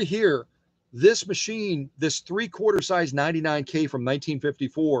here to here, this machine, this 3/4 size 99K from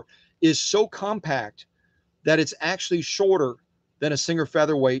 1954, is so compact that it's actually shorter than a Singer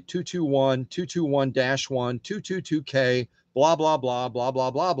featherweight 221, 221-1, 222K, blah, blah, blah, blah,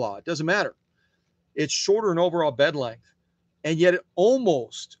 blah, blah, blah. It doesn't matter. It's shorter in overall bed length. And yet it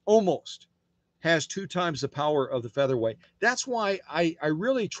almost has 2 times the power of the featherweight. That's why I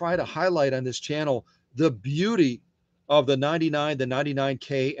really try to highlight on this channel the beauty of the 99, the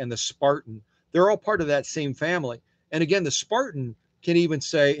 99K, and the Spartan. They're all part of that same family. And again, the Spartan can even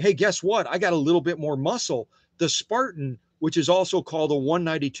say, hey, guess what? I got a little bit more muscle. The Spartan, which is also called a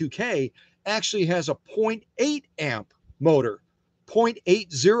 192K, actually has a 0.8 amp motor,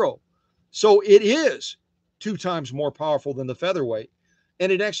 0.80. So it is 2 times more powerful than the featherweight.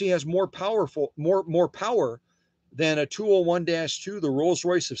 And it actually has more power than a 201-2, the Rolls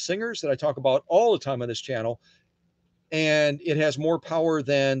Royce of Singers that I talk about all the time on this channel. And it has more power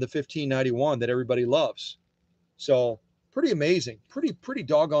than the 1591 that everybody loves. So pretty amazing, pretty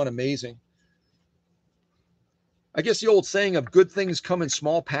doggone amazing. I guess the old saying of good things come in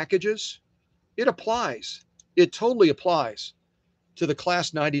small packages, it applies. It totally applies to the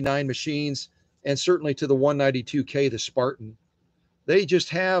Class 99 machines and certainly to the 192K, the Spartan. They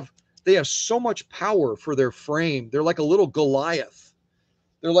have so much power for their frame. They're like a little Goliath.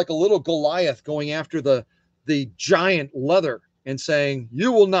 They're like a little Goliath going after the giant leather and saying,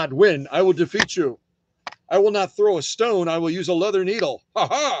 you will not win. I will defeat you. I will not throw a stone. I will use a leather needle. Ha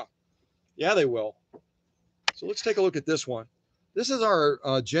ha. Yeah, they will. So let's take a look at this one. This is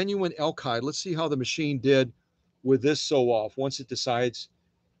our genuine elk hide. Let's see how the machine did with this sew off once it decides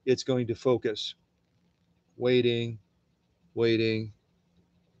it's going to focus. Waiting.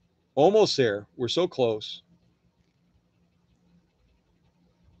 Almost there. We're so close.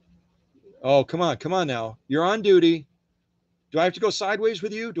 Oh, come on now. You're on duty. Do I have to go sideways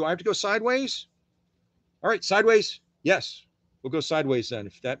with you? Do I have to go sideways? All right, sideways. Yes, we'll go sideways then,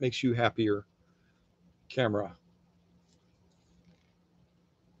 if that makes you happier, camera.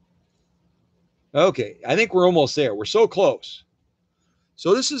 Okay, I think we're almost there. We're so close.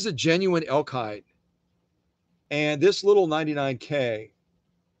 So this is a genuine elk hide. And this little 99K,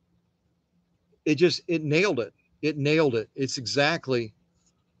 it nailed it. It nailed it. It's exactly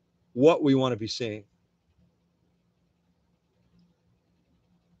what we want to be seeing.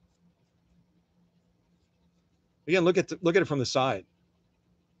 Again, look at it from the side.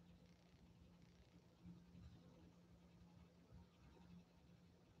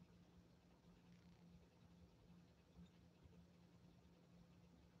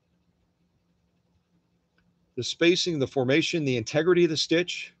 The spacing, the formation, the integrity of the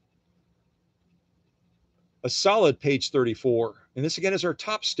stitch. A solid page 34. And this again is our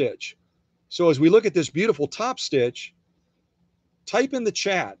top stitch. So as we look at this beautiful top stitch, type in the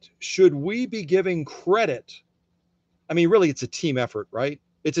chat, should we be giving credit? I mean, really, it's a team effort, right?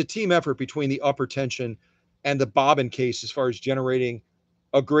 It's a team effort between the upper tension and the bobbin case as far as generating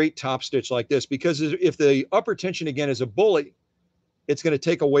a great top stitch like this. Because if the upper tension, again, is a bully, it's going to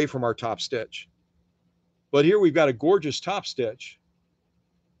take away from our top stitch. But here we've got a gorgeous top stitch.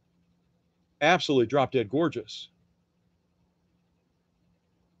 Absolutely drop dead gorgeous.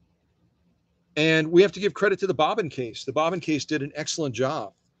 And we have to give credit to the bobbin case. The bobbin case did an excellent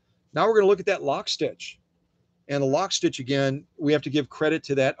job. Now we're going to look at that lock stitch. And the lock stitch, again, we have to give credit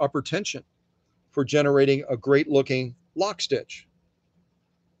to that upper tension for generating a great looking lock stitch.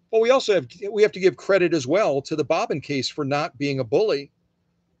 But we also have to give credit as well to the bobbin case for not being a bully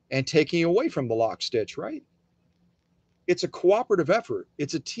and taking away from the lock stitch, right? It's a cooperative effort.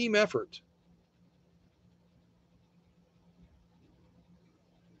 It's a team effort.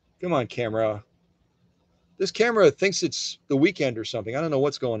 Come on, camera. This camera thinks it's the weekend or something. I don't know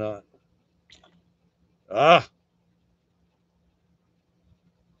what's going on. All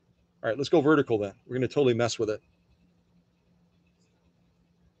right, let's go vertical then. We're going to totally mess with it.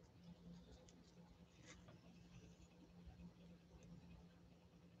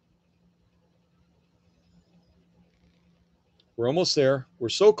 We're almost there. We're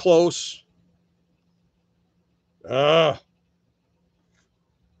so close. Maybe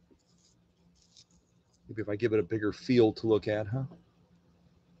if I give it a bigger field to look at, huh?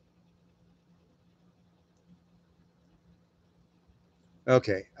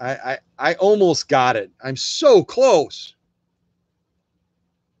 Okay, I almost got it. I'm so close.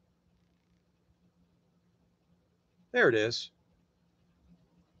 There it is.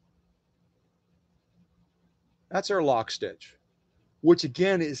 That's our lock stitch, which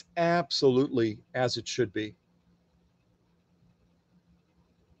again is absolutely as it should be.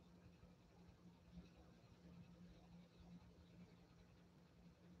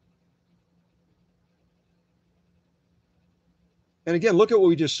 And again, look at what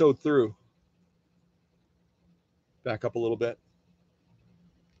we just sewed through. Back up a little bit.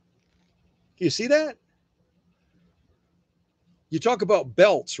 Can you see that? You talk about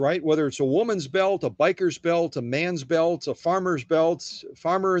belts, right? Whether it's a woman's belt, a biker's belt, a man's belt, a farmer's belt,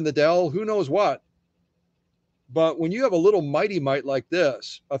 farmer in the dell, who knows what. But when you have a little Mighty Mite like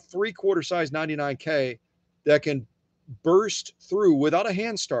this, a 3/4 size 99K that can burst through without a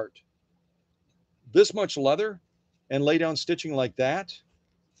hand start, this much leather and lay down stitching like that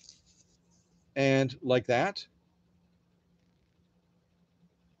and like that,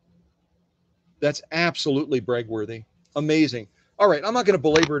 that's absolutely brag worthy. Amazing. All right, I'm not going to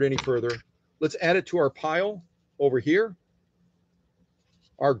belabor it any further. Let's add it to our pile over here,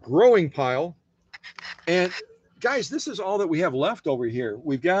 our growing pile. And guys, this is all that we have left over here.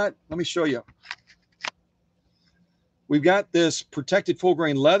 We've got, let me show you. We've got this protected full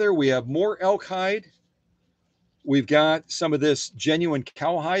grain leather. We have more elk hide. We've got some of this genuine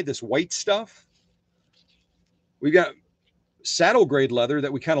cowhide, this white stuff. We've got saddle grade leather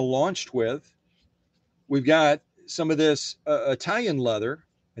that we kind of launched with. We've got some of this Italian leather,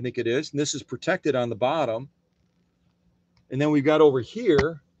 I think it is, and this is protected on the bottom. And then we've got over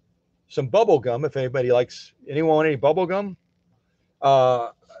here some bubble gum, if anybody likes, anyone want any bubble gum?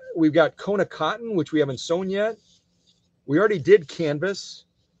 We've got Kona cotton, which we haven't sewn yet. We already did canvas.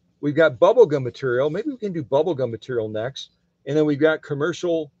 We've got bubblegum material. Maybe we can do bubblegum material next. And then we've got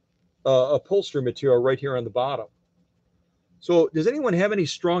commercial upholstery material right here on the bottom. So does anyone have any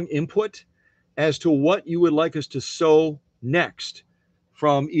strong input as to what you would like us to sew next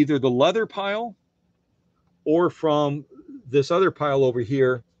from either the leather pile or from this other pile over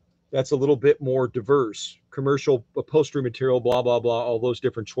here that's a little bit more diverse? Commercial upholstery material, blah, blah, blah, all those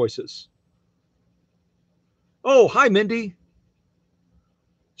different choices. Oh, hi, Mindy.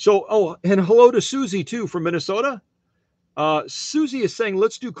 So, oh, and hello to Susie too from Minnesota. Susie is saying,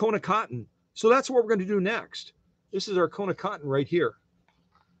 let's do Kona cotton. So that's what we're going to do next. This is our Kona cotton right here.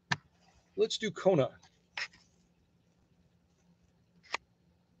 Let's do Kona.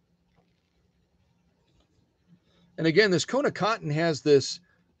 And again, this Kona cotton has this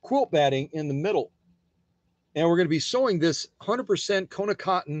quilt batting in the middle. And we're going to be sewing this 100% Kona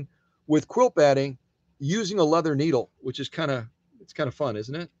cotton with quilt batting using a leather needle, which is it's kind of fun,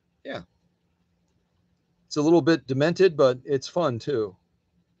 isn't it? Yeah. It's a little bit demented, but it's fun too.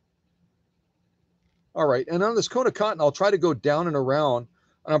 All right, and on this Kona cotton, I'll try to go down and around,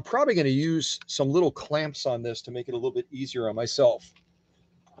 and I'm probably going to use some little clamps on this to make it a little bit easier on myself.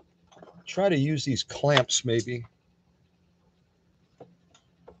 Try to use these clamps maybe.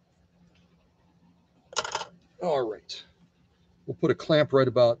 All right, we'll put a clamp right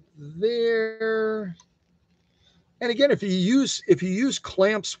about there. And again, if you use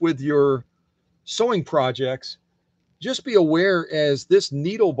clamps with your sewing projects, just be aware as this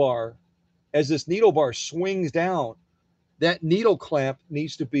needle bar swings down, that needle clamp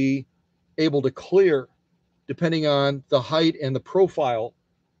needs to be able to clear depending on the height and the profile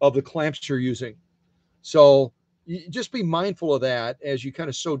of the clamps you're using. So you just be mindful of that as you kind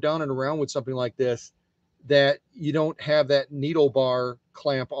of sew down and around with something like this, that you don't have that needle bar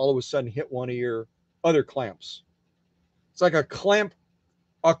clamp all of a sudden hit one of your other clamps. It's like a clamp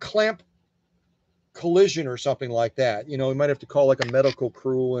collision or something like that. You know, you might have to call like a medical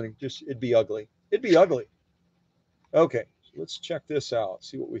crew, and it'd be ugly. It'd be ugly. Okay, so let's check this out,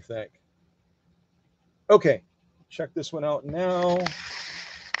 see what we think. Okay, check this one out now.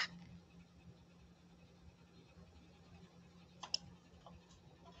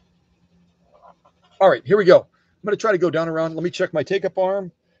 All right, here we go. I'm going to try to go down around. Let me check my take-up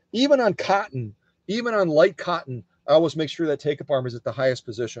arm. Even on cotton, even on light cotton, I always make sure that take-up arm is at the highest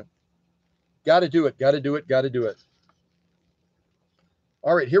position. Got to do it, got to do it, got to do it.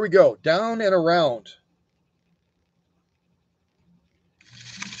 All right, here we go. Down and around.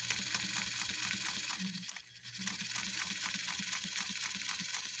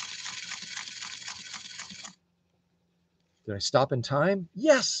 Did I stop in time?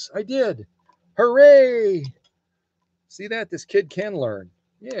 Yes, I did. Hooray! See that? This kid can learn.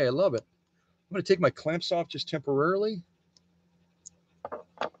 Yeah, I love it. I'm going to take my clamps off just temporarily.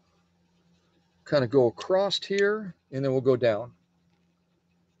 Kind of go across here, and then we'll go down.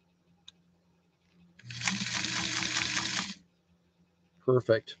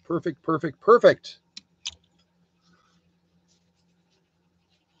 Perfect, perfect, perfect, perfect.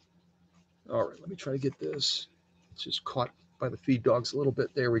 All right, let me try to get this. It's just caught by the feed dogs a little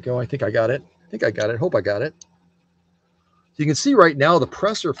bit. There we go. I think I got it. Hope I got it. So you can see right now the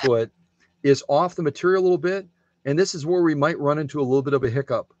presser foot is off the material a little bit, and this is where we might run into a little bit of a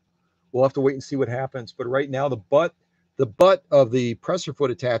hiccup. We'll have to wait and see what happens. But right now the butt of the presser foot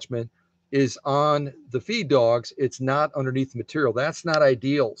attachment is on the feed dogs. It's not underneath the material. That's not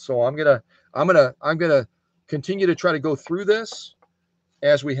ideal. So I'm gonna continue to try to go through this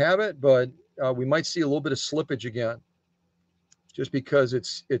as we have it, but we might see a little bit of slippage again, just because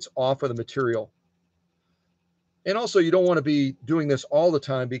it's off of the material. And also, you don't want to be doing this all the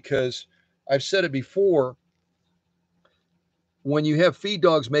time, because I've said it before, when you have feed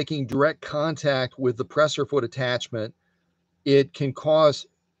dogs making direct contact with the presser foot attachment, it can cause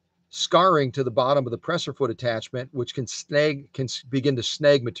scarring to the bottom of the presser foot attachment, which can begin to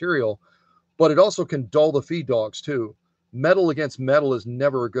snag material, but it also can dull the feed dogs too. Metal against metal is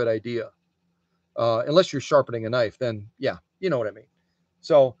never a good idea. Unless you're sharpening a knife, then yeah, you know what I mean.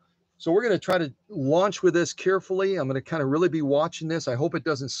 So we're going to try to launch with this carefully. I'm going to kind of really be watching this. I hope it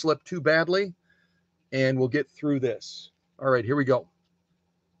doesn't slip too badly, and we'll get through this. All right, here we go.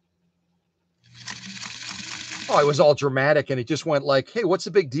 Oh, it was all dramatic, and it just went like, hey, what's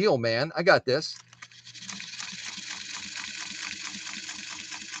the big deal, man? I got this.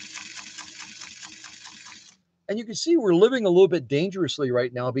 And you can see we're living a little bit dangerously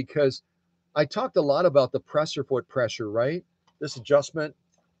right now, because I talked a lot about the presser foot pressure, right? This adjustment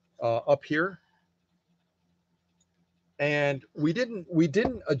up here. And we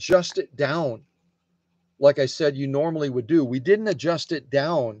didn't adjust it down like I said you normally would do. We didn't adjust it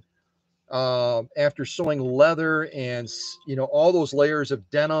down after sewing leather and, you know, all those layers of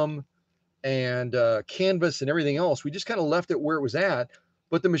denim and canvas and everything else. We just kind of left it where it was at,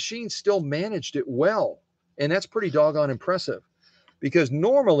 but the machine still managed it well. And that's pretty doggone impressive, because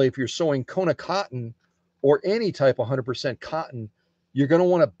normally if you're sewing Kona cotton or any type of 100% cotton, you're going to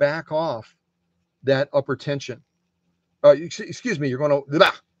want to back off that upper tension. Excuse me, you're going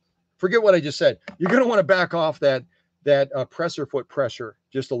to, forget what I just said. You're going to want to back off that that presser foot pressure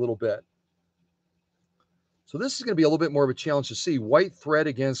just a little bit. So this is going to be a little bit more of a challenge to see white thread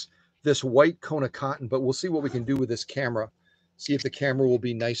against this white cone of cotton, but we'll see what we can do with this camera. See if the camera will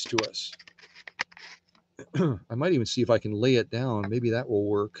be nice to us. I might even see if I can lay it down. Maybe that will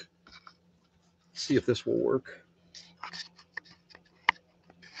work. See if this will work.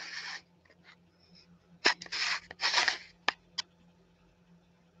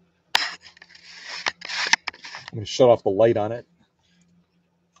 I'm going to shut off the light on it.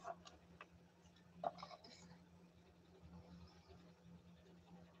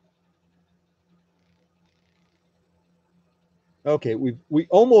 Okay, we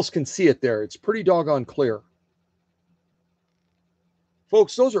almost can see it there. It's pretty doggone clear.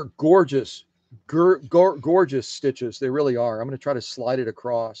 Folks, those are gorgeous, gorgeous stitches. They really are. I'm going to try to slide it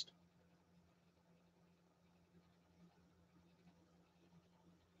across.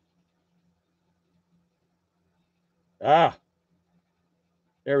 Ah,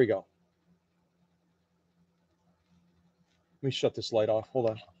 there we go. Let me shut this light off.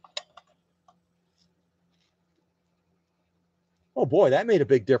 Hold on. Oh boy, that made a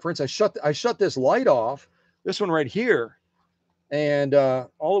big difference. I shut this light off, this one right here, and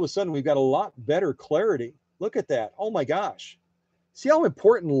all of a sudden we've got a lot better clarity. Look at that. Oh my gosh. See how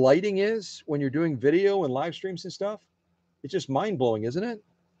important lighting is when you're doing video and live streams and stuff? It's just mind-blowing, isn't it?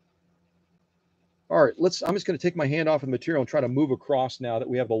 All right, I'm just going to take my hand off of the material and try to move across now that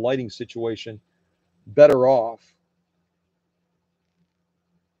we have the lighting situation better off.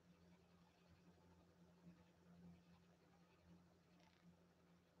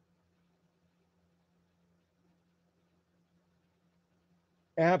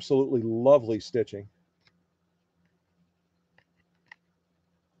 Absolutely lovely stitching.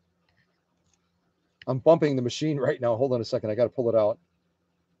 I'm bumping the machine right now. Hold on a second. I got to pull it out.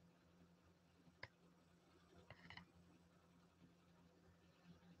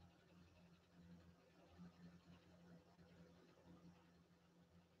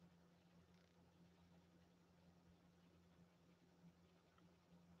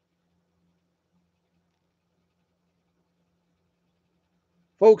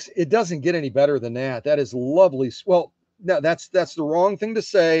 Folks, it doesn't get any better than that. That is lovely. Well, no, that's the wrong thing to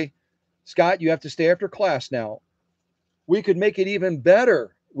say. Scott, you have to stay after class now. We could make it even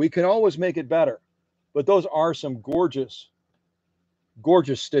better. We can always make it better. But those are some gorgeous,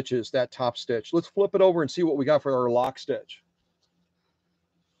 gorgeous stitches, that top stitch. Let's flip it over and see what we got for our lock stitch.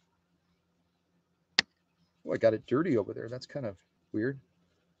 Oh, I got it dirty over there. That's kind of weird.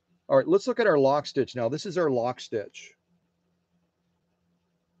 All right, let's look at our lock stitch now. This is our lock stitch.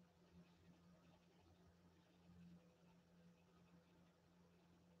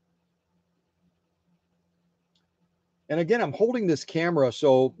 And again, I'm holding this camera,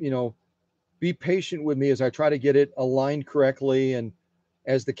 so, be patient with me as I try to get it aligned correctly and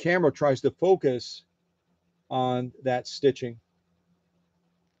as the camera tries to focus on that stitching.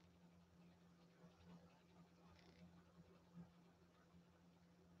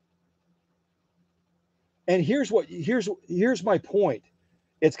 And here's my point.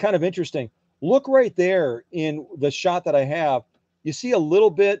 It's kind of interesting. Look right there in the shot that I have. You see a little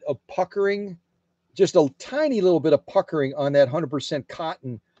bit of puckering, just a tiny little bit of puckering on that 100%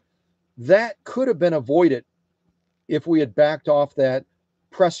 cotton. That could have been avoided if we had backed off that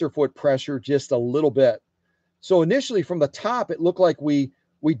presser foot pressure just a little bit. So initially from the top, it looked like we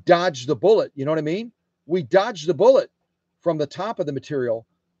dodged the bullet. You know what I mean? We dodged the bullet from the top of the material.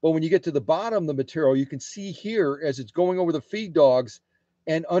 But when you get to the bottom of the material, you can see here as it's going over the feed dogs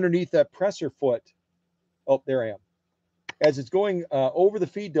and underneath that presser foot. Oh, there I am. As it's going over the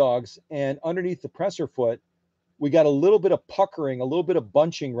feed dogs and underneath the presser foot, we got a little bit of puckering, a little bit of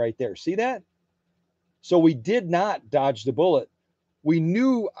bunching right there. See that? So we did not dodge the bullet.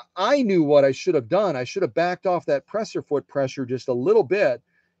 I knew what I should have done. I should have backed off that presser foot pressure just a little bit,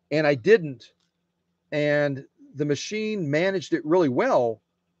 and I didn't. And the machine managed it really well,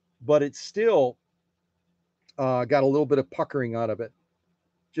 but it still got a little bit of puckering out of it.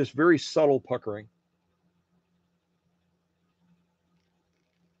 Just very subtle puckering.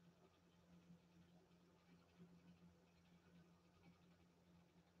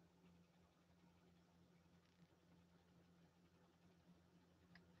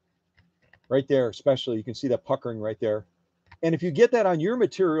 Right there, especially, you can see that puckering right there. And if you get that on your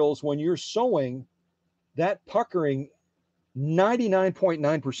materials when you're sewing, that puckering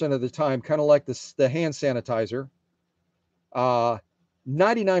 99.9% of the time, kind of like the hand sanitizer,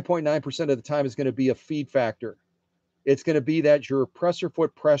 99.9% of the time is going to be a feed factor. It's going to be that your presser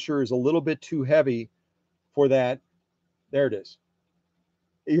foot pressure is a little bit too heavy for that. There it is.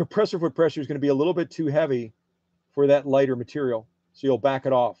 Your presser foot pressure is going to be a little bit too heavy for that lighter material. So you'll back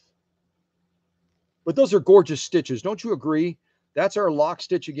it off. But those are gorgeous stitches. Don't you agree? That's our lock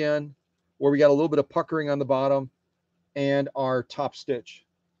stitch again, where we got a little bit of puckering on the bottom, and our top stitch.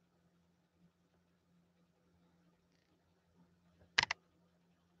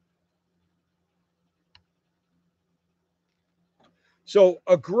 So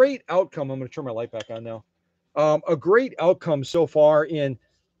a great outcome. I'm going to turn my light back on now. A great outcome so far in,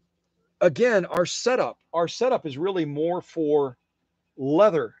 again, our setup. Our setup is really more for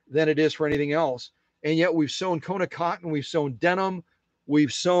leather than it is for anything else. And yet we've sewn Kona cotton, we've sewn denim,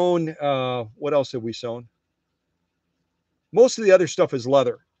 we've sewn, what else have we sewn? Most of the other stuff is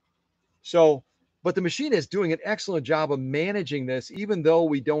leather. So, but the machine is doing an excellent job of managing this, even though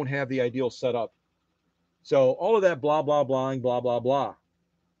we don't have the ideal setup. So all of that blah, blah, blah, blah, blah, blah.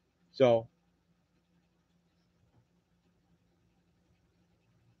 So,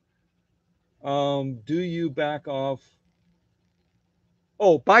 do you back off?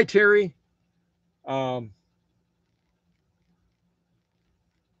 Oh, bye, Terry. Um,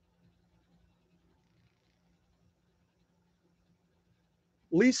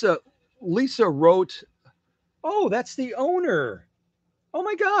 Lisa, Lisa wrote, oh, that's the owner. Oh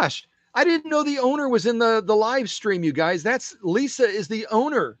my gosh. I didn't know the owner was in the live stream, you guys. That's Lisa is the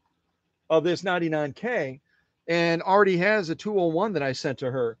owner of this 99K and already has a 201 that I sent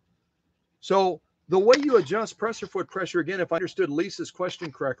to her. So the way you adjust presser foot pressure, again, if I understood Lisa's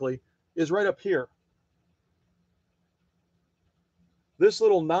question correctly, is right up here. This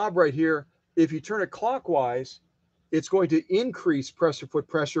little knob right here, if you turn it clockwise, it's going to increase presser foot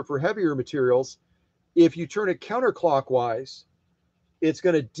pressure for heavier materials. If you turn it counterclockwise, it's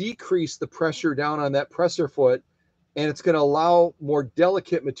going to decrease the pressure down on that presser foot, and it's going to allow more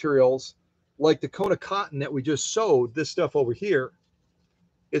delicate materials like the Kona cotton that we just sewed, this stuff over here.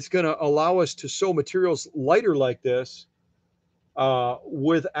 It's going to allow us to sew materials lighter like this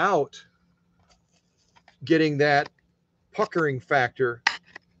without getting that puckering factor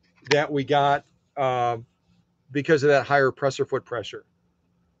that we got because of that higher presser foot pressure.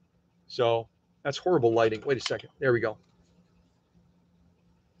 So that's horrible lighting. Wait a second. There we go.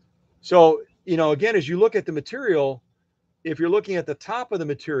 So, you know, again, as you look at the material, if you're looking at the top of the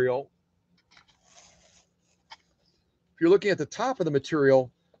material,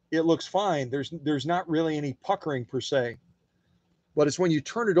 it looks fine. There's not really any puckering per se. But it's when you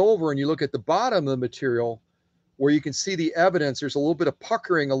turn it over and you look at the bottom of the material where you can see the evidence. There's a little bit of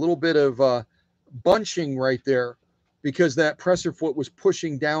puckering, a little bit of bunching right there because that presser foot was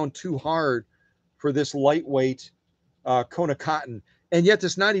pushing down too hard for this lightweight Kona cotton. And yet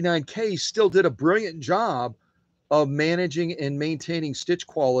this 99K still did a brilliant job of managing and maintaining stitch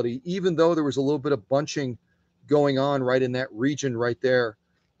quality, even though there was a little bit of bunching going on right in that region right there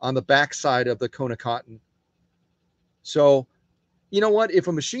on the backside of the Kona cotton. So, you know what? If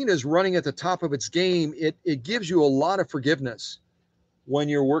a machine is running at the top of its game, it gives you a lot of forgiveness when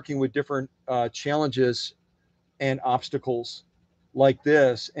you're working with different challenges and obstacles like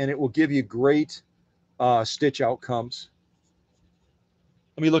this, and it will give you great stitch outcomes.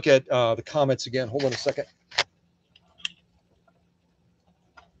 Let me look at the comments again. Hold on a second.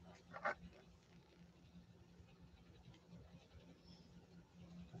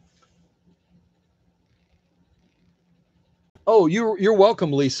 Oh, you're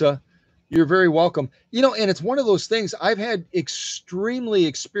welcome, Lisa. You're very welcome. You know, and it's one of those things. I've had extremely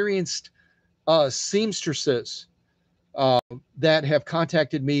experienced seamstresses that have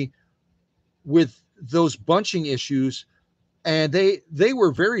contacted me with those bunching issues, and they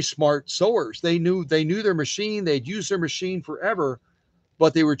were very smart sewers. They knew their machine. They'd used their machine forever,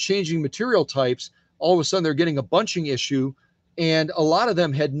 but they were changing material types. All of a sudden, they're getting a bunching issue, and a lot of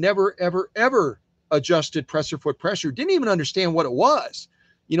them had never, ever, ever adjusted presser foot pressure. Didn't even understand what it was.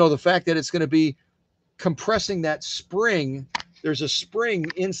 You know, the fact that it's going to be compressing that spring. There's a spring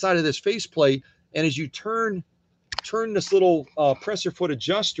inside of this faceplate, and as you turn this little presser foot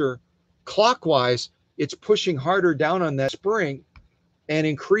adjuster clockwise, it's pushing harder down on that spring and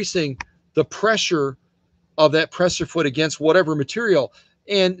increasing the pressure of that presser foot against whatever material.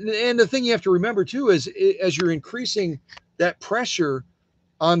 And the thing you have to remember too is as you're increasing that pressure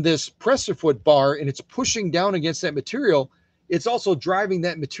on this presser foot bar and it's pushing down against that material, it's also driving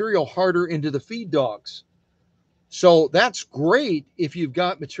that material harder into the feed dogs. So that's great if you've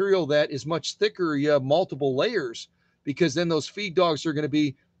got material that is much thicker, you have multiple layers, because then those feed dogs are going to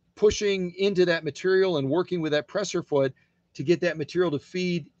be pushing into that material and working with that presser foot to get that material to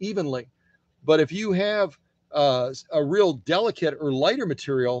feed evenly. But if you have a real delicate or lighter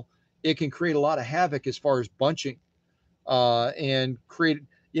material, it can create a lot of havoc as far as bunching and create.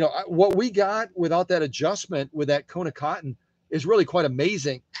 You know, what we got without that adjustment with that Kona cotton is really quite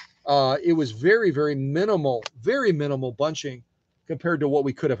amazing. It was very minimal bunching compared to what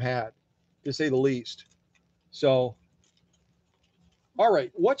we could have had, to say the least. So, all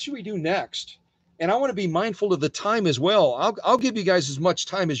right, what should we do next? And I want to be mindful of the time as well. I'll give you guys as much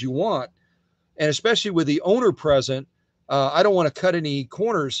time as you want, and especially with the owner present, I don't want to cut any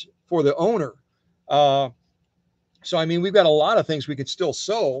corners for the owner. Uh, so, I mean, we've got a lot of things we could still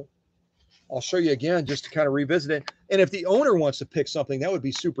sew. I'll show you again just to kind of revisit it. And if the owner wants to pick something, that would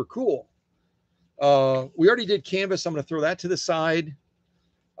be super cool. We already did canvas. I'm going to throw that to the side.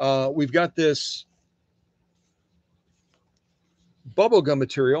 We've got this bubblegum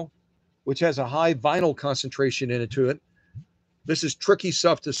material, which has a high vinyl concentration into it. This is tricky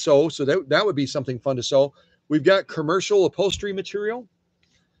stuff to sew, so that would be something fun to sew. We've got commercial upholstery material.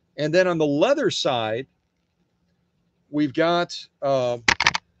 And then on the leather side, we've got,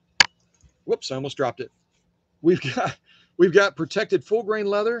 whoops, I almost dropped it. We've got protected full grain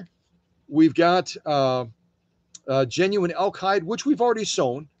leather. We've got genuine elk hide, which we've already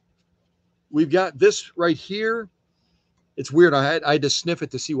sewn. We've got this right here. It's weird. I had to sniff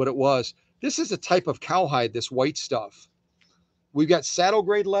it to see what it was. This is a type of cowhide, this white stuff. We've got saddle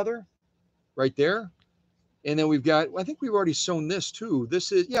grade leather right there. And then we've got, I think we've already sewn this too.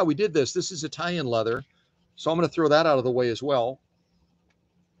 This is, yeah, we did this. This is Italian leather. So I'm going to throw that out of the way as well.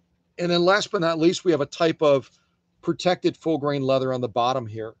 And then last but not least, we have a type of protected full grain leather on the bottom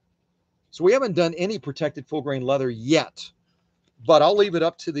here. So we haven't done any protected full grain leather yet, but I'll leave it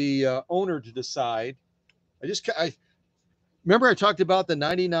up to the owner to decide. I remember I talked about the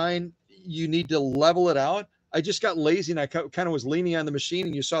 99, you need to level it out. I just got lazy and I kind of was leaning on the machine,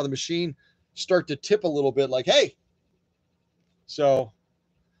 and you saw the machine start to tip a little bit like, hey. So,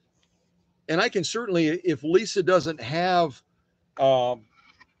 and I can certainly, if Lisa doesn't have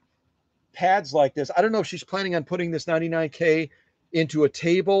pads like this, I don't know if she's planning on putting this 99K into a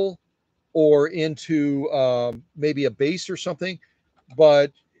table or into maybe a base or something,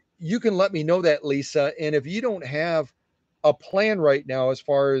 but you can let me know that, Lisa. And if you don't have a plan right now as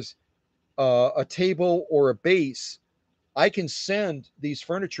far as a table or a base, I can send these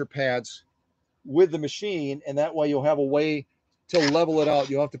furniture pads with the machine, and that way you'll have a way to level it out.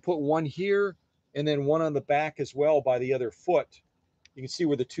 You'll have to put one here and then one on the back as well by the other foot. You can see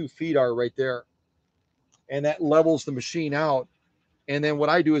where the 2 feet are right there, and that levels the machine out. And then what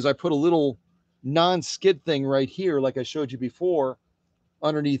I do is I put a little non-skid thing right here, like I showed you before,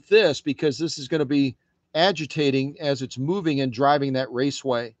 underneath this, because this is going to be agitating as it's moving and driving that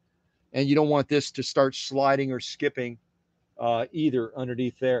raceway. And you don't want this to start sliding or skipping either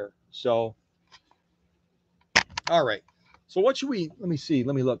underneath there. So, all right. So what should we, let me see,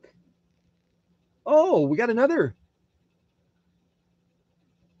 let me look. Oh, we got another.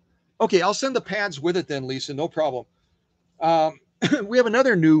 Okay, I'll send the pads with it then, Lisa, no problem. We have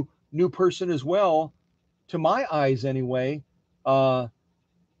another new person as well, to my eyes anyway. And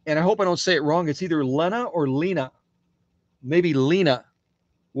I hope I don't say it wrong. It's either Lena or Lena. Maybe Lena.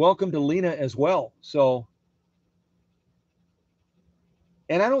 Welcome to Lena as well. So,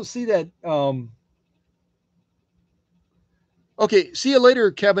 and I don't see that. Okay, see you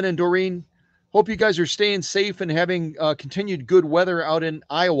later, Kevin and Doreen. Hope you guys are staying safe and having continued good weather out in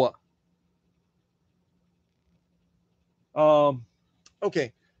Iowa.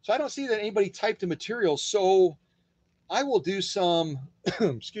 Okay, so I don't see that anybody typed the material, so I will do some,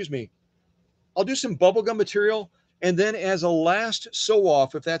 excuse me, I'll do some bubblegum material, and then as a last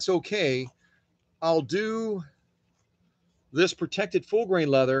sew-off, if that's okay, I'll do this protected full grain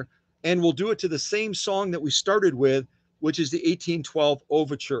leather, and we'll do it to the same song that we started with, which is the 1812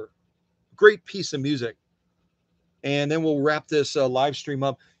 Overture. Great piece of music. And then we'll wrap this live stream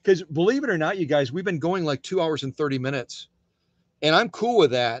up, because believe it or not, you guys, we've been going like 2 hours and 30 minutes. And I'm cool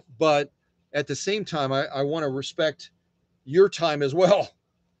with that, but at the same time, I want to respect your time as well.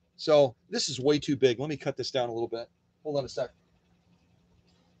 So this is way too big. Let me cut this down a little bit. Hold on a sec.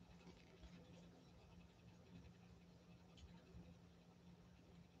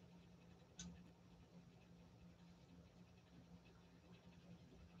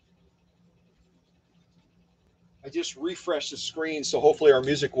 I just refreshed the screen, so hopefully our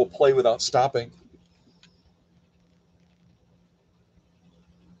music will play without stopping.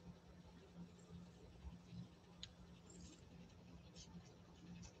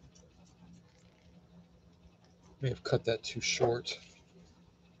 May have cut that too short.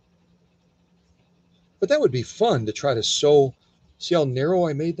 But that would be fun to try to sew. See how narrow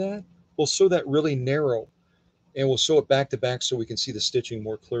I made that? We'll sew that really narrow, and we'll sew it back to back so we can see the stitching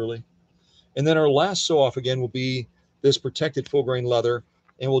more clearly. And then our last sew off again will be this protected full grain leather.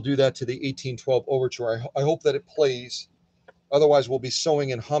 and we'll do that to the 1812 overture. I hope that it plays. Otherwise, we'll be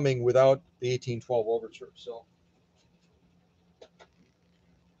sewing and humming without the 1812 overture. So.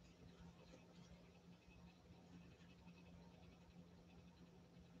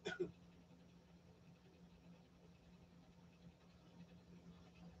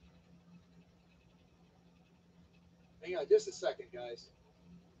 Hang on just a second, guys.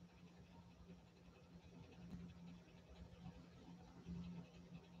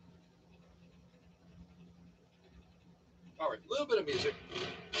 All right, a little bit of music.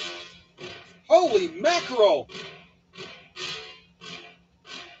 Holy mackerel!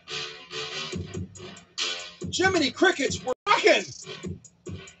 Jiminy Crickets, we're rocking!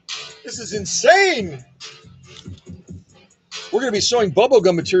 This is insane! We're going to be sewing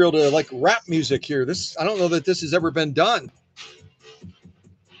bubblegum material to like rap music here. I don't know that this has ever been done.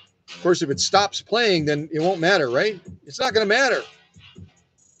 Of course, if it stops playing, then it won't matter, right? It's not going to matter.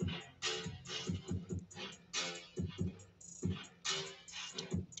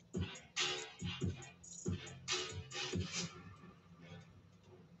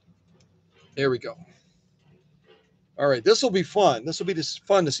 There we go. All right, this will be fun. This will be just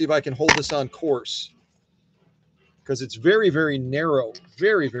fun to see if I can hold this on course because it's very, very narrow.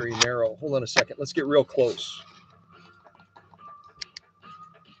 Very, very narrow. Hold on a second. Let's get real close.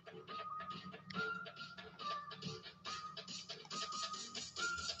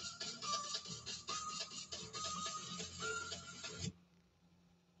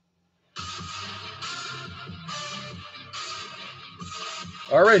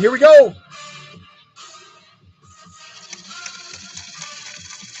 All right, here we go.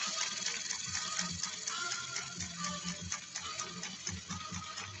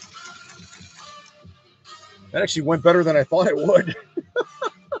 That actually went better than I thought it would.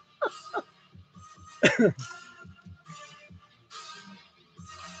 Do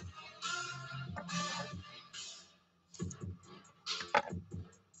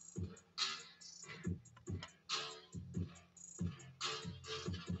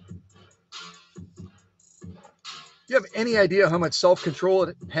you have any idea how much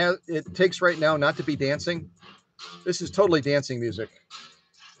self-control it takes right now not to be dancing? This is totally dancing music.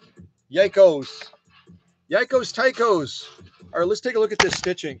 Yikos. Yikos tychos. All right, let's take a look at this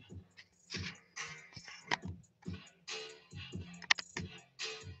stitching.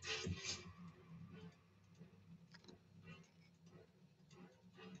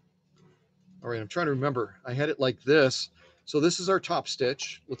 All right, I'm trying to remember. I had it like this. So this is our top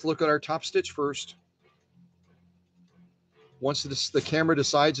stitch. Let's look at our top stitch first. Once the camera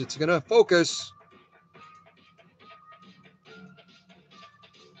decides it's going to focus.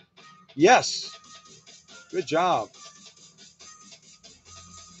 Yes. Good job.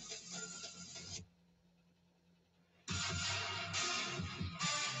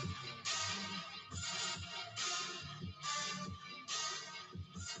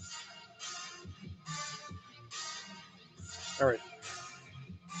 All right.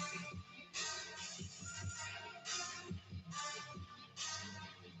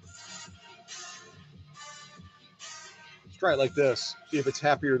 Let's try it like this. See if it's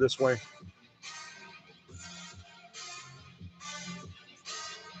happier this way.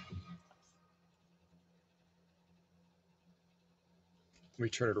 Let me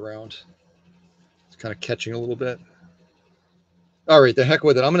turn it around. It's kind of catching a little bit. All right, the heck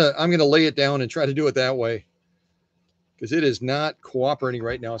with it. I'm gonna lay it down and try to do it that way because it is not cooperating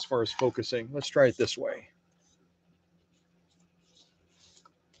right now as far as focusing. Let's try it this way.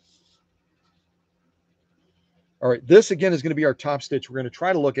 All right, this again is going to be our top stitch. We're going to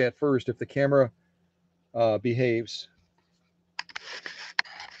try to look at first if the camera behaves.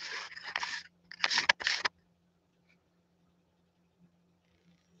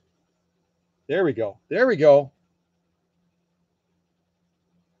 There we go. There we go.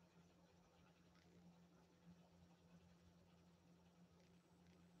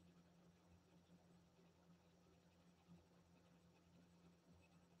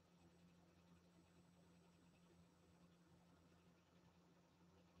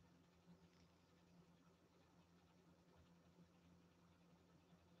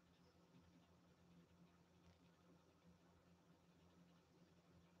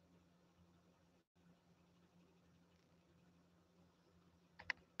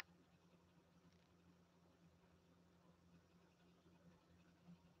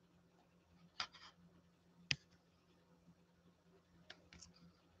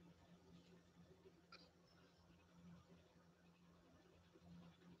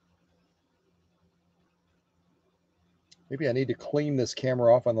 Maybe I need to clean this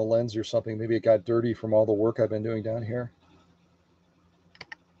camera off on the lens or something. Maybe it got dirty from all the work I've been doing down here.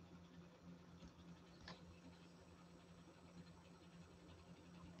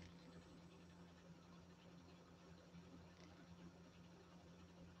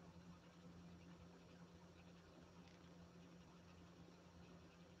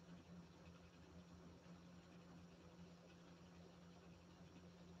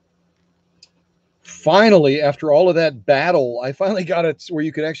 finally, after all of that battle, I finally got it where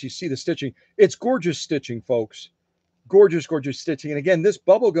you could actually see the stitching. It's gorgeous stitching, folks. Gorgeous, gorgeous stitching. And again, this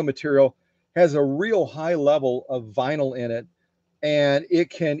bubblegum material has a real high level of vinyl in it, and it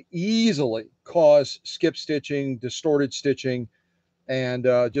can easily cause skip stitching, distorted stitching, and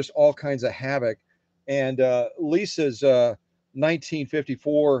just all kinds of havoc. And Lisa's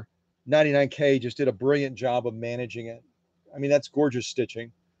 1954 99K just did a brilliant job of managing it. I mean, that's gorgeous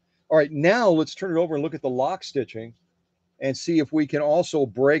stitching. All right, now let's turn it over and look at the lock stitching and see if we can also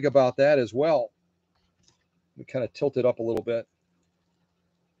brag about that as well. We kind of tilt it up a little bit.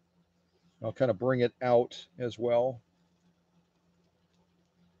 I'll kind of bring it out as well.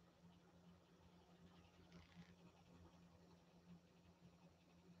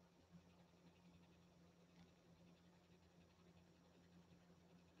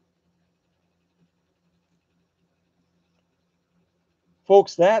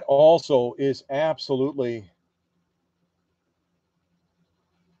 Folks, that also is absolutely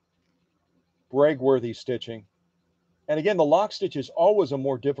brag-worthy stitching. And again, the lock stitch is always a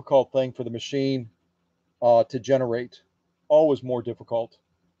more difficult thing for the machine to generate, always more difficult.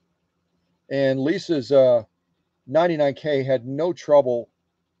 And Lisa's 99K had no trouble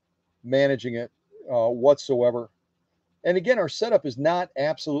managing it whatsoever. And again, our setup is not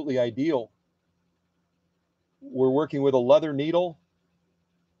absolutely ideal. We're working with a leather needle,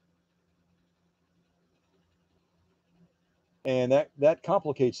 and that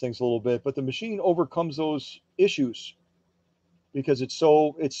complicates things a little bit. But the machine overcomes those issues because it's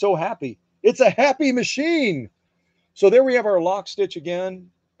so happy. It's a happy machine. So there we have our lock stitch again,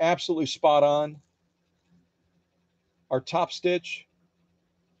 absolutely spot on. Our top stitch,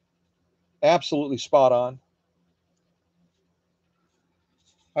 absolutely spot on.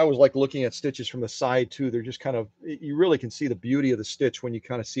 I always like looking at stitches from the side too. They're just kind of, you really can see the beauty of the stitch when you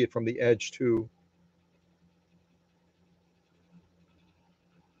kind of see it from the edge too.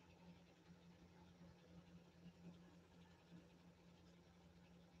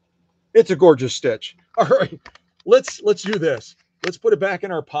 It's a gorgeous stitch. All right, let's do this. Let's put it back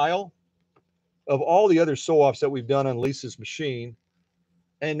in our pile of all the other sew-offs that we've done on Lisa's machine.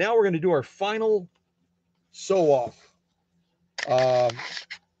 And now we're going to do our final sew-off. Um,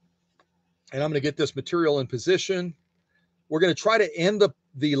 and I'm going to get this material in position. We're going to try to end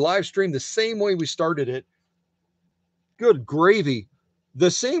the live stream the same way we started it. Good gravy. The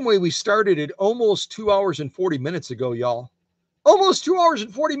same way we started it almost 2 hours and 40 minutes ago, y'all. Almost 2 hours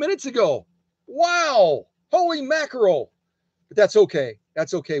and 40 minutes ago. Wow. Holy mackerel. But that's okay.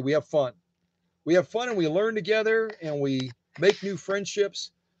 That's okay. We have fun. We have fun and we learn together and we make new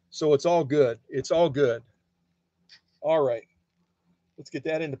friendships. So it's all good. It's all good. All right. Let's get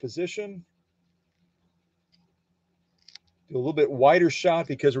that into position. Do a little bit wider shot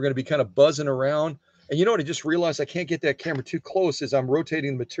because we're going to be kind of buzzing around. And you know what? I just realized I can't get that camera too close as I'm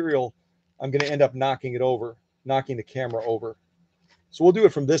rotating the material. I'm going to end up knocking it over, knocking the camera over. So we'll do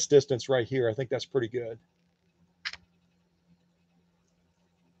it from this distance right here. I think that's pretty good.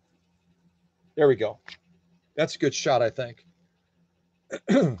 There we go. That's a good shot, I think.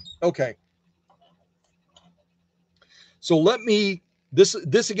 Okay. So let me,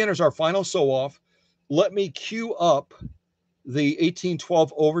 this again is our final sew off. Let me cue up the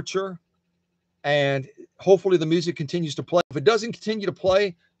 1812 overture and hopefully the music continues to play. If it doesn't continue to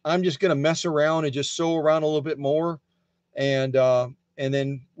play, I'm just going to mess around and just sew around a little bit more, and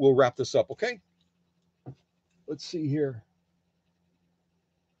then we'll wrap this up. Okay. Let's see here.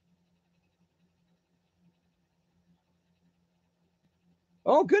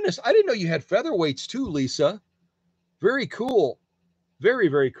 Oh goodness, I didn't know you had featherweights too, Lisa. Very cool. Very,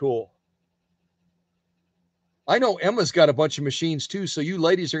 very cool. I know Emma's got a bunch of machines too, so you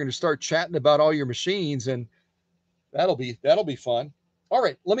ladies are going to start chatting about all your machines, and that'll be fun. All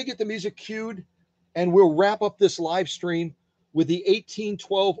right, let me get the music cued, and we'll wrap up this live stream with the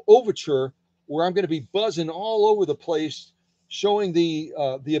 1812 overture, where I'm going to be buzzing all over the place, showing the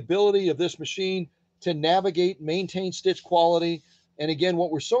ability of this machine to navigate, maintain stitch quality, and again,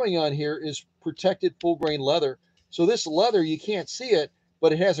 what we're sewing on here is protected full grain leather. So this leather, you can't see it,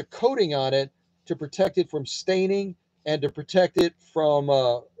 but it has a coating on it to protect it from staining and to protect it from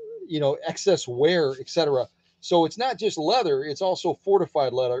excess wear, etc. So it's not just leather, it's also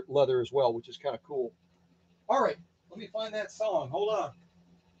fortified leather as well, which is kind of cool. All right, let me find that song. Hold on.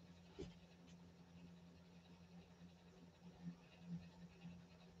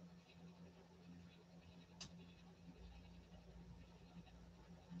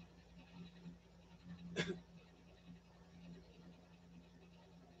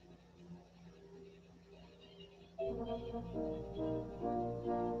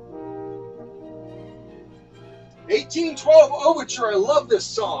 1812 Overture. I love this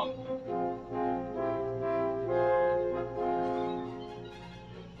song.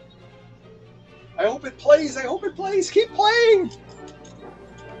 I hope it plays. I hope it plays. Keep playing.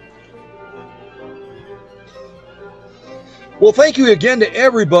 Well, thank you again to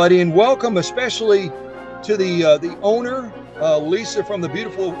everybody, and welcome especially to the owner, Lisa from the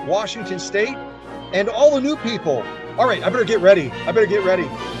beautiful Washington State, and all the new people. All right, I better get ready. I better get ready.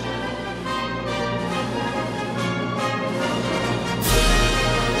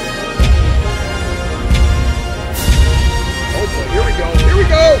 Oh boy, here we go. Here we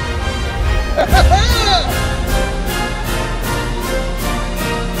go.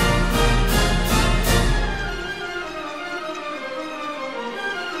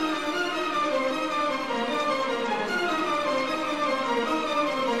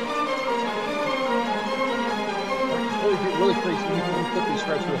 Really crazy. Let me put these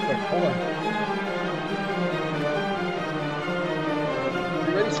stripes real quick. Hold on.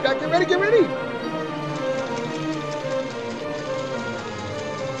 You ready, Scott? Get ready, get ready.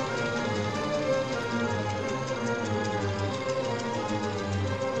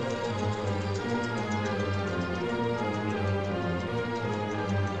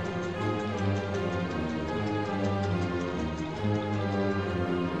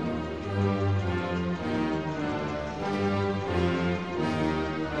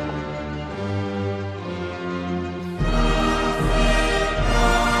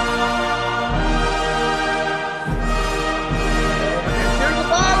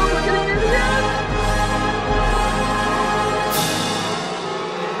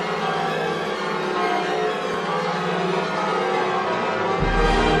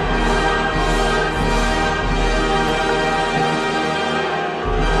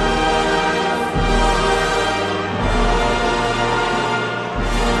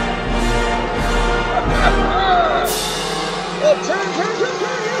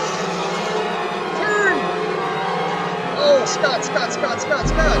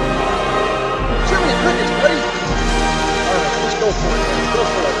 Scott. Jimmy, goodness, buddy. All right, let's go for it. Let's go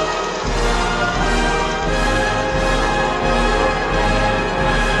for it.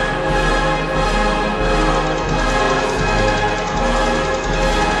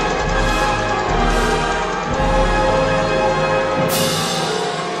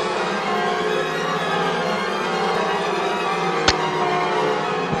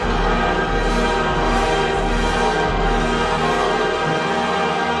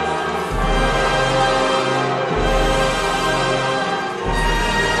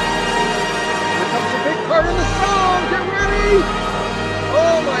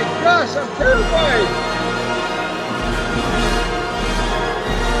 Gosh, I'm terrified.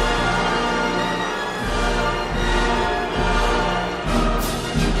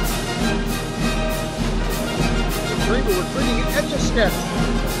 We're creating an etch-a-sketch.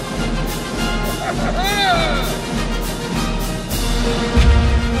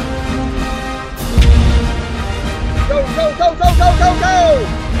 Go!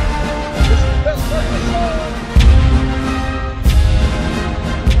 This is the best part of the song.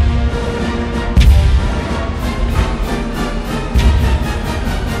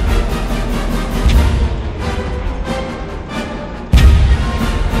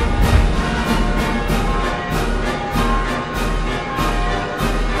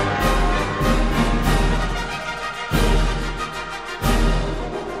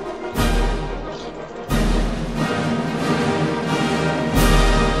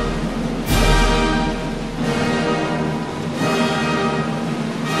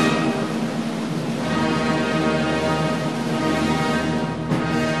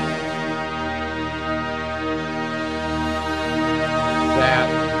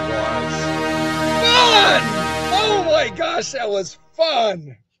 That was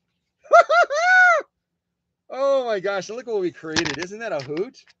fun. Oh my gosh, look what we created. Isn't that a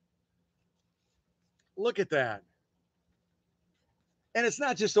hoot? Look at that. And it's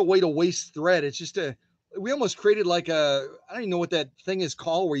not just a way to waste thread. It's just we almost created like I don't even know what that thing is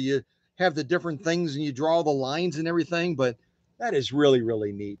called, where you have the different things and you draw the lines and everything, but that is really,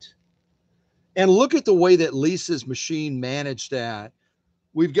 really neat. And look at the way that Lisa's machine managed that.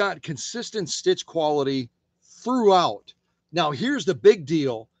 We've got consistent stitch quality throughout. Now, here's the big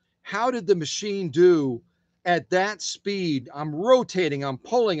deal. How did the machine do at that speed? I'm rotating, I'm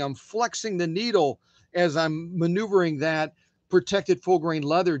pulling, I'm flexing the needle as I'm maneuvering that protected full grain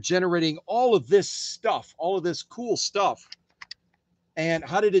leather, generating all of this stuff, all of this cool stuff. And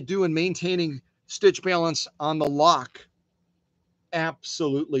how did it do in maintaining stitch balance on the lock?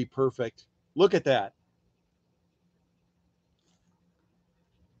 Absolutely perfect. Look at that.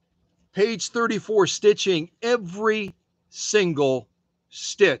 Page 34 stitching, every single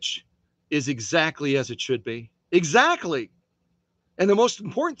stitch is exactly as it should be. Exactly. And the most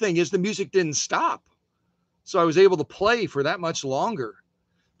important thing is the music didn't stop. So I was able to play for that much longer.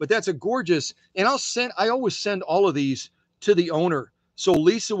 But that's a gorgeous, and I always send all of these to the owner. So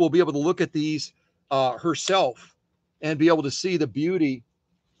Lisa will be able to look at these herself and be able to see the beauty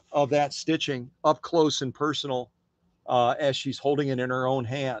of that stitching up close and personal as she's holding it in her own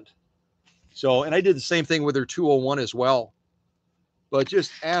hand. So, and I did the same thing with her 201 as well. But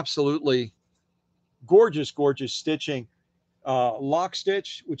just absolutely gorgeous, gorgeous stitching. Lock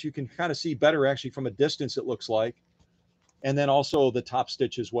stitch, which you can kind of see better actually from a distance, it looks like. And then also the top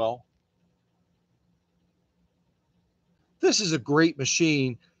stitch as well. This is a great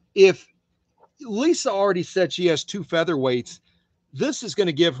machine. If Lisa already said she has 2 featherweights, this is going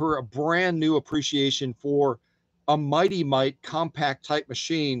to give her a brand new appreciation for a Mighty Mite compact type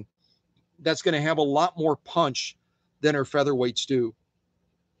machine that's going to have a lot more punch than her featherweights do.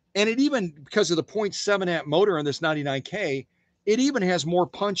 And it even, because of the 0.7 amp motor on this 99K, it even has more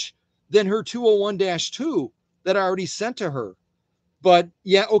punch than her 201-2 that I already sent to her. But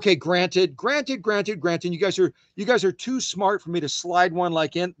yeah, okay, granted. You guys are too smart for me to slide one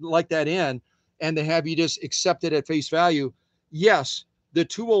like that in and to have you just accept it at face value. Yes, the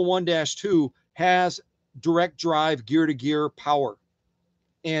 201-2 has direct drive gear to gear power,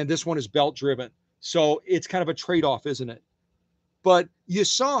 and this one is belt driven. So it's kind of a trade-off, isn't it? But you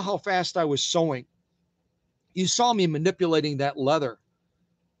saw how fast I was sewing. You saw me manipulating that leather,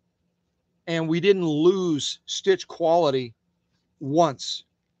 and we didn't lose stitch quality once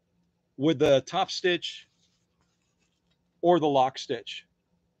with the top stitch or the lock stitch.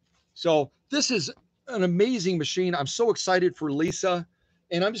 So this is an amazing machine. I'm so excited for Lisa.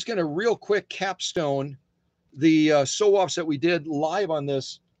 And I'm just going to real quick capstone the sew offs that we did live on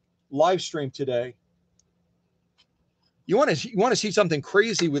this live stream today. You want to see something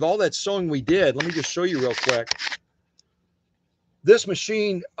crazy with all that sewing we did? Let me just show you real quick. This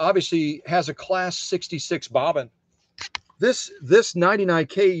machine obviously has a class 66 bobbin. This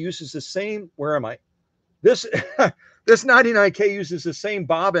 99K uses the same, where am I? This this 99K uses the same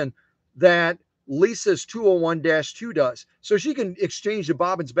bobbin that Lisa's 201-2 does. So she can exchange the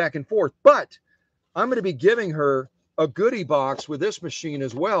bobbins back and forth. But I'm going to be giving her a goodie box with this machine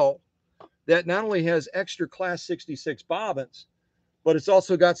as well that not only has extra class 66 bobbins, but it's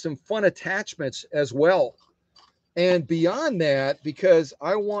also got some fun attachments as well. And beyond that, because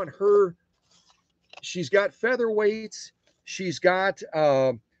I want her, she's got featherweights, she's got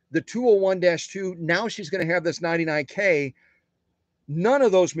the 201-2. Now she's going to have this 99K. None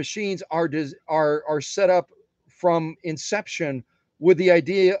of those machines are set up from inception with the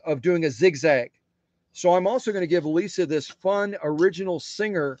idea of doing a zigzag. So I'm also going to give Lisa this fun original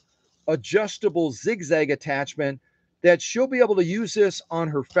Singer adjustable zigzag attachment that she'll be able to use this on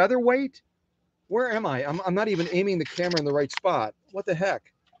her featherweight. Where am I? I'm not even aiming the camera in the right spot. What the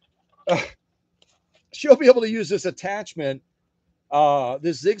heck? She'll be able to use this attachment,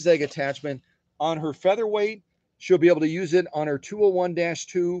 this zigzag attachment on her featherweight. She'll be able to use it on her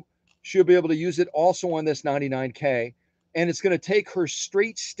 201-2. She'll be able to use it also on this 99K. And it's going to take her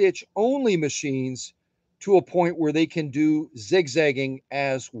straight stitch only machines to a point where they can do zigzagging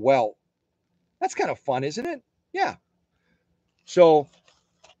as well. That's kind of fun, isn't it? Yeah. So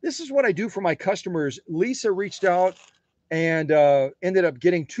this is what I do for my customers. Lisa reached out and ended up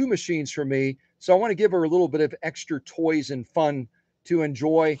getting 2 machines from me. So I want to give her a little bit of extra toys and fun to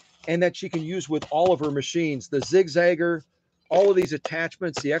enjoy and that she can use with all of her machines. The zigzagger, all of these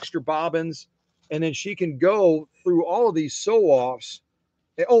attachments, the extra bobbins, and then she can go through all of these sew-offs.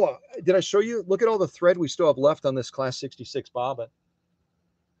 Oh, did I show you? Look at all the thread we still have left on this class 66 bobbin.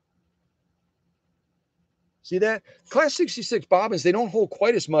 See that? Class 66 bobbins, they don't hold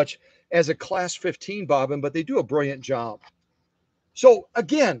quite as much as a class 15 bobbin, but they do a brilliant job. So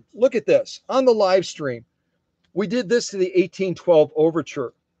again, look at this. On the live stream, we did this to the 1812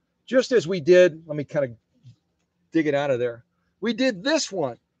 Overture. Just as we did, let me kind of dig it out of there. We did this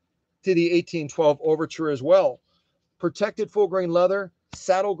one to the 1812 Overture as well. Protected full grain leather,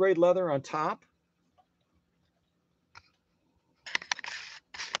 saddle grade leather on top.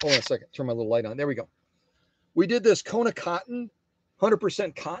 Hold on a second, turn my little light on. There we go. We did this Kona cotton,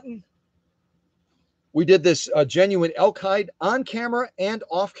 100% cotton. We did this genuine elk hide on camera and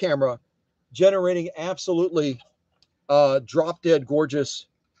off camera, generating absolutely drop dead gorgeous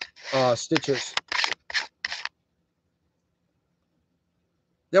stitches.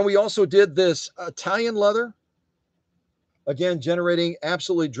 Then we also did this Italian leather, again, generating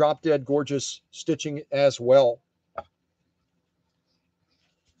absolutely drop dead gorgeous stitching as well.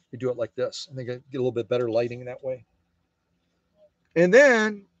 You do it like this. I think I get a little bit better lighting that way. And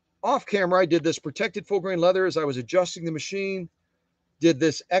then off camera, I did this protected full grain leather as I was adjusting the machine, did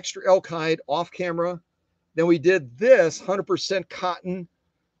this extra elk hide off camera. Then we did this 100% cotton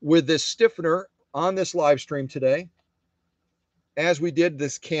with this stiffener on this live stream today. As we did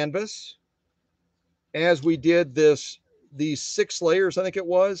this canvas, as we did these 6 layers, I think it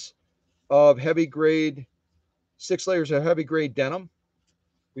was, of heavy grade, 6 layers of heavy grade denim.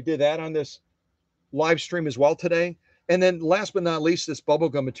 We did that on this live stream as well today. And then last but not least, this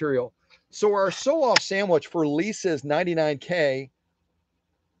bubblegum material. So our sew-off sandwich for Lisa's 99K,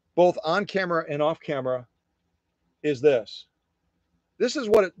 both on camera and off camera, is this. This is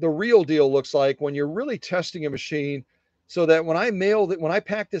what the real deal looks like when you're really testing a machine, so that when I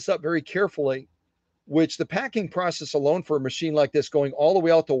pack this up very carefully, which the packing process alone for a machine like this going all the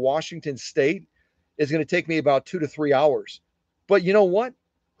way out to Washington State is going to take me about 2 to 3 hours. But you know what?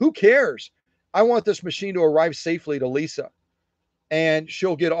 Who cares? I want this machine to arrive safely to Lisa. And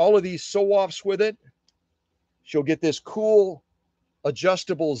she'll get all of these sew-offs with it. She'll get this cool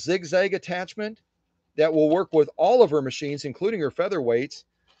adjustable zigzag attachment that will work with all of her machines, including her featherweights.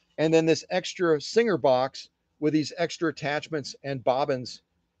 And then this extra Singer box with these extra attachments and bobbins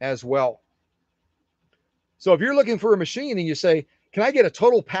as well. So if you're looking for a machine and you say, can I get a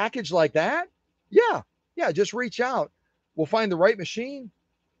total package like that? Yeah, just reach out. We'll find the right machine,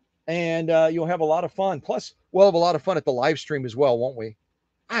 and you'll have a lot of fun. Plus, we'll have a lot of fun at the live stream as well, won't we?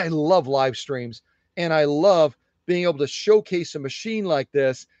 I love live streams, and I love being able to showcase a machine like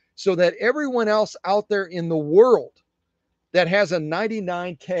this so that everyone else out there in the world that has a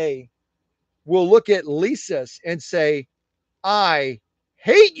 99K will look at Lisa's and say, I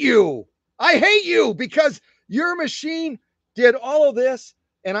hate you. I hate you because your machine did all of this,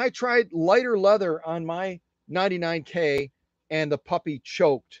 and I tried lighter leather on my 99K, and the puppy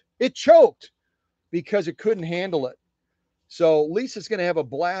choked. It choked because it couldn't handle it. So Lisa's going to have a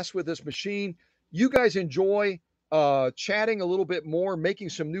blast with this machine. You guys enjoy chatting a little bit more, making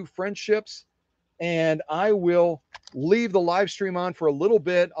some new friendships, and I will leave the live stream on for a little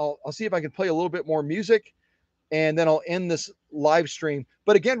bit. I'll see if I can play a little bit more music, and then I'll end this live stream.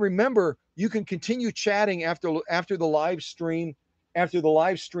 But again, remember, you can continue chatting after the live stream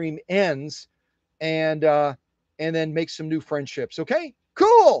ends, and then make some new friendships. Okay,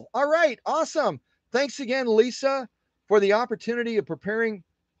 cool. All right, awesome. Thanks again, Lisa, for the opportunity of preparing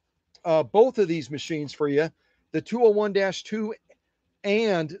both of these machines for you, the 201-2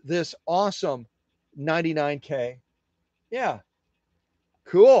 and this awesome 99K. Yeah,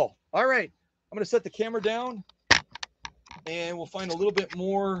 cool. All right, I'm going to set the camera down, and we'll find a little bit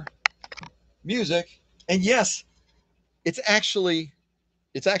more music. And yes, it's actually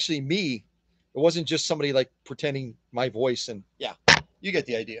me. It wasn't just somebody like pretending my voice. And yeah, you get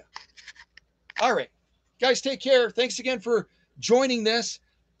the idea. All right, guys, take care. Thanks again for joining this.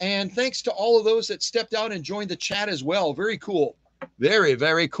 And thanks to all of those that stepped out and joined the chat as well. Very cool. Very,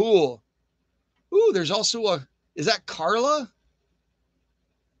 very cool. Ooh, there's also is that Carla?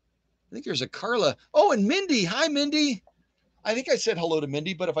 I think there's a Carla. Oh, and Mindy. Hi, Mindy. I think I said hello to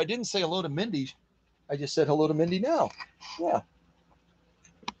Mindy, but if I didn't say hello to Mindy, I just said hello to Mindy now. Yeah.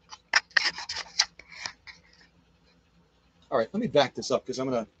 All right, let me back this up because I'm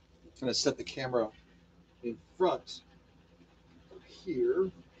gonna set the camera in front here.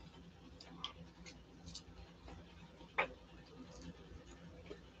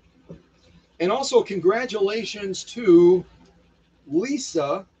 And also congratulations to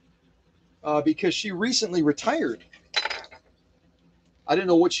Lisa because she recently retired. I didn't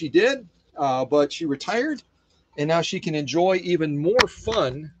know what she did, but she retired, and now she can enjoy even more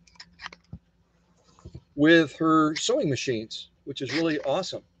fun with her sewing machines, which is really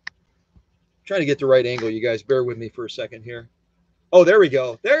awesome. I'm trying to get the right angle, you guys. Bear with me for a second here. Oh, there we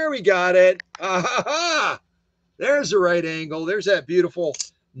go. There we got it. There's the right angle. There's that beautiful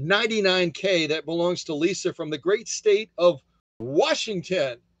 99K that belongs to Lisa from the great state of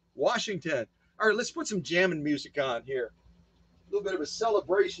Washington. Washington. All right, let's put some jamming music on here. A little bit of a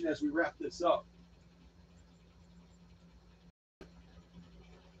celebration as we wrap this up.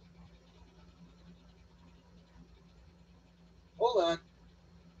 Hold on.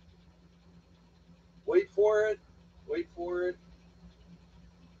 Wait for it. Wait for it.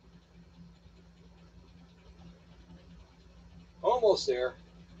 Almost there.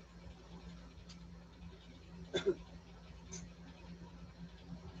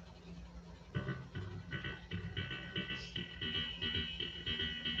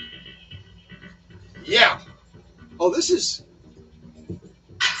 Yeah. Oh, this is...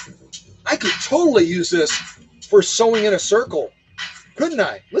 I could totally use this for sewing in a circle. Couldn't didn't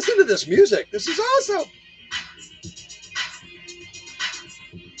I? Listen to this music. This is awesome.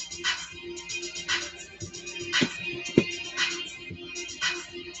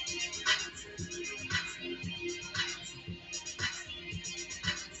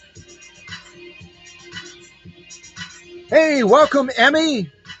 Hey, welcome, Emmy.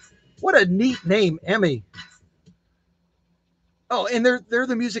 What a neat name, Emmy. Oh, and there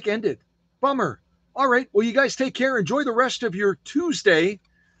the music ended. Bummer. All right. Well, you guys take care. Enjoy the rest of your Tuesday.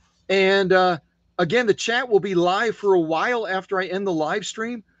 And again, the chat will be live for a while after I end the live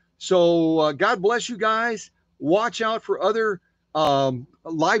stream. So God bless you guys. Watch out for other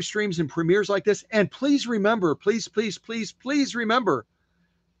live streams and premieres like this. And please remember, please remember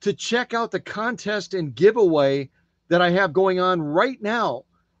to check out the contest and giveaway that I have going on right now.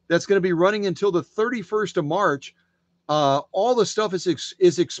 That's going to be running until the 31st of March. All the stuff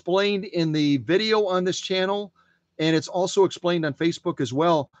is explained in the video on this channel, and it's also explained on Facebook as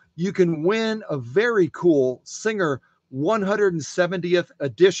well. You can win a very cool Singer 170th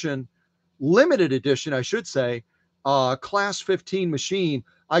edition, limited edition, I should say, class 15 machine.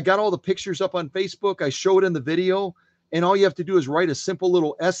 I got all the pictures up on Facebook. I showed in the video, and all you have to do is write a simple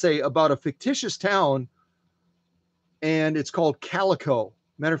little essay about a fictitious town, and it's called Calico.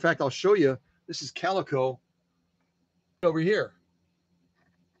 Matter of fact, I'll show you. This is Calico over here.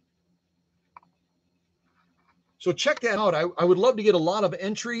 So check that out. I would love to get a lot of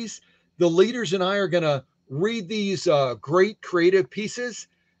entries. The leaders and I are going to read these great creative pieces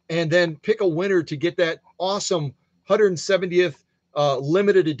and then pick a winner to get that awesome 170th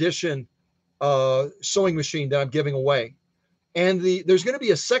limited edition sewing machine that I'm giving away. And there's going to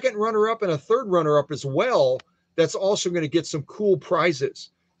be a second runner-up and a third runner-up as well that's also going to get some cool prizes.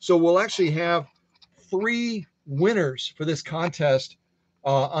 So we'll actually have 3 winners for this contest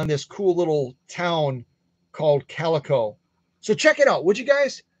on this cool little town called Calico. So check it out, would you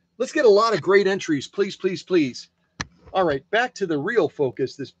guys? Let's get a lot of great entries, please, please, please. All right, back to the real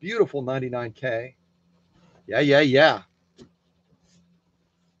focus, this beautiful 99K. Yeah.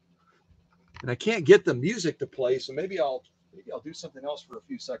 And I can't get the music to play, so maybe I'll do something else for a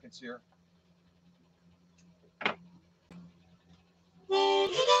few seconds here.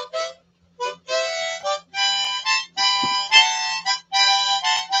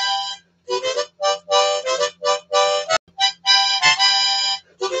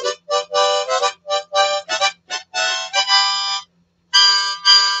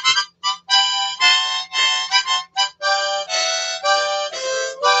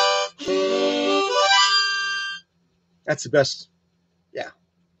 That's the best. Yeah.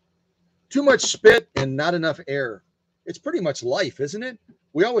 Too much spit and not enough air. It's pretty much life, isn't it?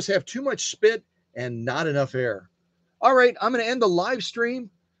 We always have too much spit and not enough air. All right, I'm going to end the live stream.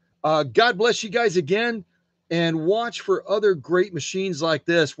 God bless you guys again, and watch for other great machines like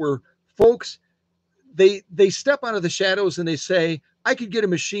this where folks, they step out of the shadows and they say, I could get a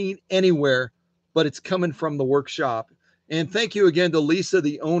machine anywhere, but it's coming from the workshop. And thank you again to Lisa,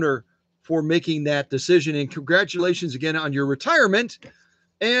 the owner, for making that decision. And congratulations again on your retirement.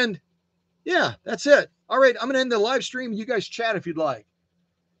 And yeah, that's it. All right, I'm going to end the live stream. You guys chat if you'd like.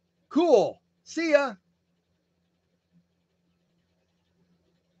 Cool. See ya.